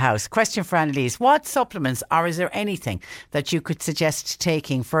problem in the house. Question for Annalise. What supplements, or is there anything that you could suggest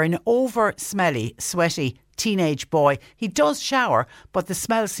taking for an over-smelly, sweaty teenage boy? He does shower, but the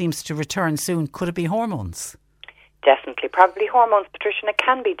smell seems to return soon. Could it be hormones? Definitely. Probably hormones, Patricia, and it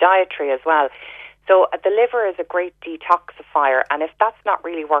can be dietary as well. So the liver is a great detoxifier, and if that's not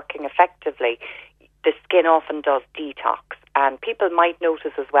really working effectively, the skin often does detox. And people might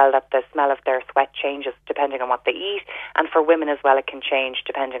notice as well that the smell of their sweat changes depending on what they eat, and for women as well it can change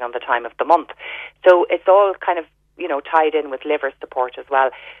depending on the time of the month. So it's all kind of, tied in with liver support as well.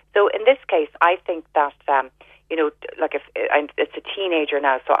 So in this case, I think that, like if it's a teenager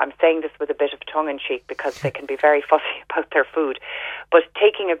now, so I'm saying this with a bit of tongue-in-cheek because they can be very fussy about their food, but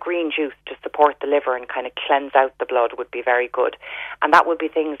taking a green juice to support the liver and kind of cleanse out the blood would be very good. And that would be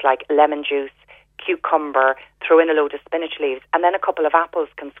things like lemon juice, cucumber, throw in a load of spinach leaves, and then a couple of apples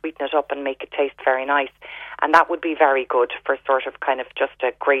can sweeten it up and make it taste very nice. And that would be very good for sort of kind of just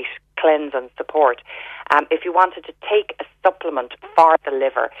a great cleanse and support. If you wanted to take a supplement for the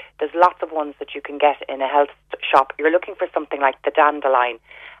liver, there's lots of ones that you can get in a health shop. You're looking for something like the dandelion,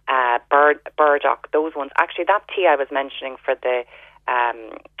 burdock, those ones. Actually, that tea I was mentioning for the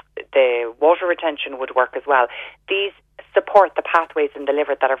water retention would work as well. These support the pathways in the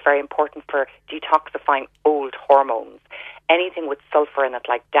liver that are very important for detoxifying old hormones. Anything with sulfur in it,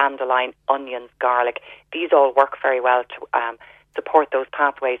 like dandelion, onions, garlic, these all work very well to support those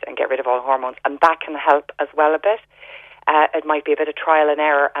pathways and get rid of all hormones, and that can help as well a bit. It might be a bit of trial and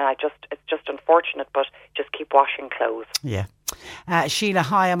error, and it's just unfortunate, but just keep washing clothes. Yeah. Sheila,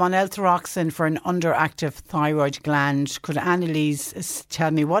 hi, I'm on L-thyroxine for an underactive thyroid gland. Could Annalise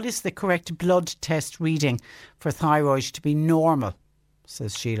tell me what is the correct blood test reading for thyroid to be normal,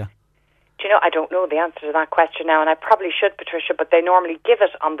 says Sheila. Do you know, I don't know the answer to that question now, and I probably should, Patricia, but they normally give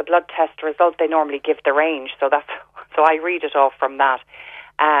it on the blood test result. They normally give the range, so I read it off from that.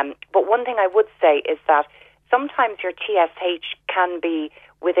 But one thing I would say is that sometimes your TSH can be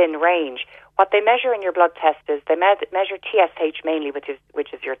within range. What they measure in your blood test is they measure TSH mainly, which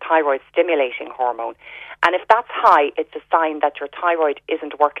is your thyroid stimulating hormone. And if that's high, it's a sign that your thyroid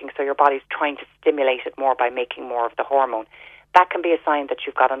isn't working, so your body's trying to stimulate it more by making more of the hormone. That can be a sign that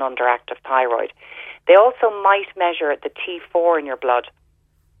you've got an underactive thyroid. They also might measure the T4 in your blood,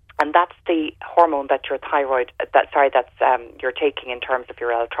 and that's the hormone that your thyroid, you're taking in terms of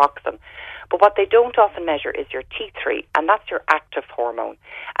your L-thyroxine. But what they don't often measure is your T3, and that's your active hormone.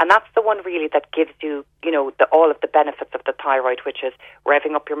 And that's the one really that gives you, all of the benefits of the thyroid, which is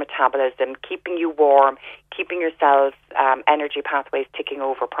revving up your metabolism, keeping you warm, keeping your cells, energy pathways ticking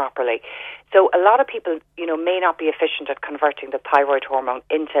over properly. So a lot of people, may not be efficient at converting the thyroid hormone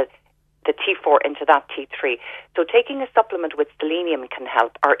into the T4 into that T3. So taking a supplement with selenium can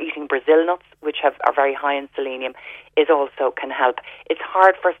help, or eating Brazil nuts, which are very high in selenium, can help. It's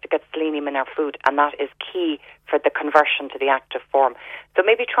hard for us to get selenium in our food, and that is key for the conversion to the active form. So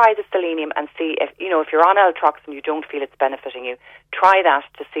maybe try the selenium and see if you're on L-thyroxine and you don't feel it's benefiting you, try that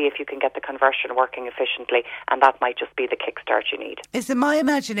to see if you can get the conversion working efficiently, and that might just be the kickstart you need. Is it my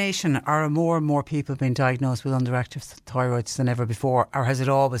imagination, or are more and more people being diagnosed with underactive thyroids than ever before, or has it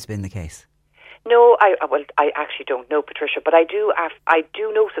always been the case? No, I actually don't know, Patricia, but I do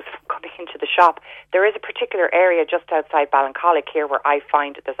notice from coming into the shop, there is a particular area just outside Ballincollig here where I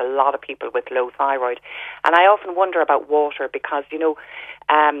find there's a lot of people with low thyroid. And I often wonder about water because,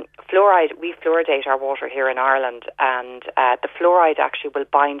 fluoride, we fluoridate our water here in Ireland, and the fluoride actually will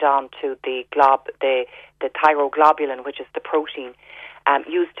bind on to the thyroglobulin, which is the protein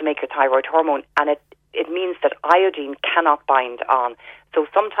used to make your thyroid hormone, and it means that iodine cannot bind on. So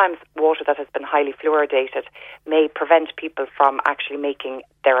sometimes water that has been highly fluoridated may prevent people from actually making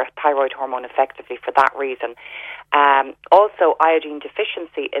their thyroid hormone effectively for that reason. Also, iodine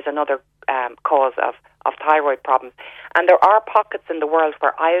deficiency is another cause of thyroid problems. And there are pockets in the world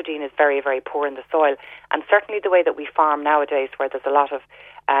where iodine is very, very poor in the soil. And certainly the way that we farm nowadays, where there's a lot of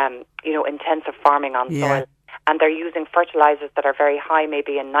intensive farming on soil, and they're using fertilizers that are very high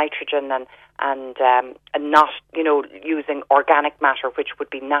maybe in nitrogen and not, using organic matter, which would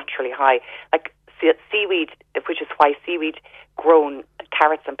be naturally high. Like seaweed, which is why seaweed grown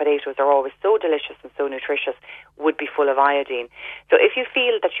carrots and potatoes are always so delicious and so nutritious, would be full of iodine. So if you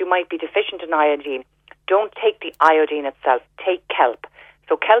feel that you might be deficient in iodine, don't take the iodine itself, take kelp.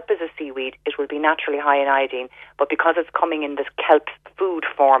 So kelp is a seaweed, it will be naturally high in iodine, but because it's coming in this kelp food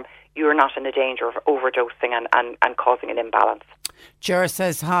form, you're not in the danger of overdosing and causing an imbalance. Ger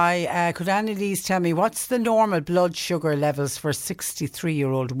says, hi, could Annalise tell me what's the normal blood sugar levels for a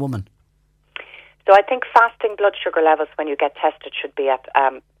 63-year-old woman? So I think fasting blood sugar levels when you get tested should be at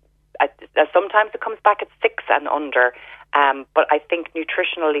sometimes it comes back at 6 and under. But I think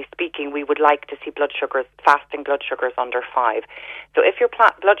nutritionally speaking, we would like to see fasting blood sugars under 5. So if your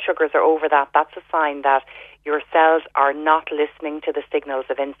blood sugars are over that, that's a sign that your cells are not listening to the signals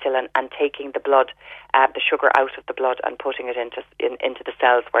of insulin and taking the sugar out of the blood and putting it into the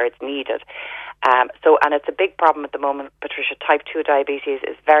cells where it's needed. And it's a big problem at the moment, Patricia. Type 2 diabetes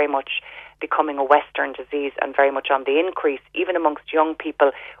is very much becoming a Western disease and very much on the increase, even amongst young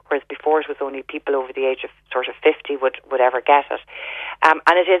people, whereas before it was only people over the age of sort of 50 would ever get it.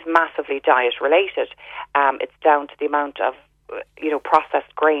 And it is massively diet related. It's down to the amount of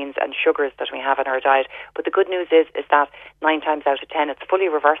processed grains and sugars that we have in our diet. But the good news is that 9 times out of 10 it's fully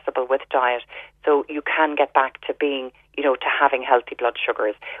reversible with diet. So you can get back to being, to having healthy blood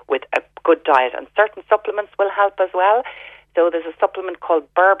sugars with a good diet. And certain supplements will help as well. So there's a supplement called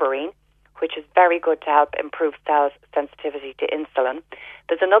berberine, which is very good to help improve cells' sensitivity to insulin.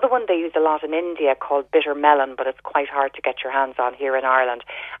 There's another one they use a lot in India called bitter melon, but it's quite hard to get your hands on here in Ireland.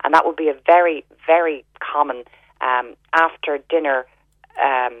 And that would be a very, very common after dinner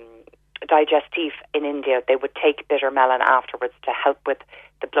digestif in India. They would take bitter melon afterwards to help with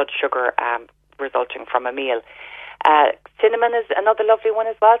the blood sugar resulting from a meal. Cinnamon is another lovely one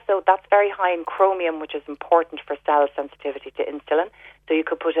as well. So that's very high in chromium, which is important for cell sensitivity to insulin. So you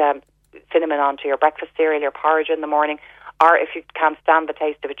could put cinnamon onto your breakfast cereal, your porridge in the morning, or if you can't stand the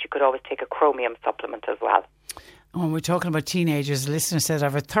taste of it, you could always take a chromium supplement as well. When we're talking about teenagers, the listener says I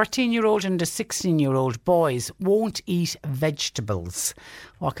have a 13-year-old and a 16-year-old. Boys won't eat vegetables.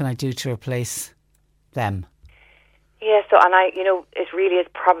 What can I do to replace them? Yeah, so it really is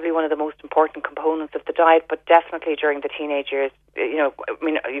probably one of the most important components of the diet, but definitely during the teenage years,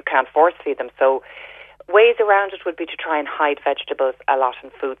 you can't force feed them. So ways around it would be to try and hide vegetables a lot in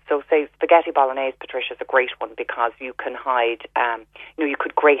food. So say spaghetti bolognese, Patricia, is a great one because you can hide, you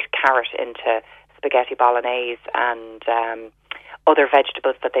could grate carrot into spaghetti bolognese and other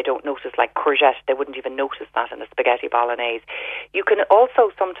vegetables that they don't notice, like courgette. They wouldn't even notice that in a spaghetti bolognese. You can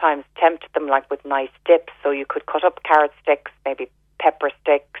also sometimes tempt them like with nice dips. So you could cut up carrot sticks, maybe pepper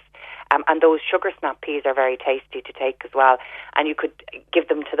sticks, and those sugar snap peas are very tasty to take as well. And you could give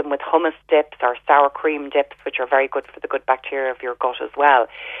them to them with hummus dips or sour cream dips, which are very good for the good bacteria of your gut as well.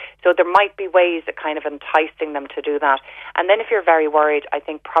 So there might be ways of kind of enticing them to do that. And then if you're very worried, I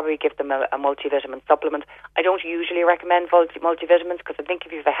think probably give them a multivitamin supplement. I don't usually recommend multivitamins because I think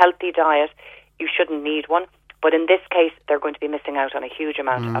if you have a healthy diet, you shouldn't need one. But in this case, they're going to be missing out on a huge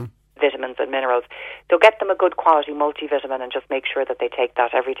amount of vitamins and minerals. So get them a good quality multivitamin and just make sure that they take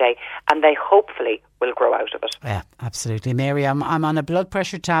that every day, and they hopefully will grow out of it. Yeah, absolutely. Mary, I'm on a blood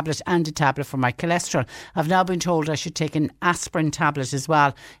pressure tablet and a tablet for my cholesterol. I've now been told I should take an aspirin tablet as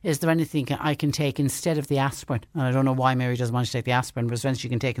well. Is there anything I can take instead of the aspirin? And I don't know why Mary doesn't want to take the aspirin, but it's you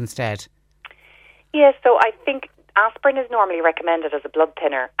can take instead. Yeah, so I think aspirin is normally recommended as a blood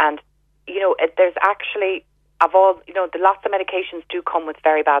thinner, and there's actually lots of medications do come with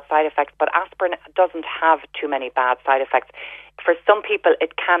very bad side effects, but aspirin doesn't have too many bad side effects. For some people,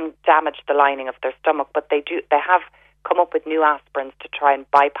 it can damage the lining of their stomach, but they have come up with new aspirins to try and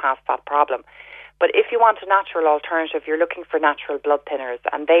bypass that problem. But if you want a natural alternative, you're looking for natural blood thinners,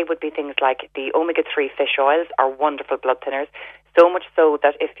 and they would be things like the omega-3 fish oils are wonderful blood thinners, so much so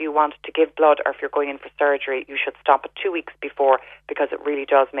that if you want to give blood or if you're going in for surgery, you should stop it 2 weeks before, because it really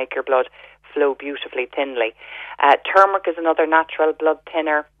does make your blood flow beautifully thinly. Turmeric is another natural blood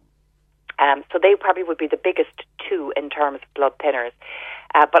thinner. So they probably would be the biggest two in terms of blood thinners.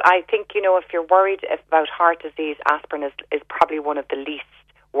 But I think, if you're worried about heart disease, aspirin is probably one of the least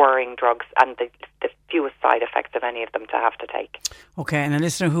worrying drugs and the fewest side effects of any of them to have to take. Okay, and a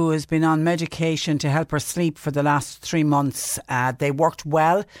listener who has been on medication to help her sleep for the last 3 months, they worked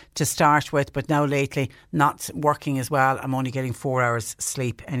well to start with, but now lately not working as well. I'm only getting 4 hours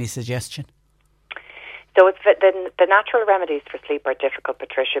sleep. Any suggestion? So it's the natural remedies for sleep are difficult,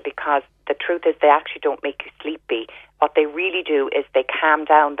 Patricia, because the truth is they actually don't make you sleepy. What they really do is they calm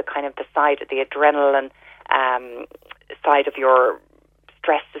down the side of the adrenaline side of your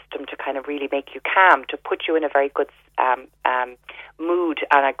stress system to kind of really make you calm, to put you in a very good mood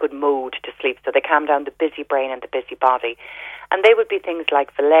and a good mode to sleep. So they calm down the busy brain and the busy body. And they would be things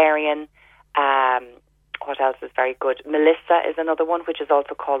like valerian. What else is very good? Melissa is another one, which is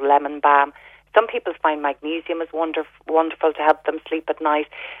also called lemon balm. Some people find magnesium is wonderful to help them sleep at night.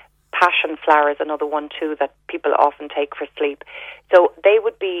 Passion flower is another one too that people often take for sleep. So they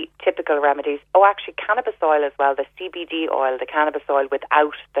would be typical remedies. Oh, actually cannabis oil as well, the CBD oil, the cannabis oil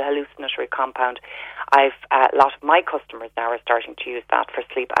without the hallucinatory compound. A lot of my customers now are starting to use that for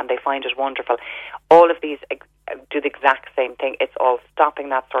sleep and they find it wonderful. All of these do the exact same thing. It's all stopping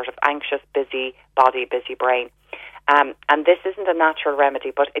that sort of anxious, busy body, busy brain. And this isn't a natural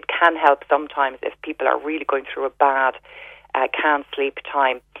remedy, but it can help sometimes if people are really going through a bad, can't sleep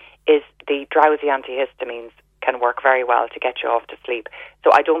time, is the drowsy antihistamines can work very well to get you off to sleep.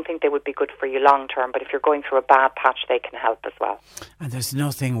 So I don't think they would be good for you long term, but if you're going through a bad patch, they can help as well. And there's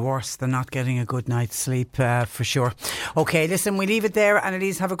nothing worse than not getting a good night's sleep, for sure. OK, listen, we leave it there.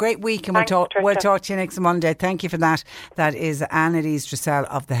 Annalise, have a great week, and we'll talk to you next Monday. Thank you for that. That is Annalise Dressel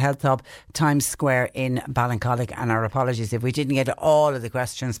of the Health Hub, Times Square in Ballincollig. And our apologies if we didn't get all of the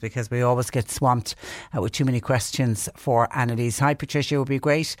questions, because we always get swamped with too many questions for Annalise. Hi, Patricia. It would be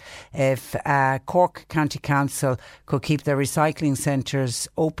great if Cork County Council could keep their recycling centres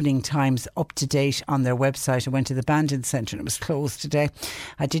opening times up to date on their website. I went to the Bandon Centre and it was closed today.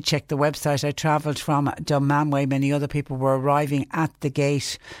 I did check the website. I travelled from Dunmanway. Many other people were arriving at the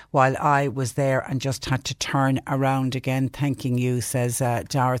gate while I was there and just had to turn around again. Thanking you, says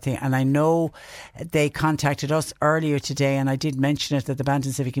Dorothy. And I know they contacted us earlier today, and I did mention it, that the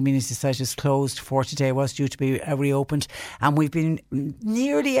Bandon Civic Community site is closed for today. It was due to be reopened, and we've been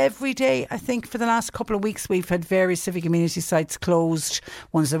nearly every day, I think, for the last couple of weeks, we've had various civic community sites closed,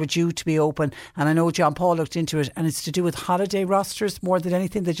 ones that were due to be open. And I know John Paul looked into it, and it's to do with holiday rosters more than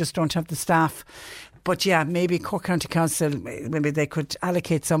anything. They just don't have the staff. But yeah, maybe Cork County Council, maybe they could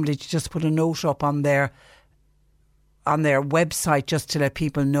allocate somebody to just put a note up on their website, just to let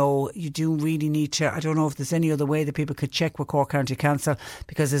people know you do really need to. I don't know if there's any other way that people could check with Cork County Council,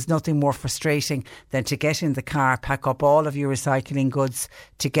 because there's nothing more frustrating than to get in the car, pack up all of your recycling goods,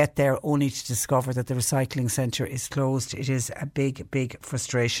 to get there only to discover that the recycling centre is closed. It is a big, big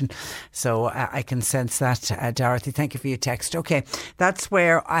frustration. So I can sense that, Dorothy. Thank you for your text. OK, that's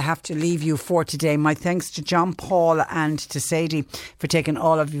where I have to leave you for today. My thanks to John Paul and to Sadie for taking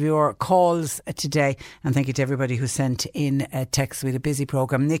all of your calls today, and thank you to everybody who sent in text. We had a busy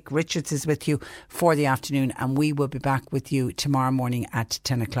programme. Nick Richards is with you for the afternoon, and we will be back with you tomorrow morning at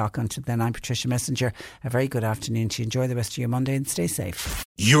 10 o'clock. Until then, I'm Patricia Messenger. A very good afternoon to you. Enjoy the rest of your Monday and stay safe.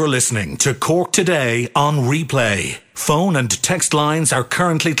 You're listening to Cork Today on replay. Phone and text lines are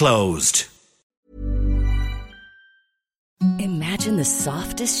currently closed. Imagine the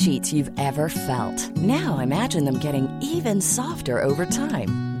softest sheets you've ever felt. Now imagine them getting even softer over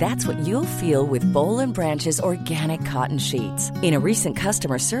time. That's what you'll feel with Boll & Branch's organic cotton sheets. In a recent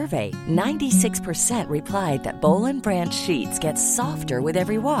customer survey, 96% replied that Boll & Branch sheets get softer with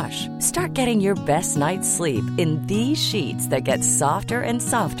every wash. Start getting your best night's sleep in these sheets that get softer and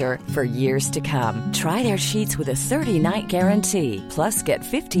softer for years to come. Try their sheets with a 30-night guarantee. Plus, get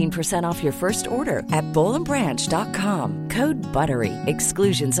 15% off your first order at bollandbranch.com. Code BUTTERY.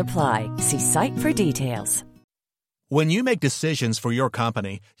 Exclusions apply. See site for details. When you make decisions for your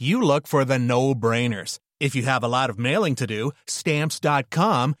company, you look for the no-brainers. If you have a lot of mailing to do,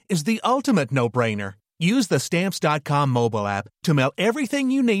 Stamps.com is the ultimate no-brainer. Use the Stamps.com mobile app to mail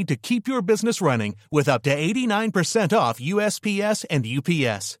everything you need to keep your business running with up to 89% off USPS and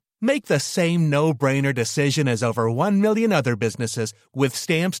UPS. Make the same no-brainer decision as over 1 million other businesses with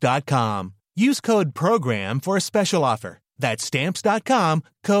Stamps.com. Use code PROGRAM for a special offer. That's Stamps.com,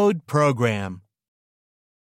 code PROGRAM.